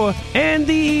 And Joa. And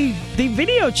the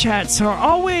video chats are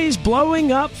always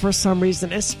blowing up for some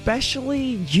reason,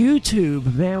 especially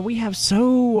YouTube. Man, we have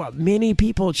so many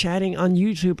people chatting on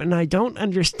YouTube, and I don't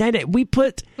understand it. We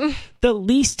put the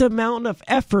least amount of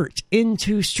effort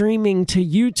into streaming to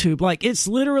YouTube. Like, it's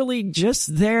literally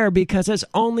just there because it's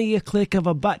only a click of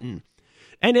a button.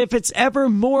 And if it's ever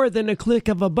more than a click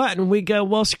of a button, we go,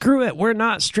 well, screw it. We're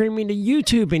not streaming to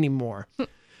YouTube anymore.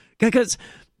 Because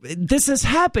this has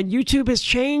happened. YouTube has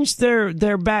changed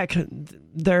their back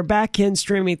end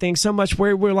streaming thing so much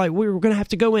where we're going to have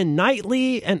to go in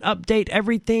nightly and update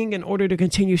everything in order to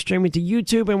continue streaming to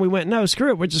YouTube. And we went, no, screw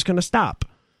it. We're just going to stop.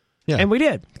 Yeah. And we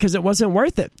did, because it wasn't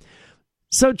worth it.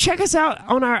 So check us out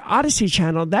on our Odyssey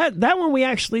channel. That one we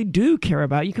actually do care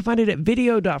about. You can find it at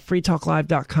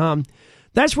video.freetalklive.com.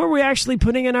 That's where we're actually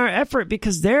putting in our effort,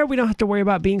 because there we don't have to worry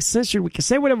about being censored. We can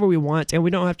say whatever we want, and we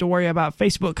don't have to worry about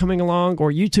Facebook coming along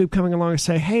or YouTube coming along and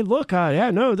say, hey, look,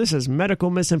 this is medical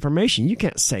misinformation. You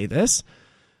can't say this.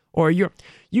 Or you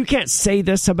can't say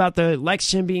this about the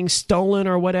election being stolen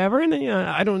or whatever. And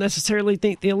I don't necessarily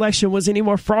think the election was any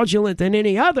more fraudulent than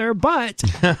any other, but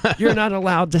you're not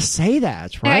allowed to say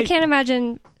that, right? I can't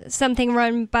imagine something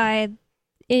run by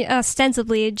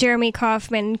ostensibly Jeremy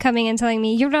Kauffman coming and telling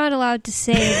me, you're not allowed to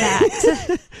say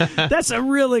that. That's a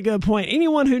really good point.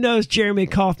 Anyone who knows Jeremy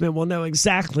Kauffman will know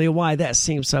exactly why that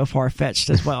seems so far-fetched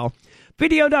as well.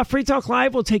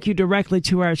 Video.freetalklive will take you directly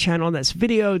to our channel. That's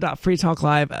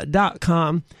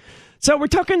video.freetalklive.com. So we're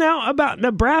talking now about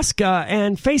Nebraska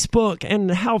and Facebook,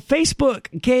 and how Facebook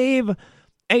gave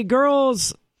a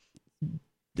girl's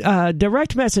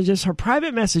direct messages, her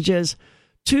private messages,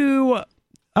 to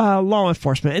law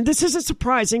enforcement. And this isn't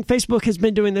surprising. Facebook has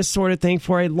been doing this sort of thing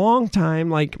for a long time.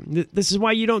 Like, this is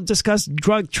why you don't discuss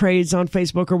drug trades on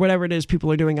Facebook or whatever it is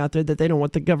people are doing out there that they don't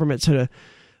want the government to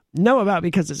know about,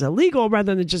 because it's illegal,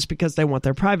 rather than just because they want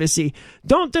their privacy.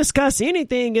 Don't discuss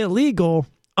anything illegal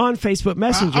on Facebook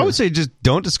Messenger. I would say just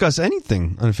don't discuss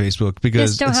anything on Facebook,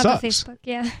 because Just don't it have sucks. a Facebook,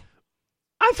 yeah.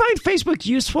 I find Facebook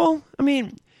useful. I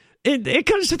mean, it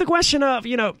comes to the question of,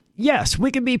 yes,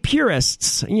 we can be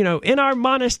purists, in our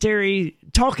monastery,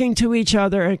 talking to each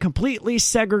other and completely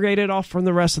segregated off from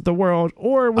the rest of the world,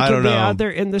 or we can be out there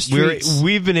in the streets.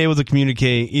 We've been able to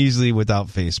communicate easily without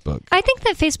Facebook. I think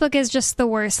that Facebook is just the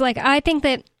worst. Like, I think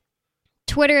that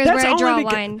Twitter is where I draw a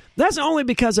line. That's only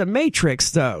because of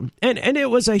Matrix, though. And it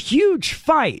was a huge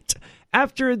fight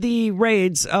after the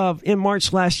raids in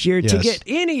March last year to get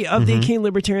any of the keen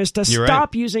libertarians to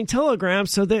stop using Telegram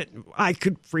so that I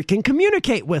could freaking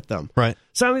communicate with them. Right.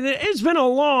 So, I mean, it's been a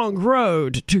long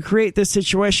road to create this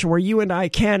situation where you and I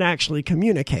can actually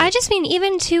communicate. I just mean,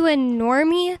 even to a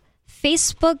normie,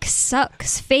 Facebook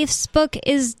sucks. Facebook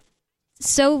is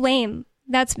so lame.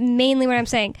 That's mainly what I'm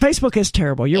saying. Facebook is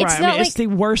terrible. You're right. I mean, like, it's the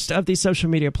worst of the social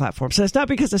media platforms. So it's not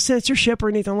because of censorship or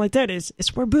anything like that. It's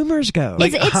where boomers go.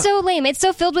 It's so lame. It's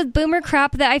so filled with boomer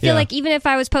crap that I feel like even if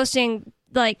I was posting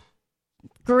like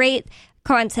great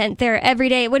content there every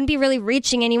day, it wouldn't be really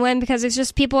reaching anyone, because it's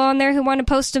just people on there who want to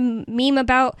post a meme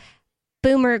about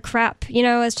boomer crap.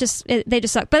 It's just they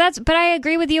just suck. But I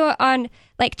agree with you on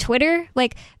like Twitter.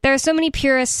 Like, there are so many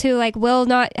purists who like will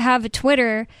not have a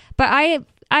Twitter, but I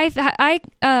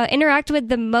interact with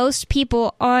the most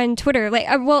people on Twitter. Like,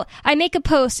 I make a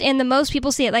post and the most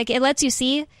people see it. Like, it lets you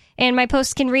see, and my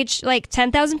post can reach like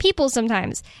 10,000 people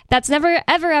sometimes. That's never,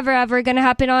 ever, ever, ever going to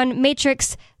happen on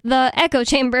Matrix, the echo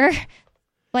chamber,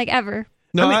 like, ever.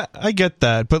 No, I get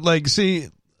that, but like, see,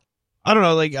 I don't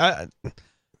know, like, I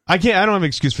I don't have an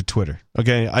excuse for Twitter.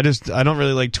 Okay, I don't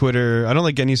really like Twitter. I don't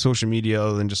like any social media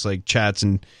other than just like chats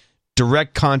and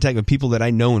direct contact with people that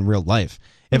I know in real life.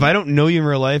 If I don't know you in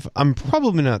real life, I'm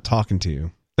probably not talking to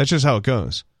you. That's just how it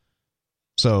goes.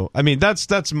 So, I mean,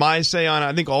 that's my say on it.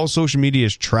 I think all social media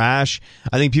is trash.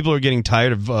 I think people are getting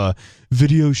tired of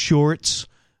video shorts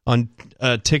on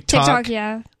TikTok. TikTok,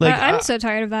 yeah. Like, I'm so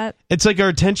tired of that. It's like our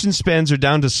attention spans are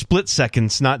down to split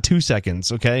seconds, not 2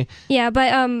 seconds, okay? Yeah, but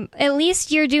at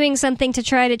least you're doing something to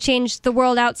try to change the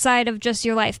world outside of just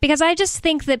your life. Because I just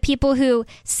think that people who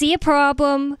see a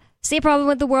problem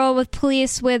with the world, with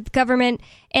police, with government,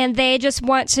 and they just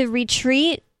want to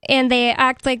retreat, and they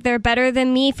act like they're better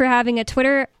than me for having a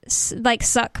Twitter, like,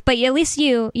 suck. But at least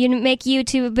you make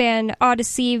YouTube and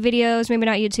Odyssey videos, maybe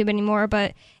not YouTube anymore,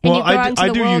 but and you go out into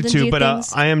the world YouTube, and do but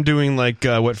things. I am doing like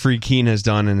what Free Keen has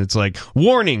done, and it's like,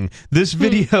 warning, this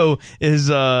video is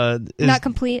not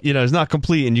complete. You know, is not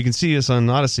complete, and you can see us on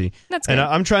Odyssey. That's good. And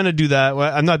I'm trying to do that.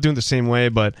 Well, I'm not doing it the same way,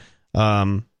 but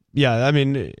yeah, I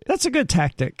mean, that's a good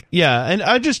tactic. Yeah, and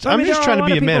I'm just trying to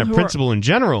be a man of principle in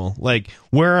general, like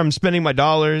where I'm spending my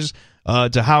dollars,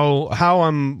 to how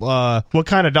I'm what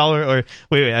kind of dollar, or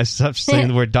wait, I stopped saying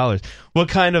the word dollars. What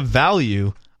kind of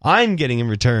value I'm getting in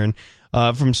return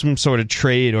from some sort of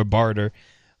trade or barter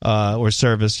or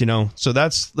service, you know. So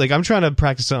that's like, I'm trying to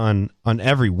practice on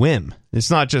every whim. It's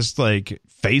not just like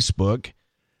Facebook,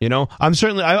 you know. I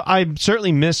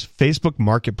certainly miss Facebook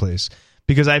Marketplace,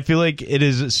 because I feel like it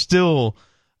is still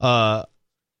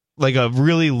like a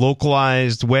really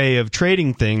localized way of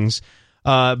trading things,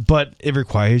 but it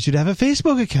requires you to have a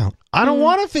Facebook account. I don't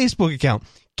want a Facebook account.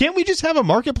 Can't we just have a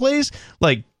marketplace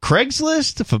like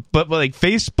Craigslist, but like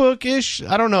Facebook-ish?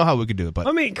 I don't know how we could do it, but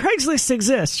I mean, Craigslist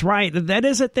exists, right? That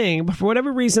is a thing. But for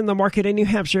whatever reason, the market in New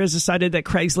Hampshire has decided that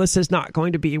Craigslist is not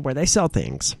going to be where they sell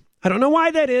things. I don't know why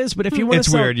that is, but if you want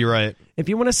to weird. You're right. If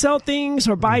you want to sell things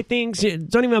or buy things,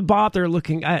 don't even bother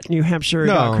looking at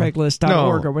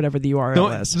newhampshire.craigslist.org or whatever the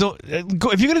URL is.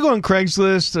 If you're going to go on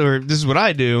Craigslist, or this is what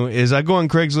I do, is I go on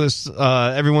Craigslist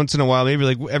every once in a while, maybe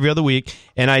like every other week,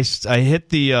 and I hit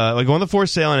the I go on the for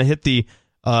sale and I hit the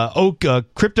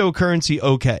cryptocurrency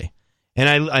OK,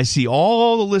 and I see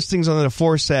all the listings on the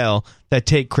for sale that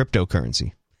take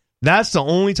cryptocurrency. That's the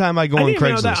only time I go on Craigslist. I didn't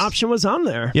even know that option was on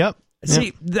there. Yep.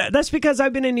 See, that's because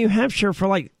I've been in New Hampshire for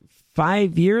like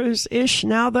 5 years-ish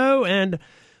now, though, and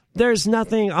there's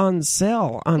nothing on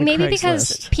sale on Maybe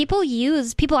Craigslist.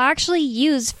 because people actually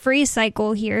use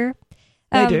FreeCycle here.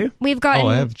 They do? We've gotten... Oh,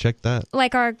 I have checked that.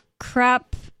 Like our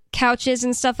crap couches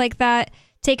and stuff like that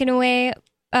taken away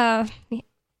When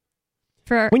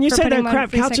you say they're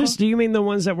crap couches, do you mean the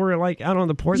ones that were like out on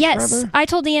the porch Yes. forever? I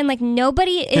told Ian, like,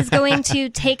 nobody is going to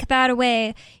take that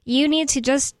away. You need to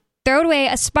just throw it away.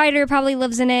 A spider probably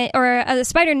lives in it, or a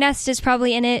spider nest is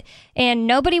probably in it, and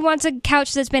nobody wants a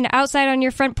couch that's been outside on your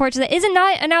front porch that isn't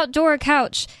not an outdoor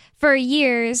couch for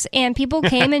years, and people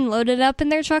came and loaded it up in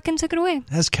their truck and took it away. It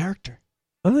has character.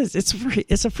 Well,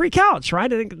 it's a free couch,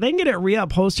 right? They can get it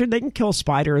reupholstered. They can kill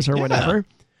spiders or whatever.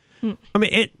 I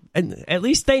mean, at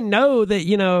least they know that,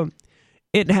 you know,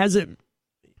 it hasn't,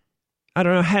 I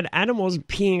don't know, had animals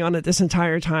peeing on it this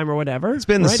entire time or whatever. It's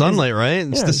been in the sunlight, right?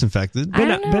 It's disinfected.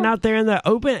 Been out there in the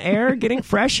open air getting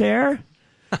fresh air.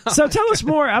 So tell us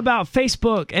more about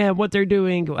Facebook and what they're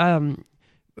doing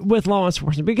with law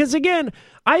enforcement. Because again,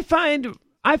 I find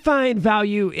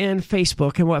value in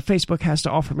Facebook and what Facebook has to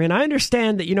offer me. And I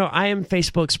understand that, you know, I am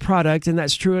Facebook's product, and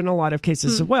that's true in a lot of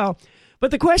cases as well. But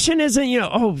the question isn't, you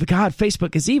know, oh, God,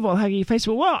 Facebook is evil. How do you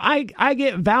Facebook? Well, I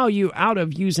get value out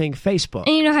of using Facebook.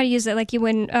 And you know how to use it. Like you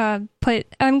wouldn't put,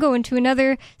 I'm going to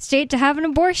another state to have an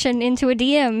abortion into a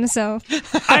DM, so.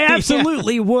 I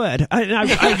absolutely would.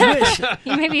 I wish.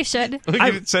 Maybe you should.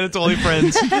 Send it to all your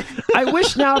friends. I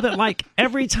wish now that, like,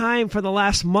 every time for the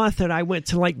last month that I went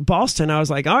to, like, Boston, I was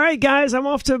like, all right, guys, I'm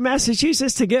off to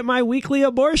Massachusetts to get my weekly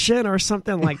abortion or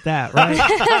something like that,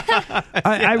 right?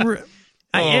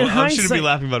 I shouldn't be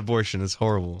laughing about abortion. It's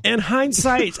horrible. In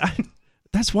hindsight,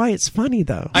 that's why it's funny,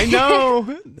 though. I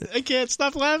know. I can't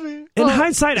stop laughing. In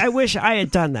hindsight, I wish I had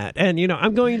done that. And, you know,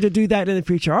 I'm going to do that in the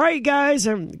future. All right, guys,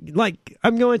 I'm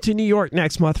going to New York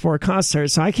next month for a concert,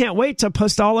 so I can't wait to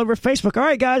post all over Facebook. All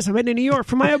right, guys, I'm in New York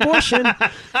for my abortion.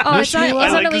 It's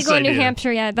not illegal in New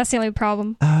Hampshire yet. That's the only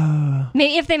problem.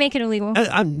 Maybe if they make it illegal.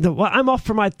 I'm off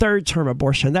for my third term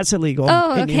abortion. That's illegal.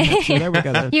 Oh, in New Hampshire. There we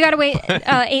go. Then. You got to wait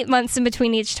 8 months in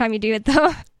between each time you do it,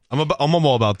 though. I'm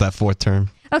all about that fourth term.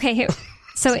 Okay, here.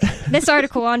 So this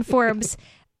article on Forbes.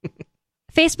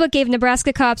 Facebook gave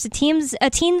Nebraska cops a teen's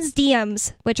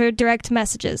DMs, which are direct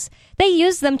messages. They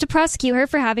used them to prosecute her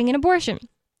for having an abortion.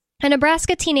 A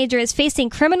Nebraska teenager is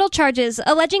facing criminal charges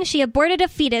alleging she aborted a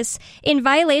fetus in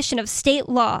violation of state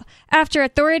law after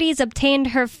authorities obtained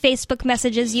her Facebook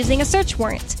messages using a search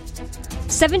warrant.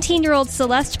 17-year-old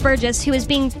Celeste Burgess, who is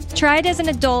being tried as an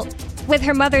adult with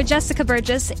her mother, Jessica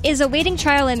Burgess, is awaiting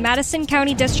trial in Madison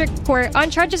County District Court on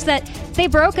charges that they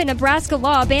broke a Nebraska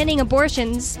law banning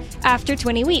abortions after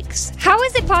 20 weeks. How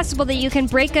is it possible that you can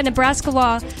break a Nebraska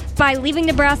law by leaving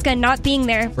Nebraska and not being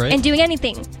there and doing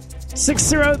anything?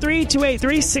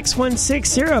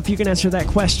 603-283-6160. If you can answer that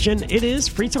question, it is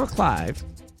Free Talk Live.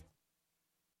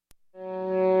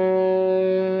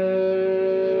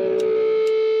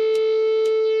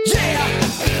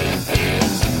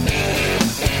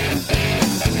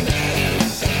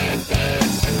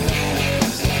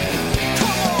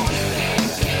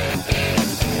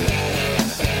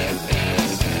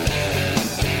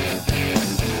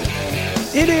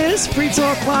 It is Free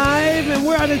Talk Live, and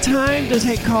we're out of time to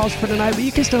take calls for tonight, but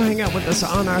you can still hang out with us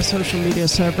on our social media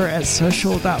server at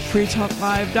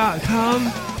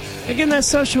social.freetalklive.com. Again, that's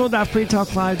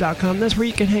social.freetalklive.com. That's where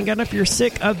you can hang out if you're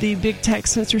sick of the big tech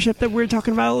censorship that we were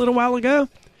talking about a little while ago.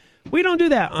 We don't do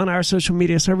that on our social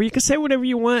media server. You can say whatever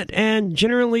you want, and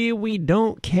generally we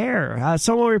don't care.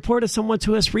 Someone reported someone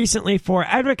to us recently for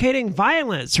advocating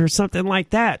violence or something like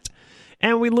that.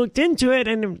 And we looked into it,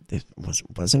 and it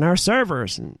wasn't our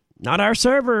servers. Not our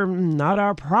server, not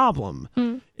our problem.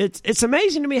 It's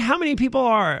amazing to me how many people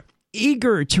are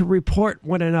eager to report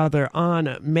one another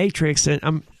on Matrix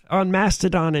and on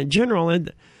Mastodon in general.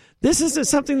 And this isn't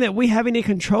something that we have any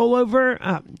control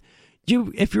over.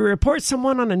 If you report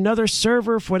someone on another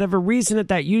server for whatever reason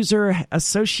that user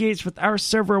associates with our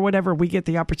server or whatever, we get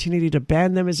the opportunity to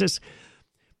ban them. It's just...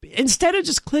 Instead of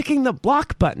just clicking the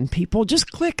block button, people,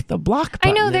 just click the block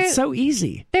button. I know, it's so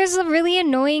easy. There's a really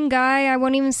annoying guy, I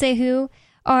won't even say who,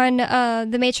 on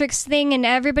the Matrix thing, and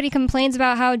everybody complains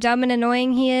about how dumb and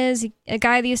annoying he is. A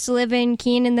guy that used to live in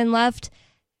Keene and then left,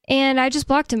 and I just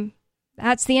blocked him.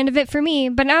 That's the end of it for me.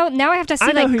 But now I have to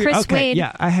see Chris Wade.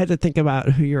 Yeah, I had to think about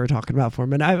who you were talking about for a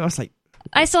minute. I was like,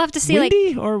 I still have to see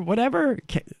Wendy or whatever.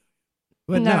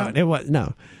 But no, it was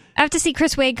no. I have to see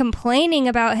Chris Wade complaining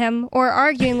about him or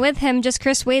arguing with him, just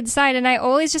Chris Wade's side. And I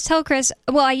always just tell Chris,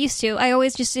 well, I used to. I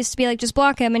always just used to be like, just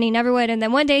block him, and he never would. And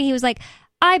then one day he was like,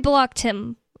 I blocked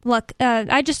him. Look,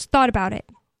 I just thought about it.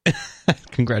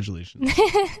 Congratulations.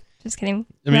 Just kidding.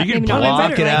 I mean, you can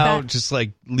block it out, just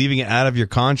like leaving it out of your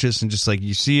conscious and just like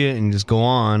you see it and just go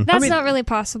on. That's not really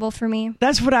possible for me.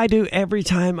 That's what I do every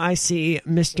time I see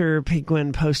Mr.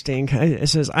 Penguin posting. It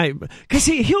says, because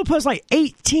he'll post like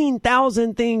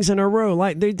 18,000 things in a row.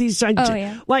 Like these,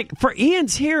 like for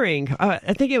Ian's hearing,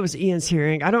 I think it was Ian's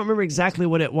hearing. I don't remember exactly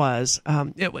what it was.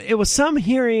 It was some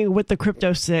hearing with the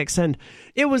Crypto 6, and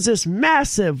it was this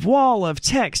massive wall of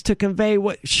text to convey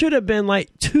what should have been like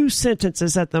 2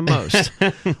 sentences at the most.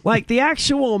 Like the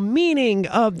actual meaning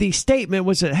of the statement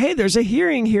was that, hey, there's a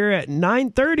hearing here at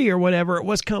 9:30 or whatever. It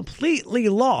was completely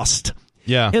lost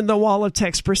in the wall of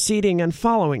text preceding and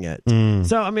following it.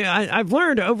 So, I mean, I've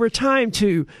learned over time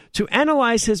to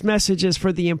analyze his messages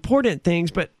for the important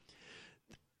things, but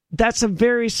that's a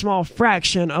very small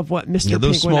fraction of what Mr.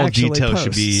 Those Penguin small actually details posts.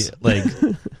 should be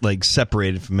like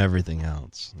separated from everything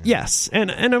else. Yes,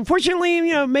 and unfortunately,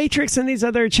 Matrix and these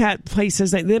other chat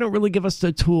places, they don't really give us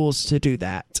the tools to do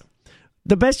that.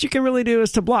 The best you can really do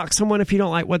is to block someone if you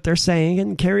don't like what they're saying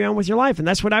and carry on with your life, and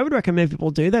that's what I would recommend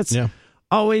people do. That's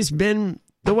always been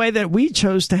the way that we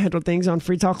chose to handle things on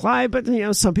Free Talk Live, but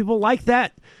some people like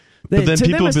that. But then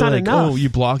people will be like, enough. oh, you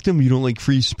blocked him? You don't like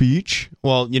free speech?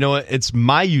 Well, you know what? It's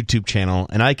my YouTube channel,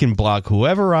 and I can block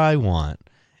whoever I want.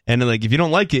 And like, if you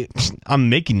don't like it, I'm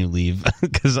making you leave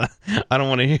because I don't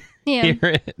want to hear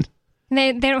it.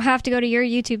 They don't have to go to your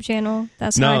YouTube channel.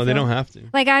 That's how I feel. They don't have to.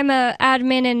 Like, I'm a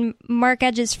admin in Mark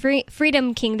Edge's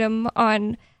Freedom Kingdom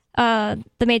on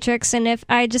The Matrix, and if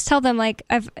I just tell them, like,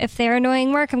 if they're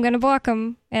annoying Mark, I'm going to block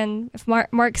them. And if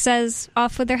Mark says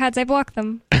off with their heads, I block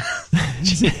them.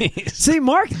 See,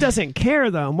 Mark doesn't care,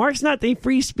 though. Mark's not the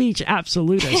free speech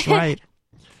absolutist, right?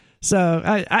 So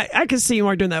I can see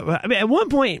Mark doing that. I mean, at one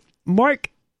point,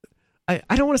 Mark, I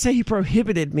don't want to say he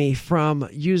prohibited me from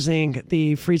using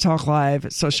the Free Talk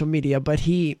Live social media, but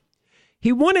he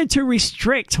wanted to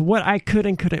restrict what I could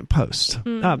and couldn't post.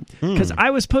 Because I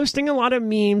was posting a lot of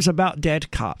memes about dead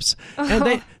cops.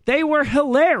 And they were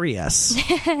hilarious.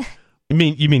 You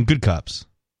mean good cops?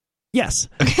 Yes.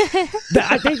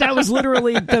 I think that was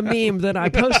literally the meme that I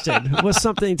posted, was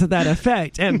something to that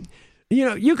effect. And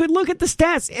You could look at the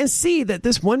stats and see that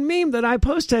this one meme that I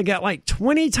posted got like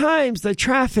 20 times the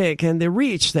traffic and the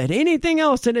reach that anything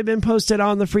else that had been posted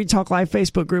on the Free Talk Live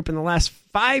Facebook group in the last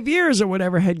 5 years or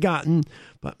whatever had gotten.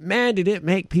 But man, did it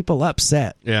make people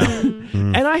upset. Yeah.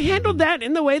 And I handled that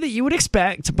in the way that you would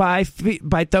expect by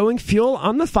throwing fuel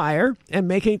on the fire and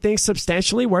making things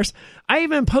substantially worse. I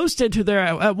even posted to there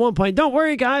at one point, don't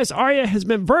worry, guys, Arya has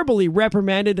been verbally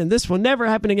reprimanded and this will never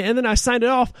happen again. And then I signed it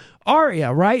off,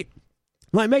 Arya, right?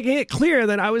 Like making it clear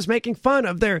that I was making fun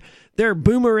of their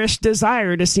boomerish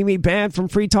desire to see me banned from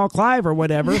Free Talk Live or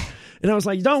whatever. And I was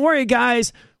like, don't worry,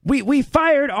 guys. We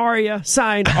fired Arya,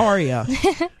 signed Arya.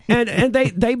 and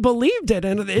they believed it,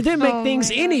 and it didn't make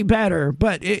things any better,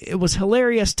 but it was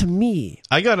hilarious to me.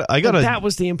 That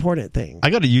was the important thing.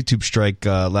 I got a YouTube strike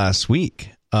last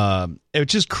week. It was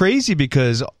just crazy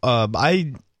because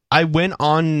I went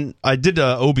on, I did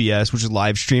OBS, which is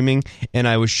live streaming, and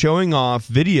I was showing off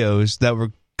videos that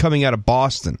were coming out of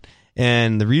Boston.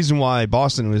 And the reason why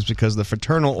Boston was because the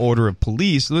Fraternal Order of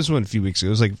Police, this was a few weeks ago, it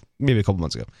was like maybe a couple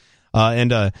months ago.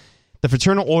 And the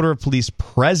Fraternal Order of Police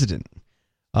president,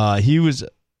 he was,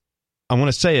 I want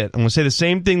to say it, I'm going to say the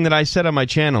same thing that I said on my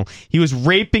channel. He was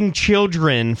raping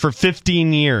children for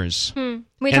 15 years.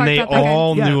 We and they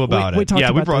all knew about it.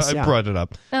 I brought it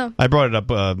up. Oh. I brought it up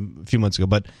a few months ago,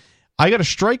 but I got a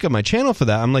strike on my channel for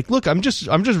that. I'm like, look, I'm just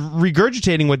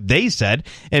regurgitating what they said,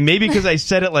 and maybe because I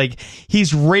said it like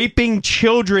he's raping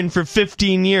children for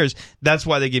 15 years, that's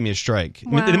why they gave me a strike.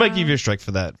 Wow. They might give you a strike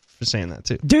for that, for saying that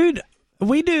too. Dude,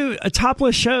 we do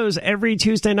topless shows every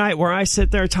Tuesday night where I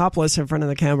sit there topless in front of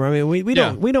the camera. I mean, we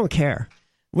don't care.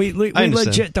 We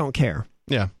legit don't care.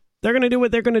 Yeah. They're going to do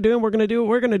what they're going to do, and we're going to do what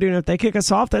we're going to do. And if they kick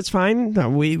us off, that's fine.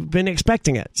 We've been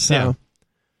expecting it. So. Yeah.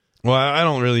 Well, I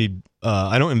don't really,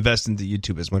 I don't invest into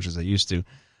YouTube as much as I used to,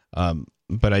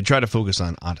 but I try to focus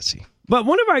on Odyssey. But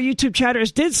one of our YouTube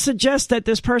chatters did suggest that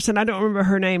this person, I don't remember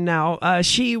her name now,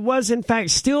 she was in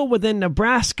fact still within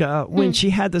Nebraska when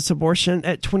she had this abortion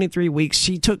at 23 weeks.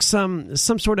 She took some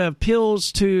sort of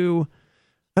pills to,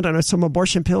 I don't know, some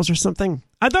abortion pills or something.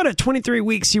 I thought at 23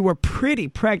 weeks you were pretty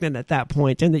pregnant at that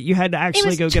point and that you had to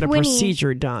actually go get a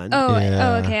procedure done. Oh,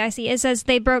 okay, I see. It says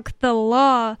they broke the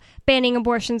law banning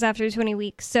abortions after 20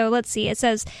 weeks. So let's see. It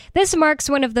says, this marks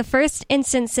one of the first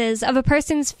instances of a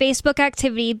person's Facebook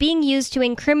activity being used to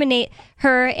incriminate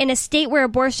her in a state where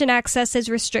abortion access is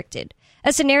restricted.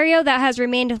 A scenario that has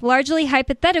remained largely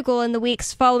hypothetical in the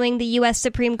weeks following the U.S.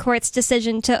 Supreme Court's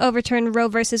decision to overturn Roe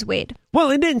v. Wade.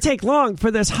 Well, it didn't take long for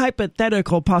this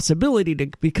hypothetical possibility to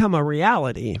become a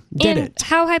reality, did it?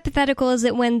 How hypothetical is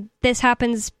it when this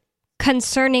happens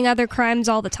concerning other crimes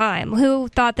all the time? Who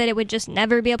thought that it would just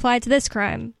never be applied to this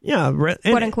crime? Yeah.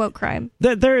 Quote-unquote crime.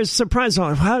 There is surprise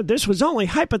on how this was only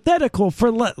hypothetical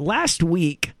for last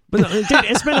week. But dude,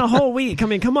 it's been a whole week. I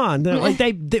mean, come on.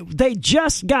 They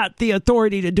just got the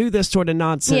authority to do this sort of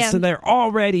nonsense, and they're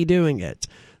already doing it.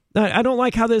 I don't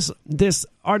like how this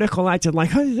article acted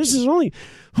like, hey, this is only,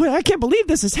 I can't believe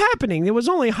this is happening. It was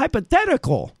only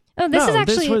hypothetical. Oh,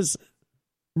 this was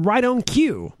right on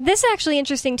cue. This is actually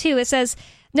interesting, too. It says,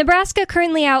 Nebraska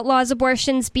currently outlaws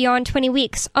abortions beyond 20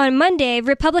 weeks. On Monday,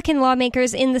 Republican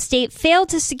lawmakers in the state failed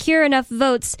to secure enough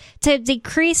votes to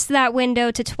decrease that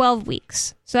window to 12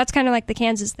 weeks. So that's kind of like the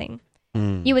Kansas thing.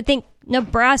 You would think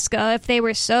Nebraska, if they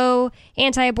were so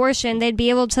anti-abortion, they'd be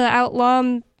able to outlaw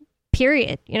them,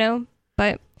 period,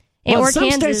 But some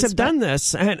Kansas, states have done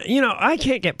this, and I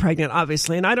can't get pregnant,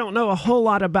 obviously, and I don't know a whole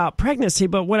lot about pregnancy,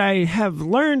 but what I have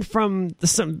learned from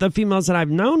the females that I've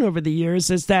known over the years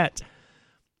is that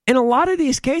in a lot of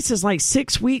these cases, like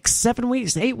 6 weeks, 7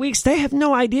 weeks, 8 weeks, they have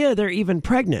no idea they're even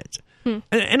pregnant.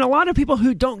 And a lot of people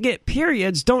who don't get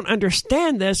periods don't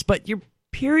understand this, but your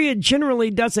period generally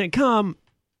doesn't come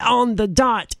on the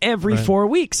dot every 4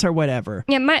 weeks or whatever.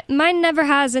 Yeah, mine never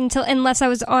has unless I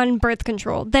was on birth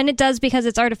control. Then it does because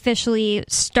it's artificially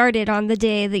started on the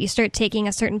day that you start taking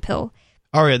a certain pill.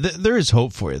 All right, there is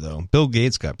hope for you, though. Bill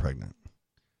Gates got pregnant.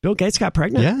 Bill Gates got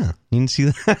pregnant? Yeah. You didn't see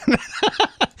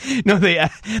that? No, they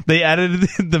added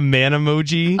the man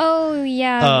emoji. Oh,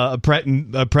 yeah. A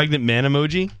pregnant man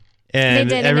emoji. And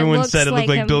they did, everyone and said it looked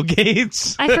like him. Bill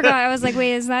Gates. I forgot. I was like,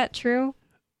 wait, is that true?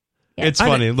 Yeah. It's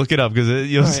funny. Look it up because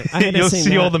you'll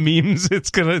see all the memes. It's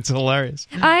hilarious.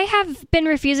 I have been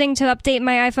refusing to update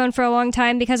my iPhone for a long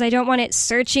time because I don't want it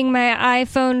searching my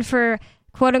iPhone for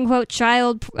quote-unquote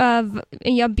child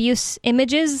abuse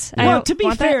images. Well, to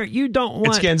be fair, you don't want...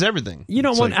 It scans everything. You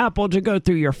don't want Apple to go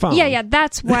through your phone. Yeah,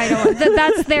 that's why I don't...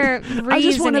 That's their reasoning. I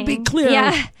just want to be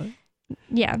clear.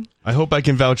 Yeah. I hope I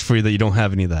can vouch for you that you don't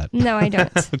have any of that. No, I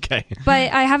don't. Okay.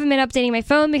 But I haven't been updating my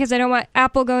phone because I don't want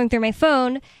Apple going through my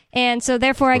phone. And so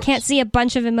therefore I can't see a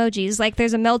bunch of emojis. Like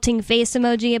there's a melting face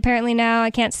emoji apparently now. I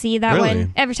can't see that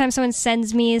one. Every time someone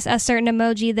sends me a certain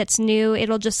emoji that's new,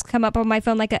 it'll just come up on my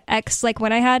phone like an X, like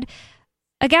when I had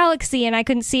a Galaxy and I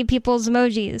couldn't see people's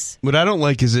emojis. What I don't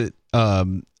like is it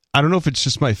I don't know if it's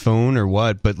just my phone or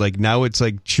what, but like now it's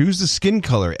like choose the skin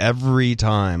color every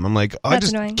time. I'm like, That's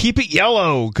just annoying. keep it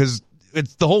yellow because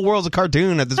it's the whole world's a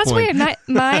cartoon at this point. That's weird.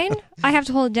 Mine, I have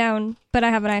to hold it down, but I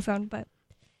have an iPhone. But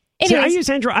See, anyways, I use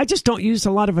Android. I just don't use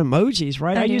a lot of emojis,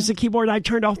 right? I use the keyboard. I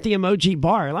turned off the emoji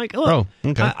bar. Like, look,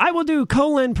 I will do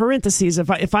parentheses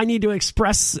if I need to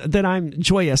express that I'm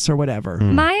joyous or whatever.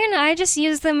 Mine, I just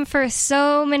use them for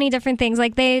so many different things.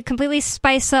 Like they completely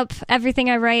spice up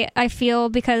everything I write, I feel,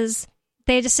 because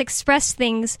they just express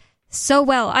things so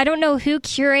well. I don't know who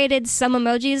curated some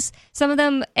emojis. Some of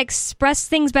them express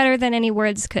things better than any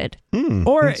words could.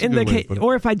 Or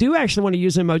if I do actually want to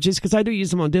use emojis, because I do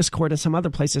use them on Discord and some other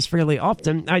places fairly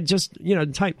often, I just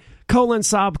type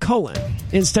 :sob :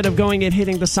 instead of going and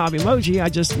hitting the sob emoji. I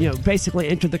just basically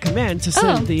enter the command to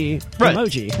send the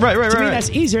emoji. Right. To me, that's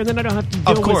easier. Then I don't have to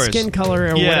deal with skin color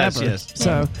or whatever. Yes.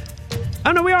 So. I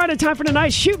don't know, we are out of time for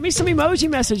tonight. Shoot me some emoji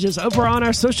messages over on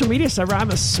our social media server. I'm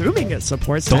assuming it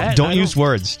supports that. Don't use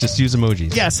words. Just use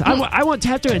emojis. Yes, I want to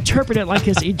have to interpret it like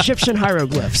his Egyptian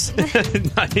hieroglyphs.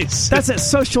 Nice. That's at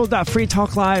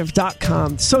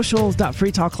social.freetalklive.com.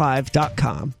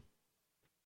 Social.freetalklive.com.